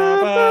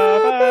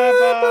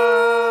 ba-ba-ba-ba.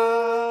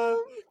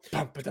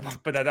 Bum, ba-da-dum,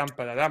 ba-da-dum,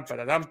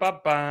 ba-da-dum,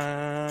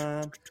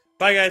 ba-bum.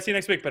 Bye, guys. See you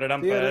next week.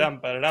 Ba-da-dum, ba-da-dum,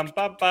 ba-da-dum,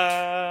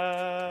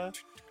 ba-ba.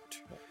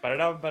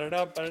 Ba-da-dum,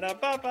 ba-da-dum, ba-da-dum,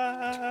 ba-ba,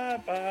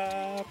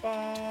 ba-ba,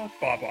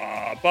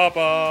 ba-ba,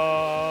 ba-ba,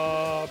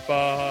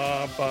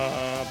 ba-ba,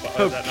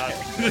 ba-ba. Is that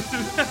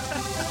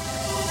not-